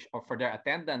participation or for their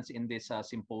attendance in this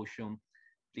symposium,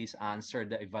 please answer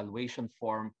the evaluation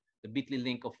form, the bit.ly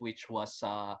link of which was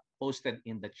posted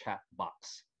in the chat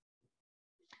box.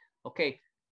 Okay,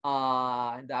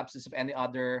 in the absence of any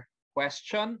other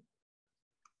question,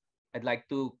 I'd like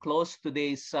to close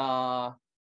today's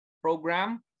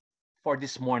program for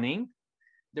this morning.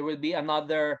 There will be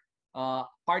another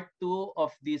part 2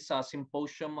 of this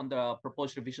symposium on the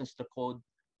proposed revisions to Code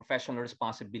Professional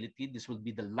Responsibility. This will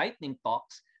be the lightning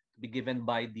talks to be given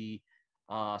by the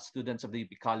students of the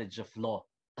UP College of Law.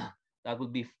 That will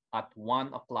be at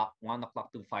 1 o'clock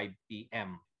to 5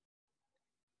 p.m.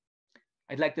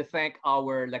 I'd like to thank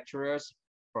our lecturers,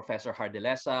 Professor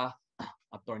Jardeleza,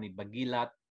 Attorney Baguilat,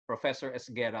 Professor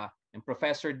Esguerra, and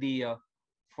Professor Dio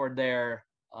for their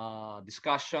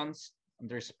discussions on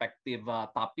the respective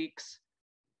topics.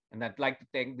 And I'd like to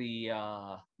thank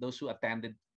those who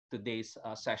attended today's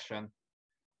session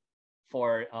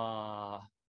for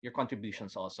your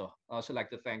contributions also. I also like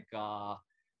to thank our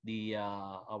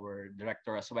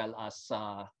director as well as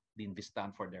Dean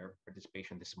Vistan for their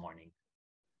participation this morning.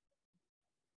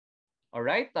 All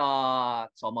right,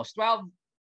 it's almost 12.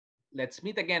 Let's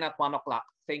meet again at 1 o'clock.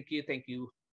 Thank you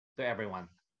to everyone.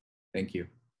 Thank you.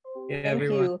 Thank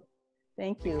you.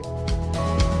 Thank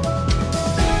you.